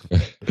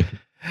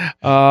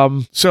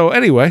 So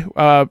anyway,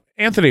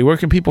 Anthony, where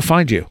can people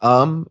find you?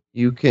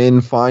 You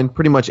can find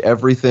pretty much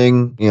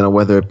everything,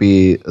 whether it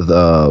be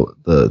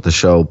the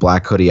show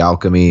Black Hoodie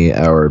Alchemy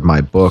or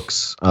my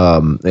books,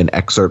 and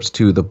excerpts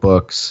to the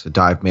books,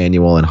 Dive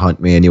Manual and Hunt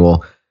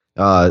Manual,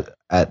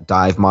 at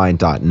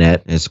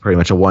divemind.net. It's pretty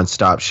much a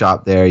one-stop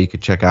shop there. You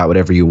could check out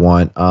whatever you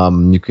want.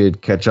 You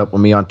could catch up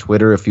with me on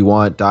Twitter if you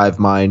want,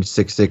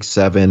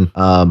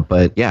 divemind667.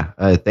 But yeah,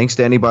 thanks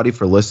to anybody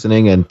for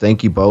listening, and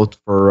thank you both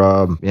for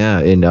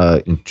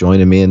in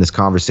joining me in this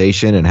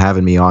conversation and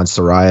having me on,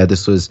 Soraya.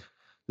 This was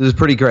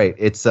pretty great.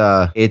 It's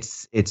a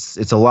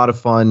lot of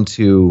fun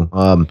to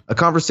a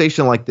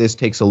conversation like this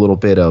takes a little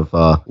bit of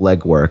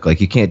legwork. Like,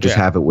 you can't just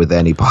have it with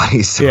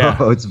anybody.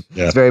 So it's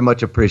very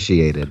much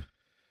appreciated.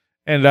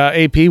 And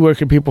AP, where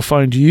can people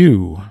find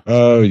you?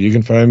 You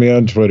can find me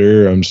on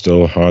Twitter. I'm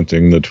still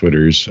haunting the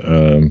Twitters,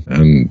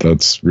 and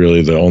that's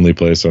really the only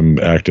place I'm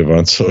active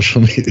on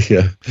social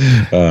media.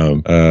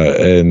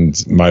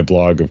 And my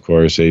blog, of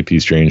course,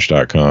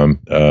 apstrange.com.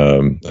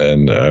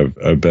 And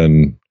I've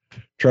been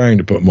trying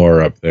to put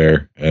more up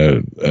there,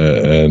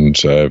 and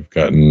I've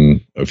gotten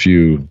a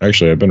few.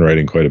 Actually, I've been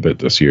writing quite a bit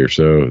this year,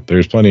 so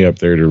there's plenty up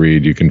there to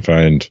read. You can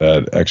find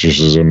that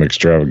Exorcism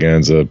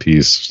Extravaganza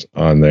piece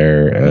on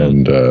there,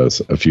 and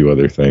a few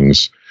other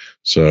things.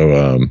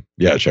 So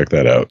check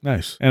that out.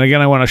 Nice. And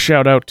again, I want to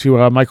shout out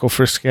to Michael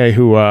Friske,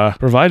 who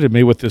provided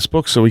me with this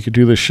book so we could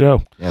do this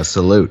show. Yeah,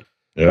 salute.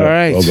 Yeah, all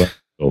right. Well done.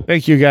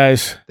 Thank you,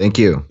 guys. Thank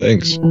you.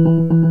 Thanks.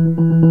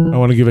 I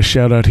want to give a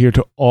shout out here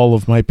to all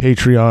of my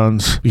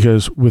Patreons,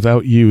 because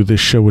without you, this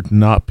show would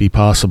not be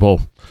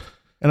possible.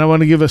 And I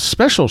want to give a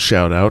special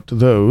shout out to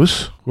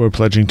those who are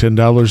pledging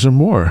 $10 or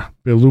more.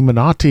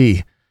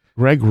 Illuminati,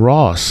 Greg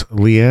Ross,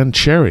 Leanne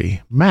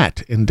Cherry,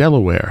 Matt in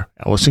Delaware,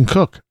 Allison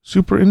Cook,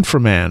 Super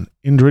Inframan,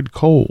 Indrid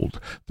Cold,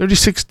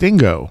 36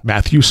 Dingo,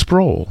 Matthew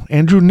Sproul,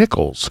 Andrew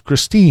Nichols,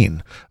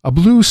 Christine, a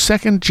blue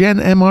 2nd Gen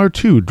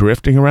MR2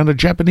 drifting around a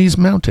Japanese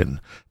mountain,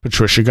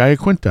 Patricia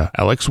Giaquinta,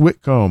 Alex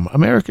Whitcomb,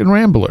 American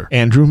Rambler,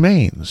 Andrew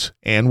Maines,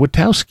 Ann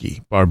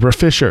Witowski, Barbara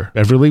Fisher,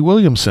 Beverly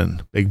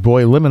Williamson, Big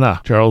Boy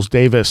Limina, Charles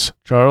Davis,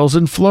 Charles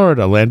in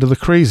Florida, Land of the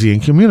Crazy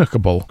and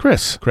Communicable,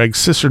 Chris, Craig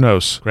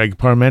Cicernos, Greg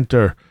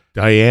Parmenter,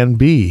 Diane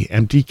B.,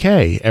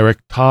 MTK, Eric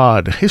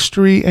Todd,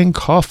 History and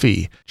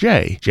Coffee,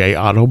 J.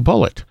 Otto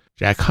Bullitt,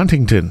 Jack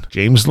Huntington,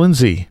 James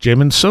Lindsay, Jim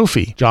and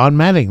Sophie, John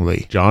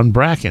Mattingly, John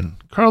Bracken,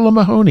 Carla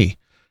Mahoney,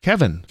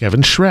 Kevin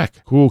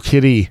Schreck, Cool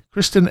Kitty,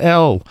 Kristen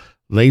L.,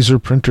 Laser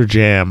Printer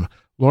Jam,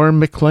 Lauren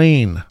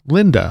McLean,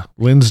 Linda,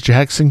 Linz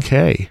Jackson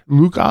K.,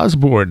 Luke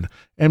Osborne,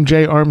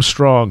 MJ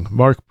Armstrong,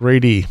 Mark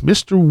Brady,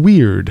 Mr.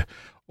 Weird,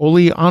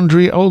 Oli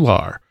Andre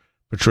Olar,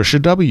 Patricia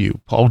W.,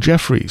 Paul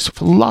Jeffries,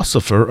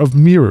 Philosopher of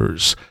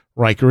Mirrors,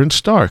 Riker and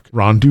Stark,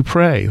 Ron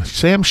Dupre,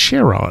 Sam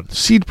Sharon,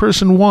 Seed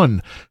Person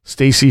 1,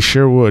 Stacy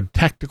Sherwood,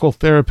 Tactical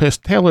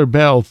Therapist, Taylor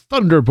Bell,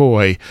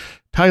 Thunderboy,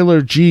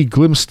 Tyler G.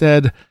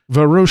 Glimstead,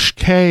 Varosh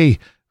K.,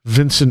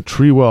 Vincent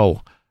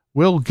Trewell,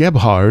 Will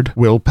Gebhard,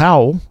 Will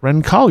Powell,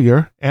 Ren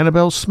Collier,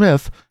 Annabelle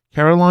Smith,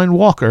 Caroline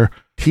Walker,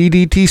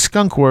 TDT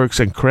Skunkworks,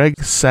 and Craig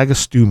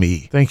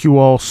Sagastumi. Thank you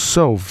all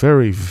so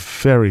very,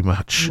 very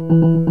much.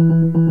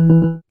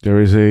 There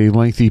is a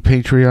lengthy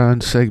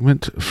Patreon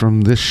segment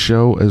from this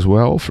show as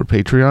well for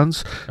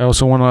Patreons. I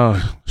also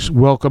want to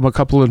welcome a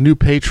couple of new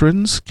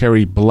patrons,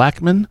 Kerry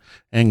Blackman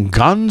and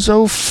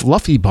Gonzo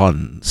Fluffy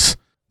Buns.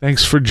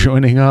 Thanks for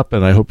joining up,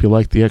 and I hope you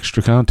like the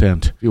extra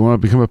content. If you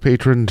want to become a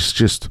patron, it's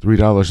just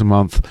 $3 a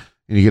month,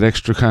 and you get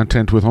extra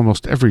content with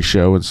almost every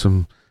show and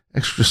some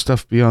extra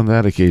stuff beyond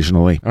that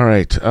occasionally. All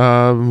right,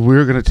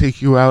 we're going to take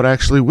you out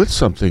actually with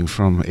something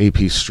from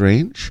AP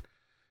Strange.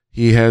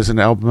 He has an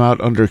album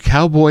out under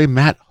Cowboy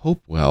Matt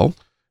Hopewell.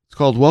 It's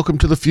called Welcome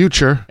to the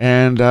Future,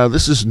 and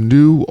this is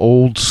New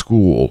Old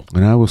School.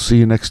 And I will see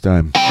you next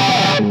time.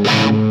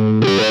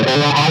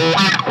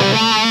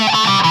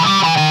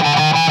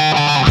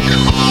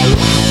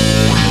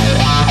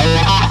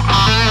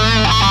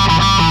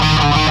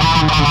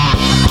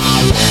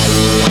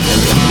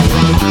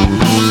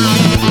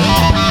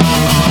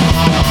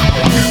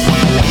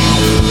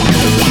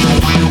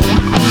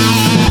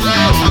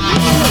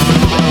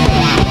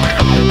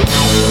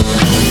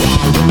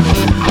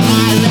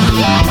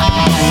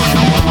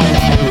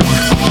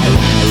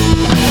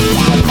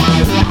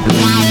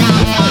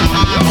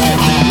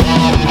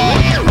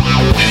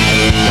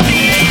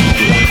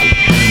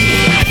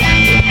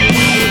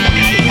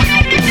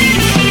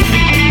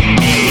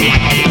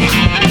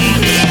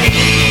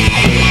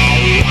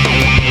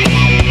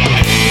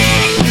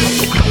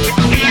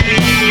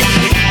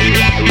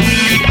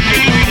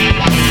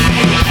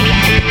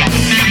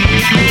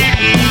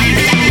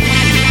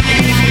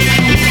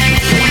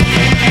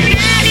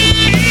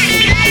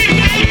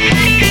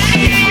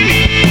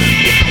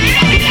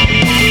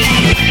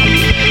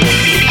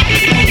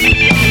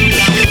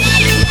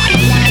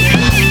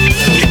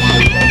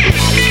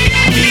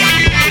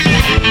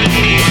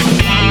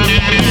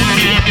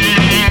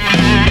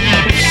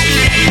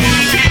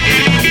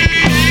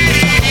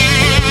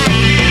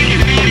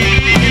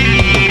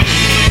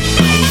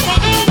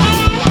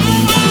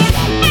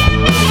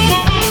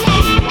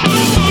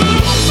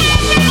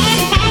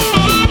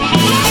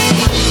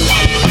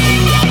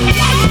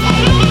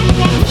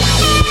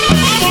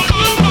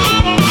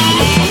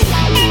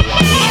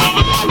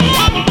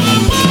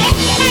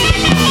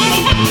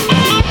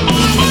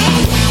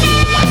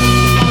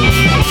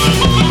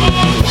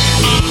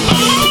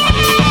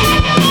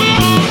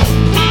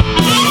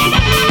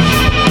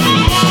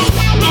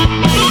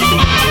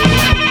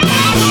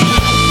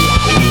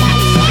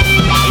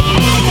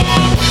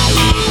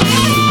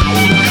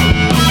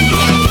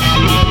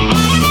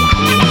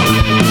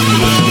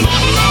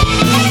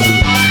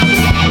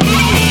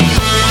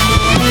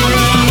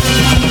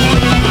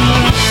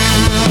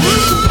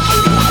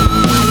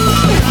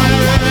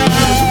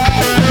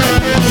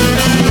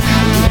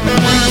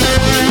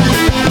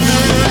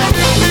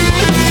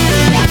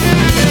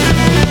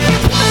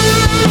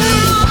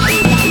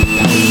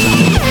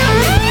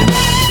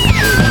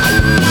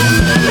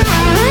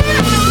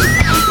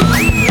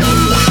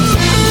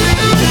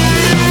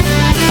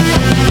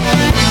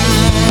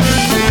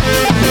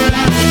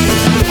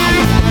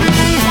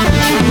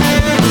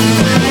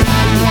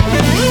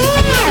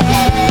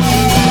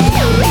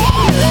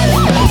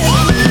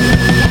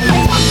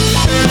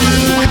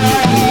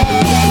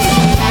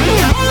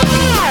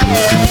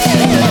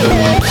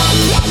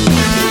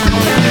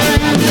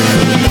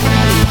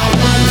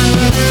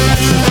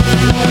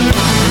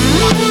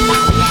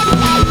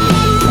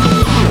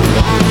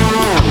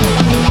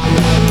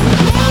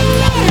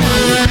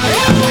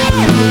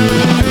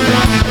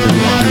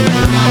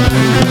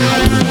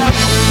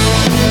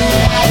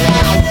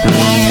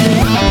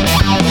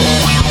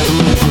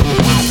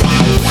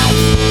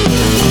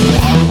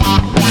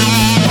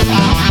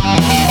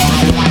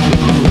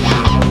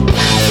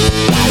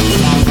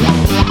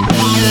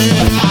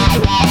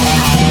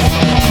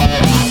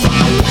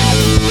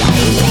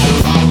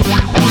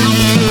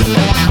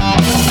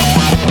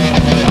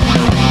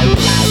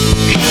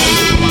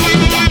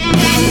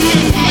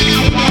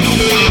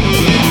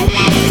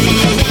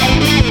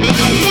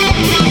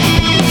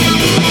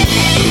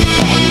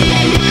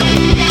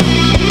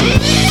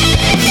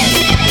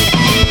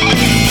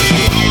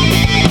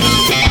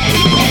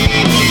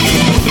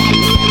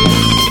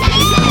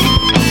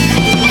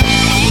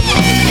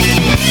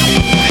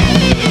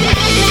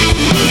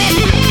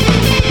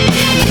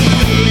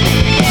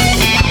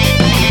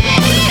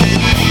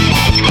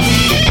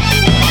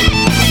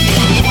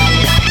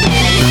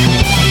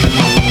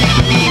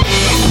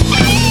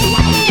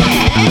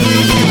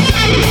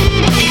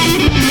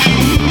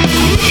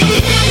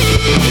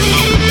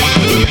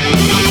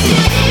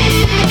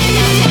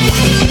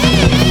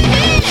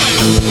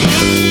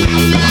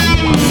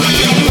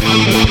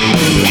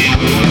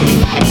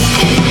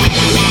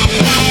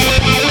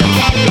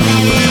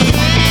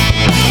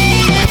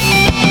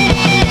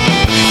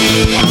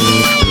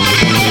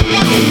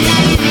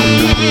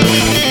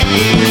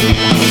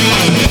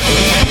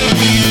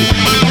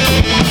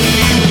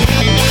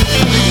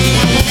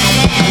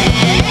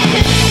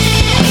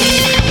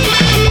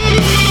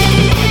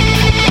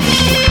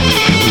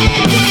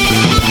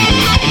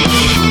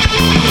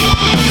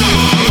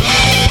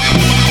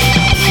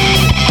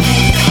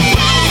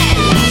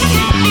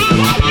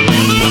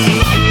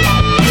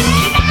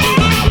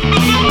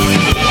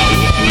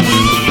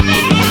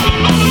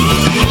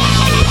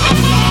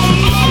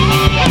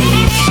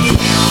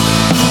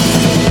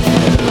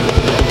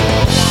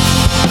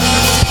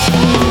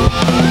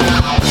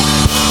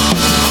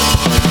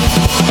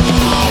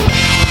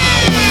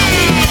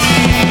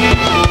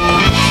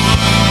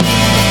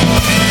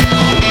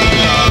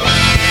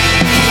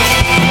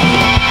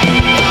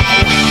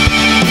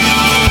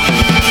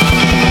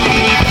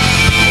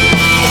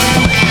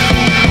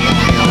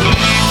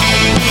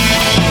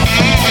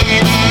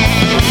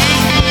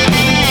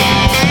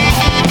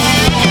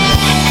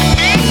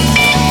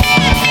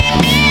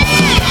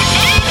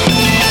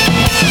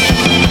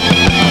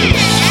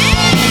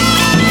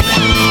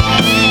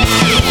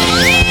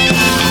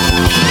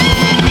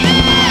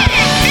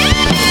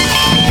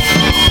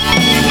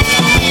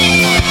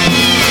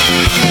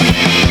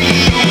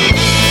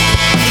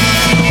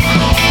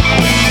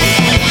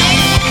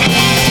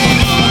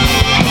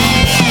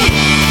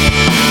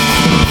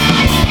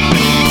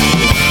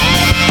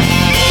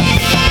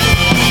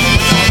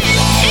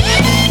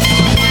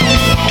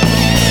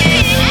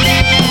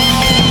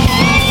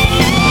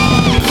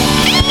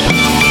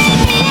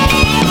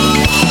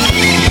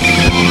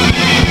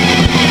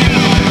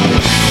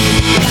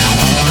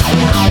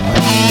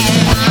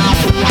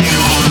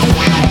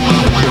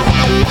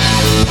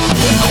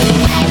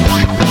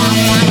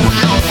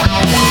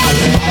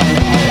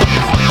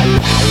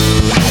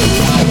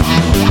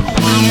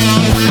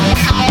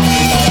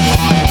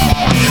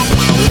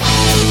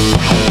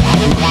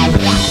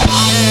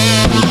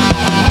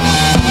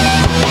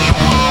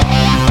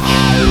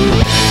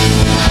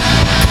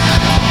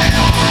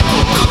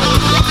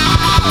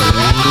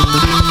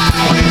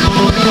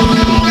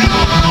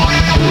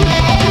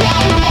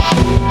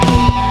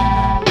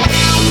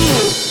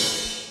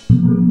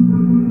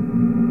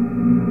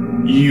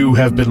 You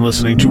have been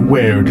listening to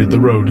Where Did the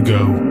Road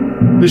Go?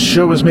 This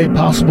show is made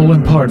possible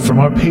in part from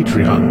our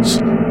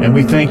Patreons, and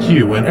we thank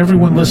you and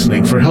everyone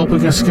listening for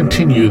helping us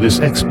continue this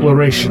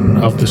exploration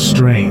of the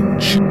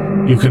strange.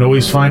 You can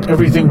always find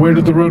everything Where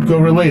Did the Road Go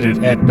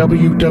related at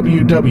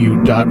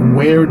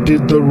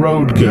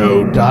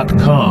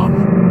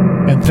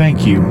www.wheredidtheroadgo.com. And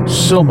thank you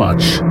so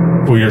much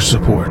for your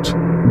support.